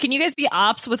depends. Can you guys be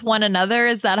ops with one another?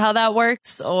 Is that how that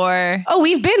works? Or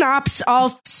we've been ops all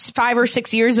 5 or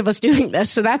 6 years of us doing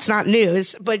this, so that's not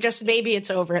news. But just maybe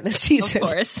it's over this season. Of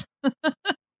course.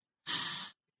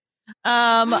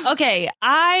 Okay.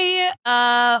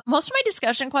 Most of my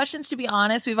discussion questions, to be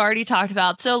honest, we've already talked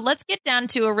about. So let's get down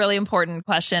to a really important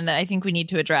question that I think we need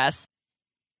to address.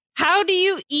 How do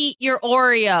you eat your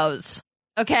Oreos?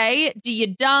 Okay. Do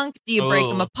you dunk? Do you break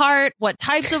them apart? What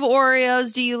types of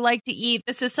Oreos do you like to eat?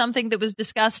 This is something that was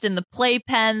discussed in the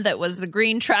playpen that was the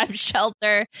Green Tribe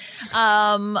shelter.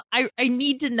 I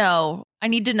need to know. I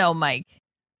need to know, Mike.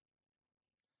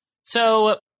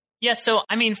 So, yeah. So,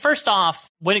 I mean, first off,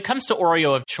 when it comes to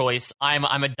Oreo of choice, I'm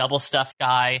a double stuff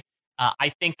guy.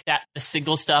 I think that the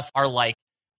single stuff are like,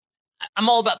 I'm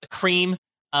all about the cream.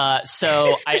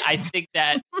 So I think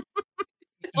that.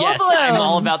 Yes, I'm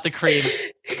all about the cream.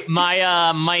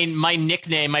 My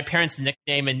nickname, my parents'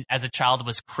 nickname as a child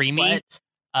was Creamy.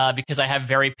 Because I have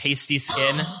very pasty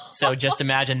skin. So just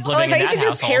imagine living in that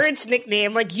household. Your parents'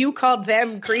 nickname, like you called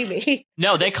them Creamy.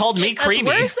 No, they called me Creamy.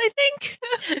 That's worse, I think.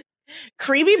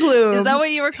 Creamy Bloom. Is that what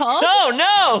you were called?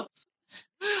 No.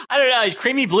 I don't know.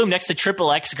 Creamy Bloom next to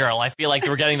Triple X Girl. I feel like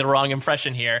we're getting the wrong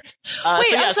impression here.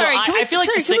 Wait, I'm sorry. Can we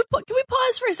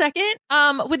pause for a second?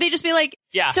 Would they just be like,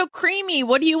 yeah. So Creamy,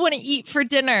 what do you want to eat for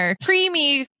dinner?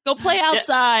 Creamy, go play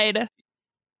outside.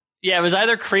 Yeah, it was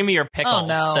either Creamy or Pickles. Oh,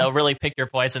 no. So really pick your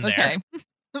poison there. Okay.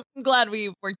 I'm glad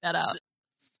we worked that out.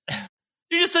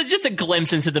 You're just a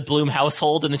glimpse into the Bloom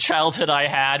household and the childhood I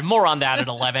had. More on that at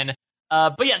 11.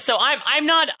 But yeah, so I'm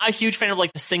not a huge fan of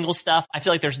like the single stuff. I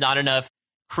feel like there's not enough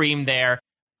cream there.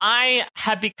 I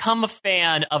have become a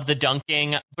fan of the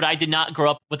dunking, but I did not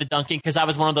grow up with the dunking because I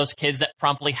was one of those kids that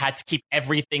promptly had to keep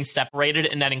everything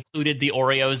separated, and that included the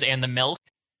Oreos and the milk.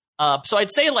 So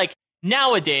I'd say like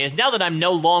nowadays, now that I'm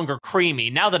no longer creamy,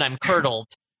 now that I'm curdled,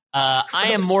 I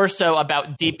am more so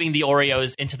about deeping the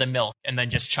Oreos into the milk and then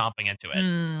just chomping into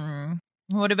it.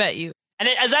 What about you? And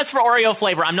as that's for Oreo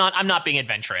flavor, I'm not being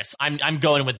adventurous. I'm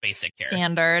going with basic here.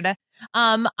 Standard.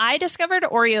 I discovered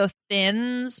Oreo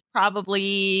Thins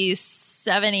probably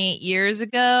 7-8 years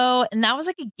ago, and that was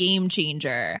like a game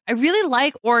changer. I really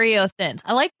like Oreo Thins.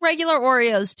 I like regular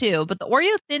Oreos too, but the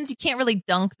Oreo Thins you can't really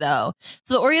dunk though.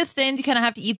 So the Oreo Thins you kind of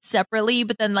have to eat separately,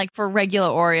 but then like for regular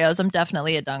Oreos, I'm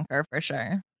definitely a dunker for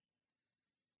sure.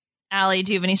 Allie,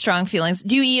 do you have any strong feelings?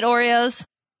 Do you eat Oreos?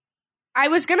 I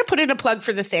was going to put in a plug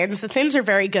for the Thins. The Thins are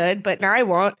very good, but now I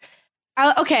won't.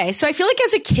 Okay, so I feel like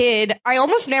as a kid, I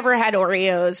almost never had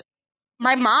Oreos.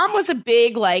 My mom was a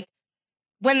big, like,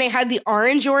 when they had the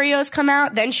orange Oreos come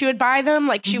out, then she would buy them.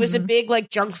 Like, she was a big, like,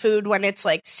 junk food when it's,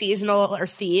 like, seasonal or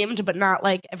themed, but not,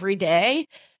 like, every day.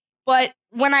 But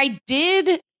when I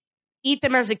did eat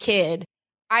them as a kid,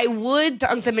 I would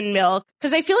dunk them in milk.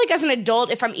 Because I feel like as an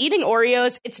adult, if I'm eating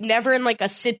Oreos, it's never in, like, a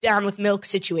sit-down with milk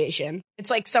situation.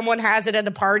 It's like someone has it at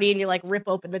a party and you, like, rip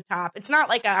open the top. It's not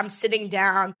like I'm sitting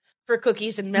down for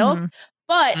cookies and milk.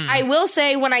 But I will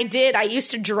say when I did, I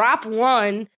used to drop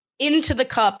one into the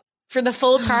cup for the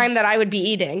full time that I would be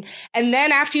eating. And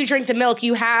then after you drink the milk,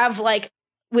 you have like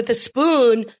with a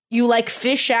spoon, you like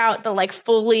fish out the like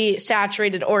fully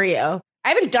saturated Oreo. I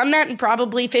haven't done that in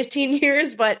probably 15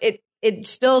 years, but it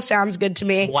still sounds good to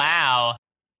me. Wow.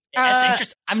 That's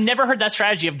interesting. I've never heard that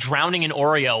strategy of drowning in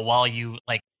Oreo while you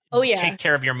like take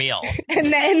care of your meal.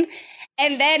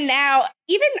 And then now,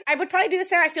 even I would probably do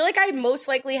this now. I feel like I most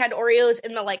likely had Oreos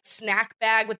in the like snack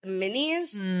bag with the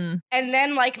minis. And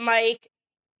then like Mike,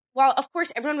 well, of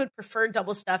course, everyone would prefer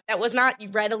double stuff. That was not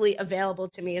readily available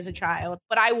to me as a child.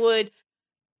 But I would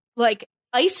like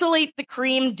isolate the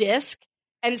cream disc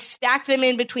and stack them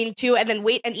in between two and then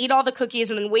wait and eat all the cookies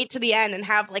and then wait to the end and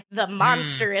have like the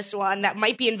monstrous one that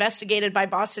might be investigated by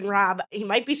Boston Rob. He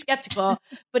might be skeptical,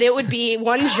 but it would be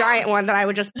one giant one that I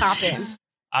would just pop in.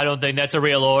 I don't think that's a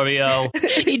real Oreo.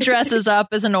 He dresses up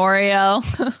as an Oreo.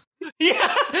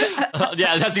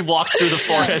 Yeah, as he walks through the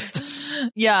forest.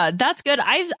 Yeah, that's good.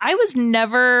 I was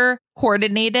never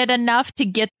coordinated enough to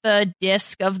get the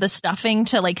disc of the stuffing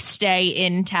to like stay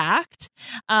intact.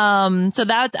 So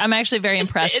that's I'm actually very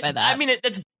impressed by that. I mean,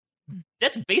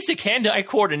 that's basic hand-eye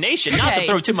coordination. Not to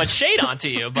throw too much shade onto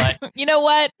you, but you know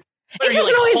what? It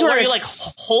doesn't always work. Are you like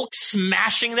Hulk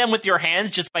smashing them with your hands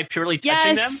just by purely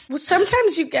touching them? Well,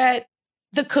 sometimes you get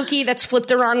the cookie that's flipped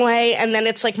the wrong way and then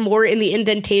it's like more in the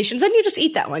indentations and you just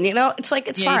eat that one, you know? It's like,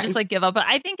 it's fine. You just like give up. But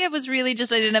I think it was really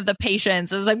just, I didn't have the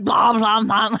patience. It was like, blah, blah,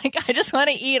 blah. Like, I just want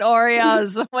to eat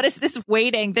Oreos. What is this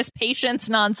waiting? This patience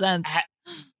nonsense.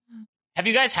 Have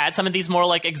you guys had some of these more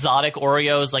like exotic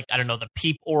Oreos? Like, I don't know, the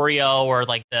Peep Oreo or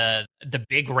like the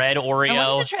Big Red Oreo? I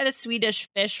wanted to try the Swedish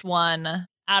Fish one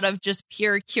out of just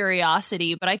pure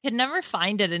curiosity, but I could never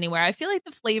find it anywhere. I feel like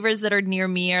the flavors that are near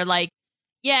me are like,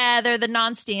 yeah, they're the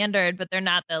non-standard, but they're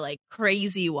not the like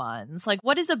crazy ones. Like,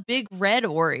 what is a Big Red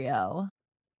Oreo?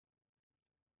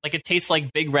 Like it tastes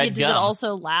like Big Red Does gum. it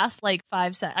also last like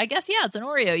 5 seconds? I guess, yeah, it's an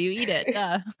Oreo. You eat it.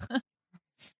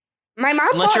 My mom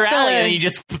Unless you're Allie and you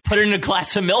just put it in a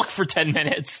glass of milk for 10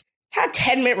 minutes. Not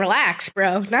 10-minute relax,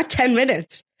 bro. Not 10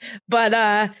 minutes. But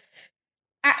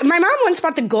my mom once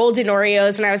bought the golden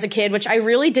Oreos when I was a kid, which I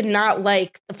really did not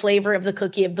like the flavor of the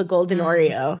cookie of the golden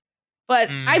Oreo. But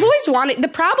I've always wanted, the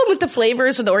problem with the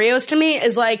flavors of the Oreos to me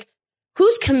is like,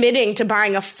 who's committing to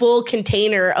buying a full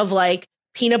container of like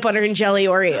peanut butter and jelly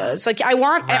Oreos? Like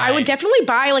I would definitely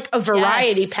buy like a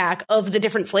variety pack of the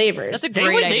different flavors. That's a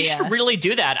great idea. They should really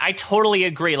do that. I totally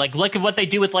agree. Like, look at what they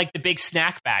do with like the big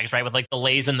snack bags, right? With like the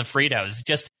Lay's and the Fritos.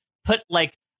 Just put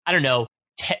like, I don't know,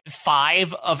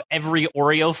 5 of every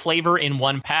Oreo flavor in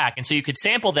one pack. And so you could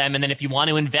sample them. And then if you want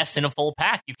to invest in a full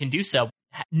pack, you can do so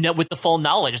with the full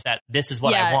knowledge that this is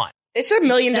what I want. It's $1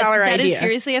 million idea. That is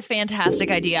seriously a fantastic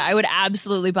idea. I would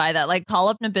absolutely buy that. Like, call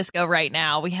up Nabisco right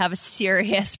now. We have a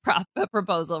serious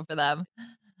proposal for them.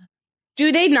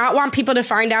 Do they not want people to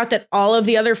find out that all of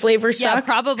the other flavors suck? Yeah,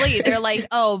 probably. They're like,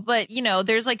 oh, but you know,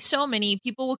 there's like so many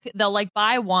people. They'll like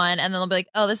buy one and then they'll be like,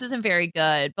 oh, this isn't very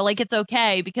good. But like, it's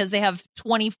okay because they have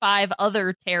 25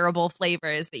 other terrible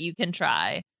flavors that you can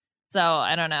try. So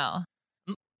I don't know.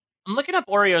 I'm looking up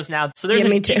Oreos now. So there's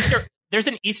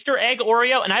an Easter egg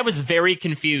Oreo, and I was very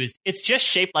confused. It's just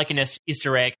shaped like an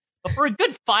Easter egg. But for a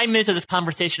good 5 minutes of this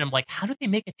conversation, I'm like, how do they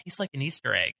make it taste like an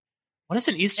Easter egg? What does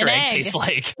an Easter egg taste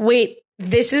like? Wait,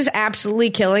 this is absolutely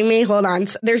killing me. Hold on.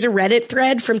 There's a Reddit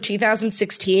thread from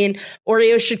 2016.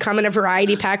 Oreos should come in a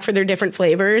variety pack for their different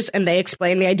flavors, and they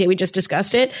explain the idea. We just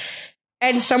discussed it.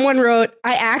 And someone wrote,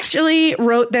 I actually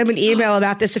wrote them an email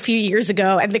about this a few years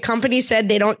ago, and the company said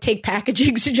they don't take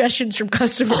packaging suggestions from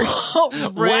customers.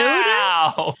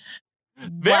 Wow.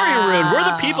 Very rude. We're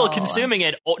the people consuming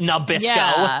it, Nabisco.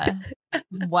 Yeah.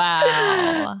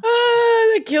 Wow.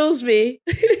 That kills me.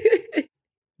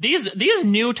 These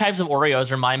new types of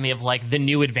Oreos remind me of like the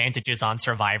new advantages on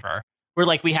Survivor, where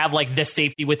like we have like the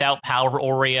safety without power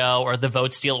Oreo or the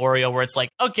vote steal Oreo, where it's like,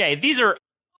 okay, these are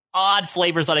odd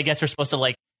flavors that I guess are supposed to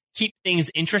like keep things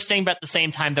interesting, but at the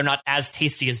same time, they're not as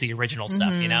tasty as the original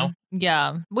stuff, you know?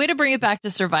 Yeah. Way to bring it back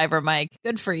to Survivor, Mike.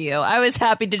 Good for you. I was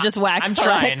happy to just wax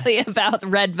poetically about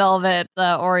red velvet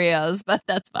Oreos, but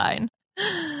that's fine.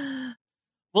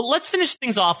 Well, let's finish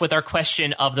things off with our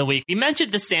question of the week. We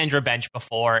mentioned the Sandra bench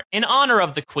before. In honor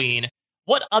of the Queen,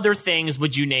 what other things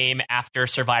would you name after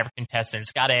Survivor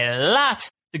contestants? Got a lot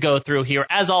to go through here.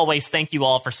 As always, thank you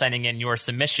all for sending in your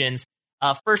submissions.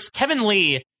 First, Kevin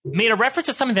Lee made a reference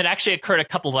to something that actually occurred a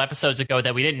couple of episodes ago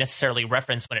that we didn't necessarily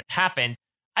reference when it happened.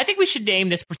 I think we should name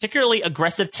this particularly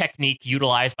aggressive technique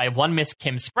utilized by one Miss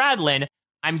Kim Spradlin.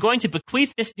 I'm going to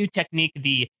bequeath this new technique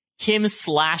the Kim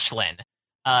Slashlin.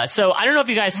 So I don't know if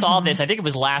you guys saw this. I think it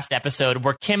was last episode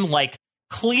where Kim like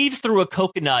cleaves through a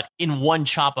coconut in one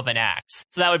chop of an axe.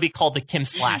 So that would be called the Kim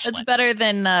Slashlin. That's better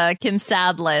than Kim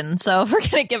Sadlin. So we're going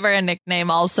to give her a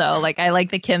nickname also. Like, I like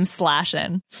the Kim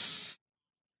Slashin.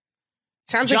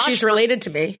 Sounds like she's related to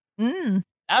me. Oh,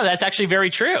 that's actually very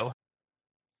true.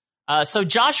 So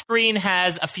Josh Green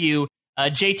has a few.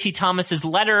 JT Thomas's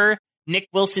letter, Nick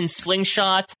Wilson's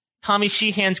slingshot, Tommy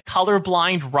Sheehan's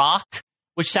colorblind rock,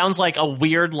 which sounds like a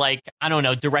weird, like, I don't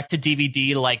know,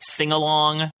 direct-to-DVD, like,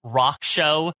 sing-along rock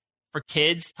show for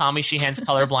kids. Tommy Sheehan's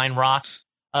colorblind rock.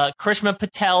 Krishma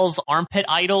Patel's armpit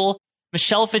idol,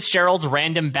 Michelle Fitzgerald's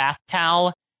random bath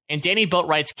towel, and Danny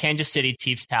Boatwright's Kansas City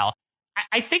Chiefs towel.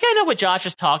 I think I know what Josh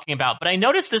is talking about, but I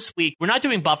noticed this week, we're not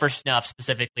doing Buffer Snuff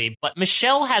specifically, but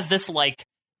Michelle has this, like,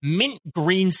 mint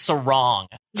green sarong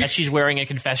that she's wearing in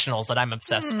confessionals that I'm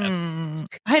obsessed with. I'm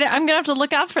going to have to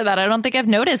look out for that. I don't think I've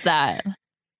noticed that.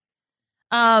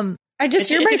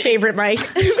 You're my favorite,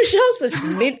 Mike. Michelle's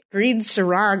this mint green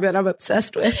sarong that I'm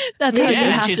obsessed with. That's how you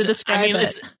have to describe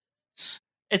it.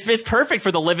 It's perfect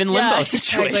for the live in limbo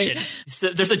situation. Exactly. So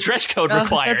there's a dress code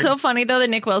required. That's so funny, though, the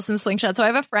Nick Wilson slingshot. So I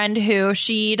have a friend who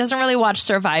she doesn't really watch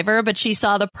Survivor, but she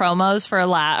saw the promos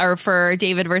for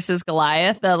David versus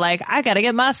Goliath. They're like, I got to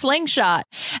get my slingshot.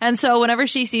 And so whenever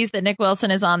she sees that Nick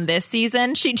Wilson is on this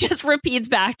season, she just repeats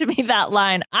back to me that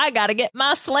line, I got to get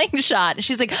my slingshot.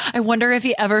 She's like, I wonder if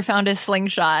he ever found his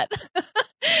slingshot.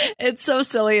 It's so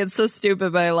silly. It's so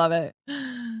stupid, but I love it.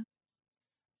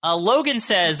 Logan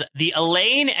says the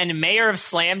Elaine and Mayor of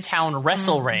Slamtown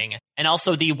Wrestle Ring, and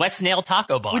also the West Nail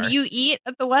Taco Bar. Would you eat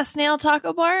at the West Nail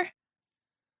Taco Bar?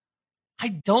 I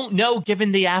don't know,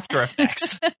 given the after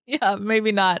effects. Yeah,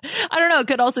 maybe not. I don't know. It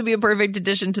could also be a perfect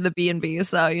addition to the B&B,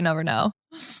 so you never know.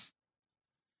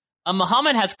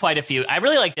 Muhammad has quite a few. I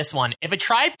really like this one. If a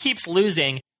tribe keeps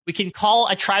losing, we can call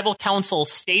a tribal council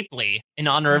Stapley in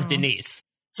honor of Denise.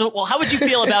 So, well, how would you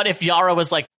feel about if Yara was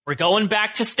like, we're going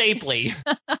back to Stapley?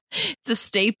 It's a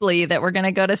Stapley that we're going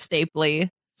to go to Stapley.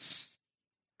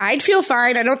 I'd feel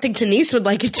fine. I don't think Denise would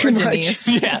like it too much.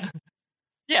 Yeah.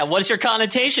 Yeah, what's your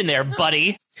connotation there,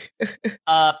 buddy?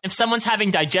 If someone's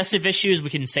having digestive issues, we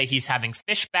can say he's having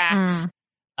fishbacks.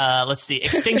 Let's see.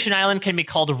 Extinction Island can be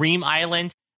called Ream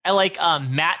Island. I like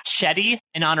Matt Chetty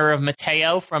in honor of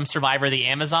Mateo from Survivor the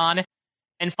Amazon.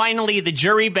 And finally, the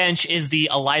jury bench is the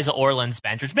Eliza Orland's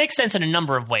bench, which makes sense in a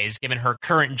number of ways, given her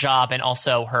current job and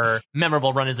also her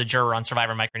memorable run as a juror on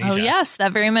Survivor Micronesia. Oh, yes,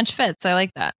 that very much fits. I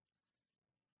like that.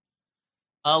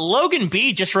 Logan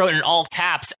B just wrote in all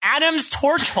caps, Adam's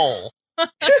torch hole.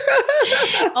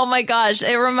 Oh my gosh,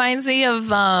 it reminds me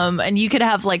of and you could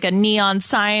have like a neon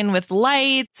sign with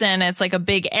lights and it's like a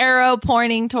big arrow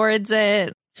pointing towards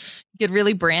it. You could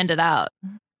really brand it out.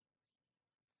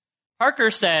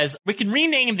 Parker says we can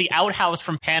rename the outhouse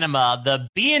from Panama the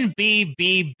B&B,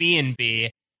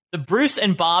 the Bruce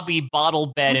and Bobby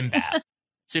bottle bed and bath.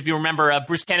 So if you remember,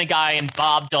 Bruce Kenegai and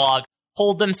Bob Dog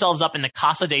hold themselves up in the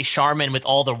Casa de Charmin with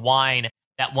all the wine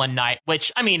that one night,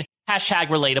 which, I mean, hashtag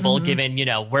relatable given, you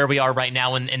know, where we are right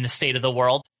now in the state of the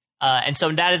world. And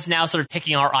so that is now sort of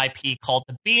taking our IP called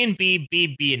the B&B.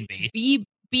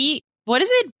 What is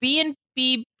it?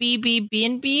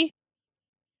 B&B?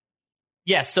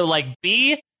 Yes, so like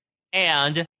B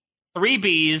and 3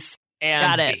 B's and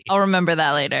Got it. B. I'll remember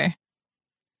that later.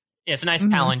 Yeah, it's a nice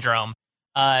palindrome.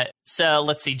 So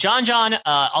let's see. John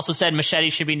also said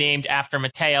Machete should be named after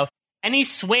Mateo. Any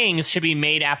swings should be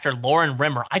made after Lauren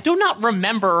Rimmer. I do not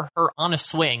remember her on a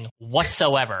swing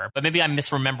whatsoever, but maybe I'm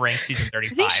misremembering season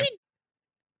 35. I think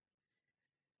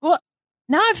what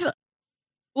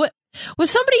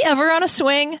was somebody ever on a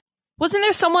swing? Wasn't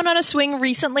there someone on a swing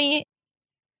recently?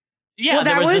 Yeah, well,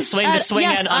 there was was, the swing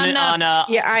yes, on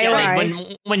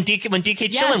IOI. when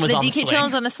DK Yes, Chillin was the on the DK swing.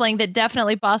 Chillin's on the sling that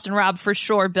definitely Boston Rob for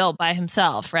sure built by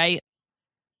himself, right?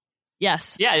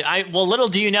 Yes. Yeah, well, little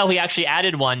do you know, he actually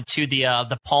added one to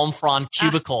the palm frond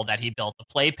cubicle that he built, the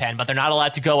playpen, but they're not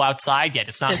allowed to go outside yet.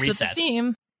 It's not Fits with the recess.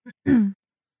 theme.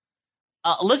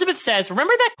 Elizabeth says,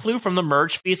 remember that clue from the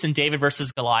merge feast in David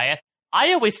versus Goliath?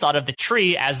 I always thought of the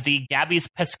tree as the Gabby's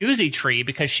Pescuzzi tree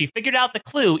because she figured out the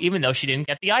clue even though she didn't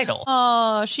get the idol.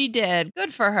 Oh, she did.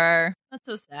 Good for her. That's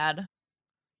so sad.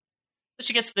 So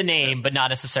she gets the name, but not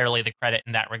necessarily the credit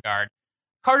in that regard.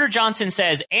 Carter Johnson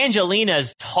says,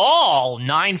 Angelina's tall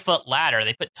 9-foot ladder.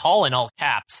 They put tall in all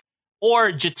caps.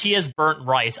 Or Jatia's burnt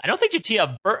rice. I don't think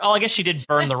Jatia burnt... Oh, I guess she did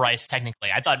burn the rice,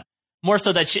 technically. I thought more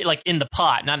so that she, like, in the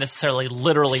pot, not necessarily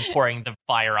literally pouring the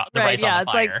rice on the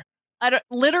fire.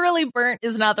 Literally burnt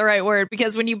is not the right word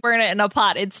because when you burn it in a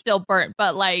pot, it's still burnt.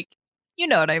 But, like, you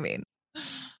know what I mean.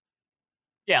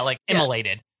 Yeah, like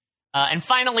immolated. And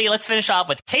finally, let's finish off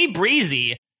with K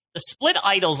Breezy. The split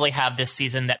idols they have this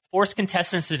season that force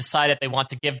contestants to decide if they want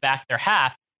to give back their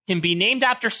half can be named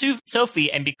after Sophie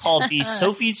and be called the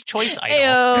Sophie's Choice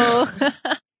idol.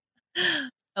 I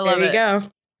love it. There you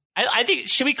go. I think,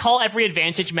 should we call every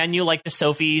advantage menu like the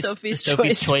Sophie's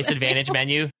Choice advantage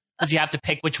menu? Because you have to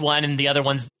pick which one, and the other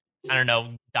ones, I don't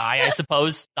know, die, I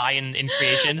suppose. Die in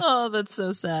creation. Oh, that's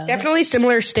so sad. Definitely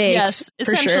similar stakes. Yes,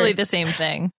 essentially the same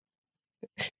thing.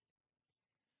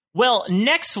 Well,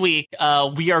 next week,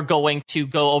 we are going to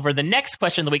go over the next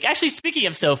question of the week. Actually, speaking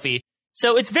of Sophie,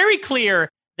 so it's very clear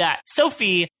that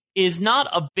Sophie is not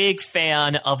a big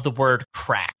fan of the word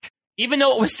crack. Even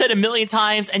though it was said a million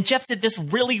times, and Jeff did this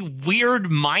really weird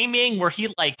miming where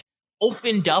he, like,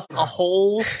 opened up a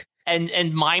hole and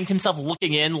mimed himself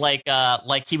looking in like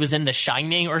he was in The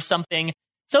Shining or something.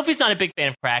 Sophie's not a big fan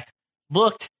of crack.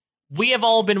 Look, we have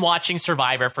all been watching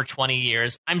Survivor for 20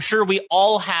 years. I'm sure we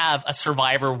all have a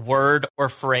Survivor word or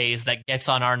phrase that gets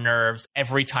on our nerves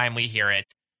every time we hear it.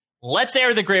 Let's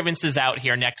air the grievances out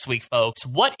here next week, folks.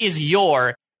 What is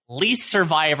your least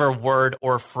Survivor word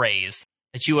or phrase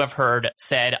that you have heard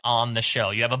said on the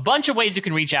show? You have a bunch of ways you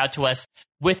can reach out to us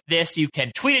with this. You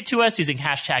can tweet it to us using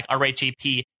hashtag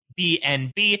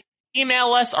RHAPBNB.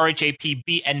 Email us,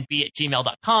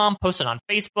 rhapbnb@gmail.com. Post it on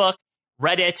Facebook,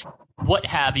 Reddit, what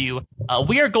have you.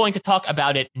 We are going to talk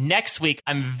about it next week.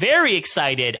 I'm very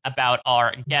excited about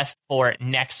our guest for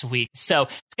next week. So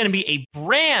it's going to be a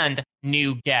brand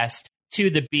new guest to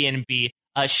the B&B.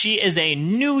 She is a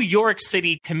New York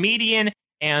City comedian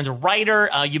and writer.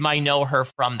 You might know her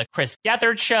from The Chris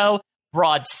Gethard Show,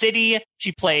 Broad City.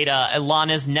 She played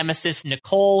Ilana's nemesis,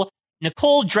 Nicole.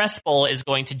 Nicole Dressel is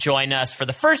going to join us for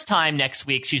the first time next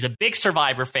week. She's a big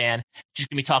Survivor fan. She's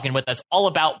going to be talking with us all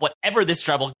about whatever this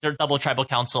double tribal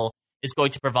council is going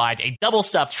to provide, a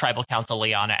double-stuffed tribal council,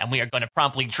 Liana, and we are going to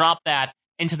promptly drop that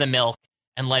into the milk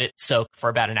and let it soak for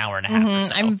about an hour and a half or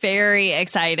so. I'm very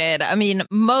excited. I mean,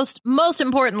 most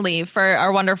importantly for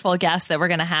our wonderful guest that we're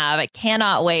going to have, I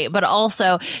cannot wait, but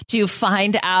also to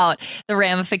find out the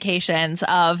ramifications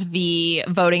of the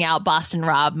voting out Boston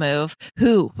Rob move.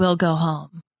 Who will go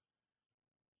home?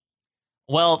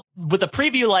 Well, with a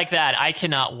preview like that, I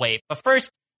cannot wait. But first,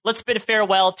 let's bid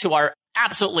farewell to our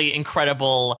absolutely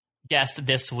incredible guest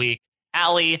this week.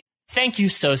 Allie, thank you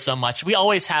so much. We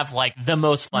always have like the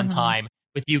most fun time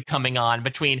with you coming on.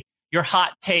 Between your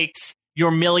hot takes,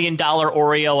 your $1 million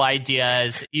Oreo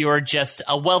ideas, you're just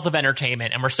a wealth of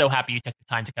entertainment, and we're so happy you took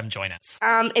the time to come join us.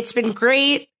 It's been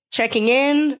great checking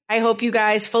in. I hope you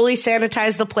guys fully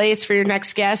sanitize the place for your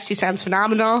next guest, who sounds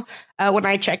phenomenal when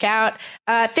I check out.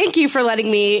 Thank you for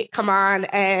letting me come on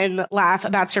and laugh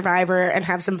about Survivor and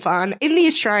have some fun in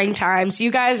these trying times.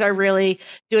 You guys are really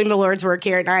doing the Lord's work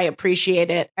here, and I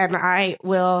appreciate it, and I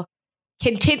will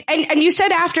continue. And you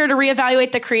said after to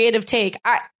reevaluate the creative take.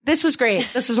 This was great.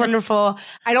 This was wonderful.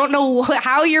 I don't know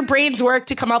how your brains work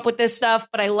to come up with this stuff,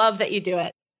 but I love that you do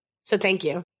it. So thank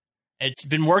you. It's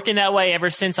been working that way ever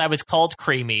since I was called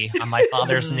Creamy on my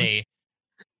father's knee.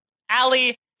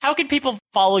 Allie, how can people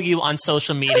follow you on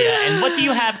social media? And what do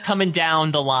you have coming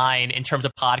down the line in terms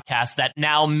of podcasts that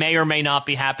now may or may not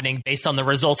be happening based on the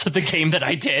results of the game that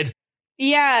I did?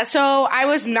 Yeah, so I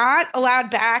was not allowed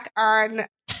back on...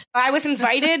 I was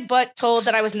invited, but told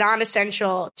that I was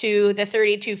non-essential to the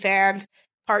 32 fans,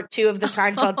 part 2 of the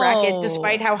Seinfeld bracket,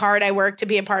 despite how hard I worked to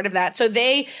be a part of that. So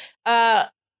they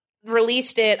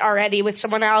released it already with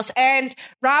someone else. And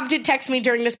Rob did text me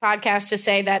during this podcast to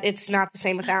say that it's not the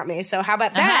same without me. So how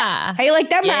about that? How you like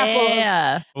them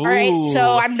apples? All right.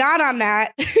 So I'm not on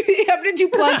that. I'm going to do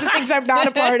plugs of things I'm not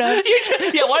a part of. Why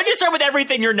don't you start with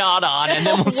everything you're not on, and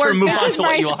then we'll sort of move on to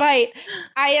what you are. Spite.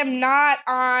 I am not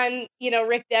on,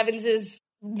 Rick Devins's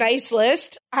nice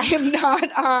list. I am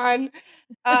not on.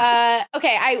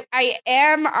 Okay, I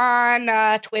am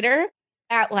on Twitter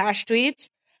at Lash Tweets.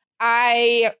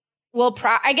 I will.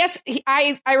 I guess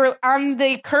I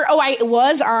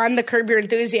was on the Curb Your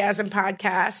Enthusiasm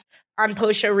podcast on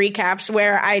post show recaps,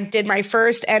 where I did my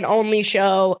first and only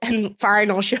show and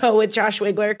final show with Josh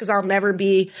Wigler, because I'll never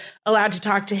be allowed to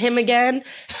talk to him again.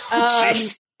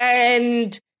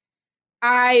 And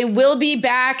I will be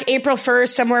back April 1st,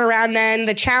 somewhere around then.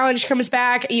 The challenge comes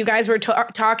back. You guys were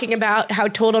talking about how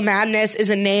Total Madness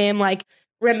is a name like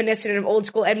reminiscent of old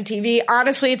school MTV.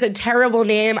 Honestly, it's a terrible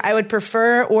name. I would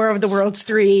prefer War of the Worlds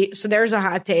 3. So there's a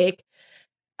hot take.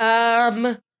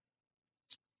 And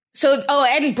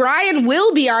Brian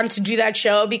will be on to do that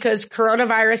show because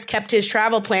coronavirus kept his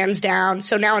travel plans down.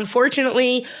 So now,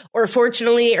 unfortunately, or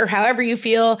fortunately, or however you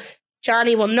feel,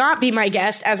 Johnny will not be my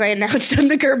guest, as I announced on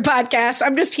the Curb podcast.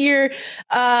 I'm just here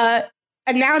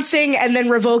announcing and then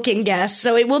revoking guests.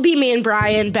 So it will be me and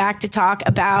Brian back to talk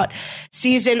about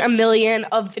season 1,000,000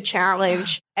 of the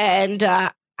challenge. And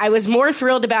I was more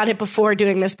thrilled about it before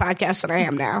doing this podcast than I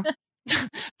am now.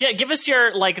 Yeah, give us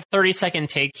your 30-second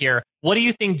take here. What do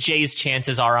you think Jay's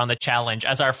chances are on the challenge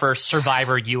as our first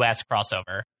Survivor US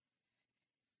crossover?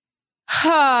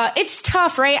 It's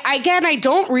tough, right? Again, I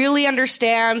don't really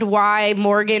understand why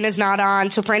Morgan is not on.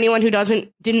 So for anyone who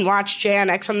didn't watch Jay on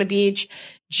X on the Beach,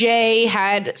 Jay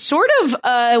had sort of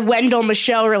a Wendell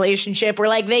Michelle relationship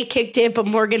where they kicked it, but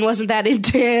Morgan wasn't that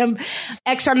into him.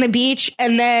 X on the Beach.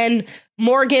 And then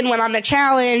Morgan went on the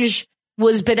challenge,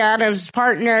 was Banana's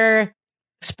partner.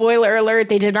 Spoiler alert,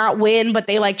 they did not win, but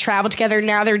they traveled together.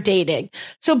 Now they're dating.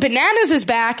 So Bananas is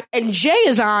back and Jay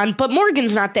is on, but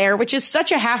Morgan's not there, which is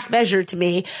such a half measure to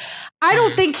me. I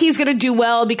don't think he's going to do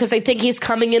well because I think he's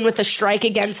coming in with a strike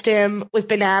against him with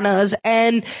Bananas.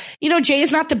 And, Jay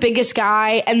is not the biggest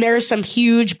guy, and there are some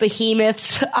huge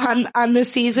behemoths on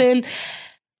this season.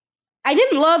 I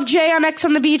didn't love Jay on X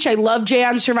on the Beach. I love Jay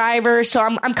on Survivor. So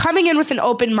I'm coming in with an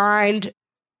open mind.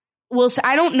 We'll see.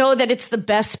 I don't know that it's the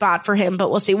best spot for him,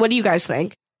 but we'll see. What do you guys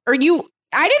think? I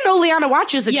didn't know Liana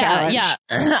watches the challenge. Yeah.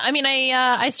 I mean,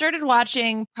 I started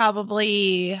watching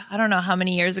probably, I don't know how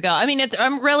many years ago. I mean,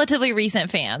 I'm a relatively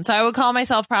recent fan, so I would call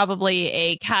myself probably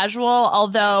a casual,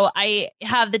 although I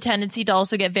have the tendency to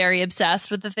also get very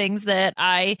obsessed with the things that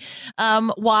I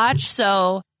watch.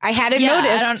 So I hadn't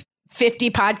noticed.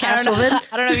 50 podcasts. I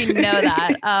don't know if you know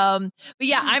that. But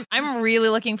yeah, I'm really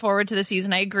looking forward to the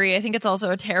season. I agree. I think it's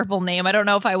also a terrible name. I don't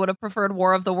know if I would have preferred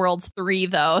War of the Worlds 3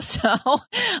 though. So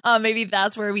maybe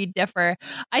that's where we differ.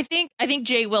 I think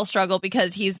Jay will struggle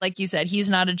because he's, like you said, he's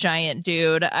not a giant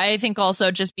dude. I think also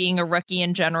just being a rookie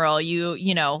in general,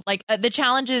 the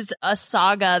challenge is a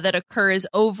saga that occurs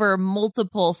over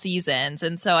multiple seasons.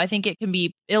 And so I think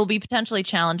it'll be potentially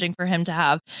challenging for him to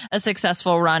have a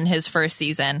successful run his first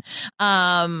season. We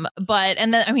got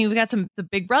the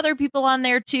Big Brother people on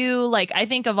there too. I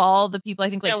think of all the people,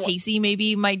 I think Casey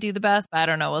maybe might do the best, but I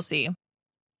don't know. We'll see.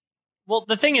 Well,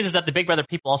 the thing is that the Big Brother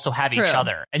people also have each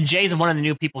other, and Jay's one of the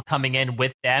new people coming in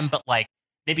with them, but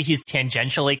maybe he's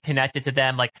tangentially connected to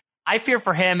them. I fear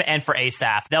for him and for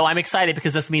Asaph, though I'm excited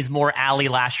because this means more Ali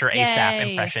Lasher Asaph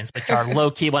impressions, which are low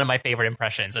key one of my favorite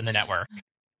impressions in the network.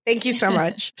 Thank you so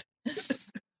much.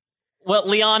 Well,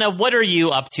 Liana, what are you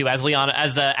up to? As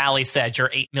Ali said, your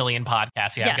 8 million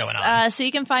podcasts you have going on. So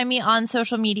you can find me on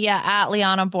social media at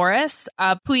Liana Boraas.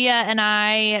 Puya and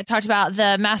I talked about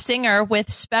The Masked Singer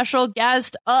with special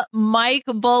guest Mike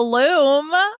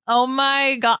Bloom. Oh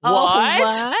my God.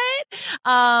 What?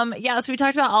 So we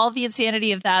talked about all of the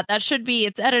insanity of that.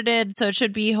 It's edited, so it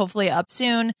should be hopefully up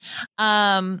soon.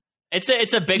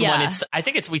 It's a big one.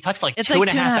 We talked for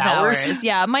 2.5 hours.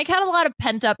 Yeah. Mike had a lot of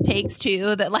pent up takes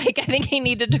too that I think he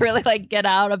needed to really get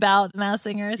out about The Masked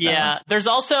Singer. So. Yeah. There's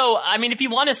also, if you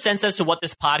want a sense as to what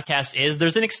this podcast is,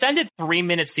 there's an extended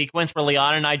 3-minute sequence where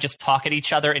Liana and I just talk at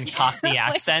each other in Cockney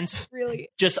accents. Really?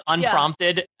 Just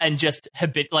unprompted and just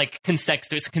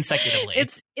consecutively.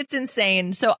 It's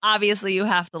insane. So obviously you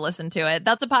have to listen to it.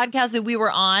 That's a podcast that we were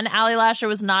on. Ali Lasher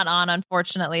was not on,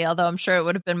 unfortunately, although I'm sure it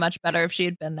would have been much better if she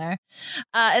had been there.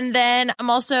 And then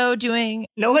I'm also doing...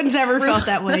 No one's ever felt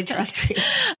that way, trust me.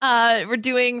 We're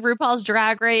doing RuPaul's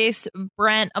Drag Race.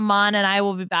 Brent, Amon, and I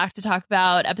will be back to talk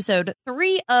about episode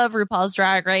 3 of RuPaul's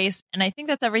Drag Race. And I think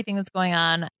that's everything that's going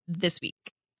on this week.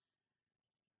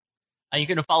 You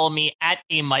can follow me at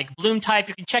a Mike Bloom type.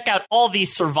 You can check out all the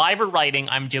Survivor writing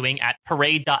I'm doing at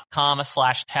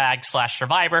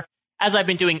parade.com/tag/Survivor. As I've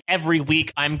been doing every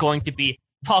week, I'm going to be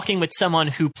talking with someone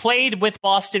who played with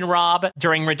Boston Rob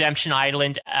during Redemption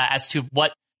Island as to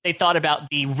what they thought about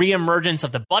the reemergence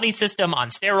of the buddy system on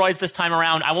steroids this time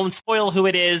around. I won't spoil who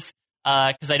it is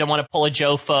because I don't want to pull a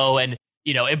Jofo and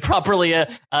improperly have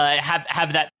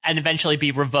that and eventually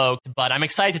be revoked. But I'm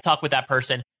excited to talk with that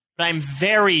person. But I'm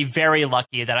very, very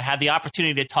lucky that I had the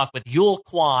opportunity to talk with Yul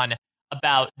Kwan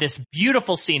about this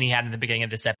beautiful scene he had in the beginning of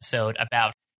this episode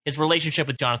about his relationship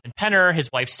with Jonathan Penner, his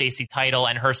wife Stacey Title,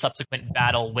 and her subsequent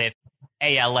battle with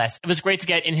ALS. It was great to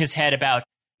get in his head about,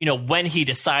 when he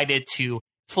decided to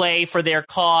play for their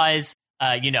cause,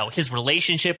 his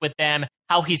relationship with them,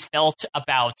 how he's felt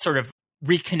about sort of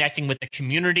reconnecting with the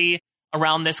community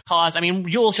around this cause. I mean,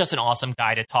 Yul's just an awesome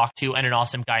guy to talk to and an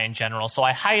awesome guy in general. So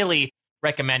I highly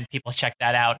recommend people check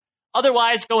that out.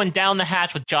 Otherwise, going down the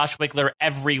hatch with Josh Wigler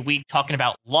every week, talking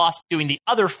about Lost, doing the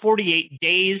other 48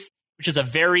 days, which is a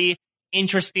very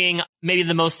interesting, maybe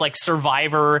the most like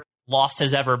Survivor Lost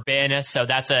has ever been. So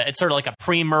it's sort of like a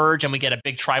pre-merge, and we get a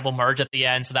big tribal merge at the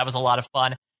end. So that was a lot of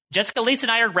fun. Jessica Leitz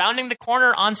and I are rounding the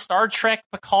corner on Star Trek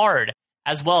Picard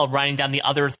as well, writing down the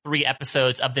other 3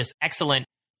 episodes of this excellent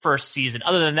first season.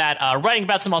 Other than that, writing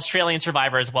about some Australian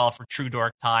Survivor as well for True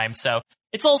Dork Time. So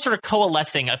it's all sort of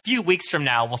coalescing. A few weeks from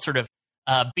now, we'll sort of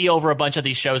be over a bunch of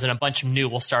these shows and a bunch of new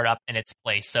will start up in its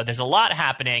place. So there's a lot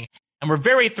happening, and we're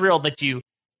very thrilled that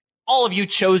all of you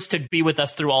chose to be with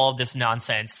us through all of this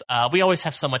nonsense. We always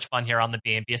have so much fun here on the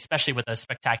B&B, especially with a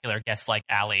spectacular guest like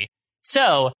Allie.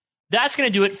 So that's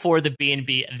going to do it for the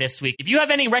B&B this week. If you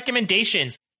have any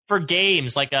recommendations for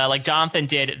games like Jonathan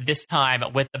did this time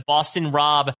with the Boston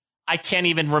Rob, I can't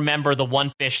even remember the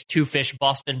 1 fish, 2 fish,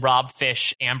 Boston Rob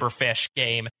fish, Amber fish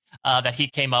game that he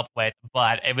came up with,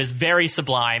 but it was very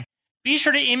sublime. Be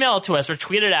sure to email it to us or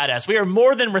tweet it at us. We are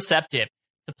more than receptive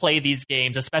to play these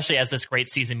games, especially as this great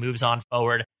season moves on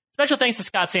forward. Special thanks to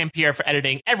Scott St. Pierre for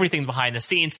editing everything behind the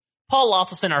scenes, Paul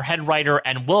Losselson, our head writer,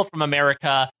 and Will from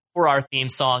America for our theme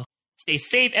song. Stay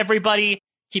safe, everybody.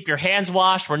 Keep your hands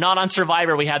washed. We're not on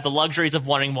Survivor. We had the luxuries of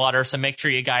running water, so make sure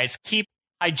you guys keep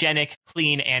hygienic,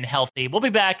 clean, and healthy. We'll be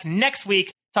back next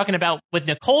week talking with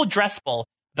Nicole Drespel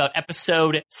about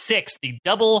episode 6, the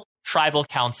Double Tribal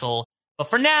Council. But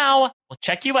for now, we'll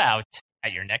check you out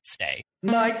at your next stay.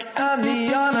 Mike and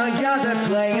Liana, yeah, they're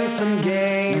playing some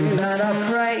games. And I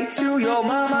pray to your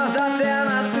mama that they're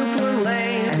not super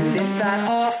lame. And if that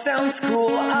all sounds cool,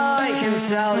 I can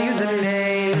tell you the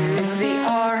name. It's the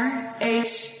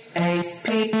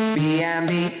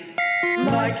RHAPBNB.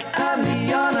 Mike and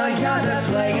Liana, yeah, they're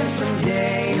playing some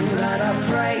games. And I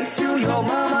pray to your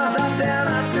mama that they're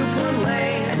not super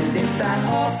lame. And if that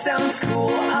all sounds cool,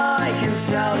 I can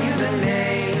tell you the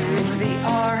name. It's the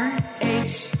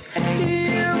RHAPBNB.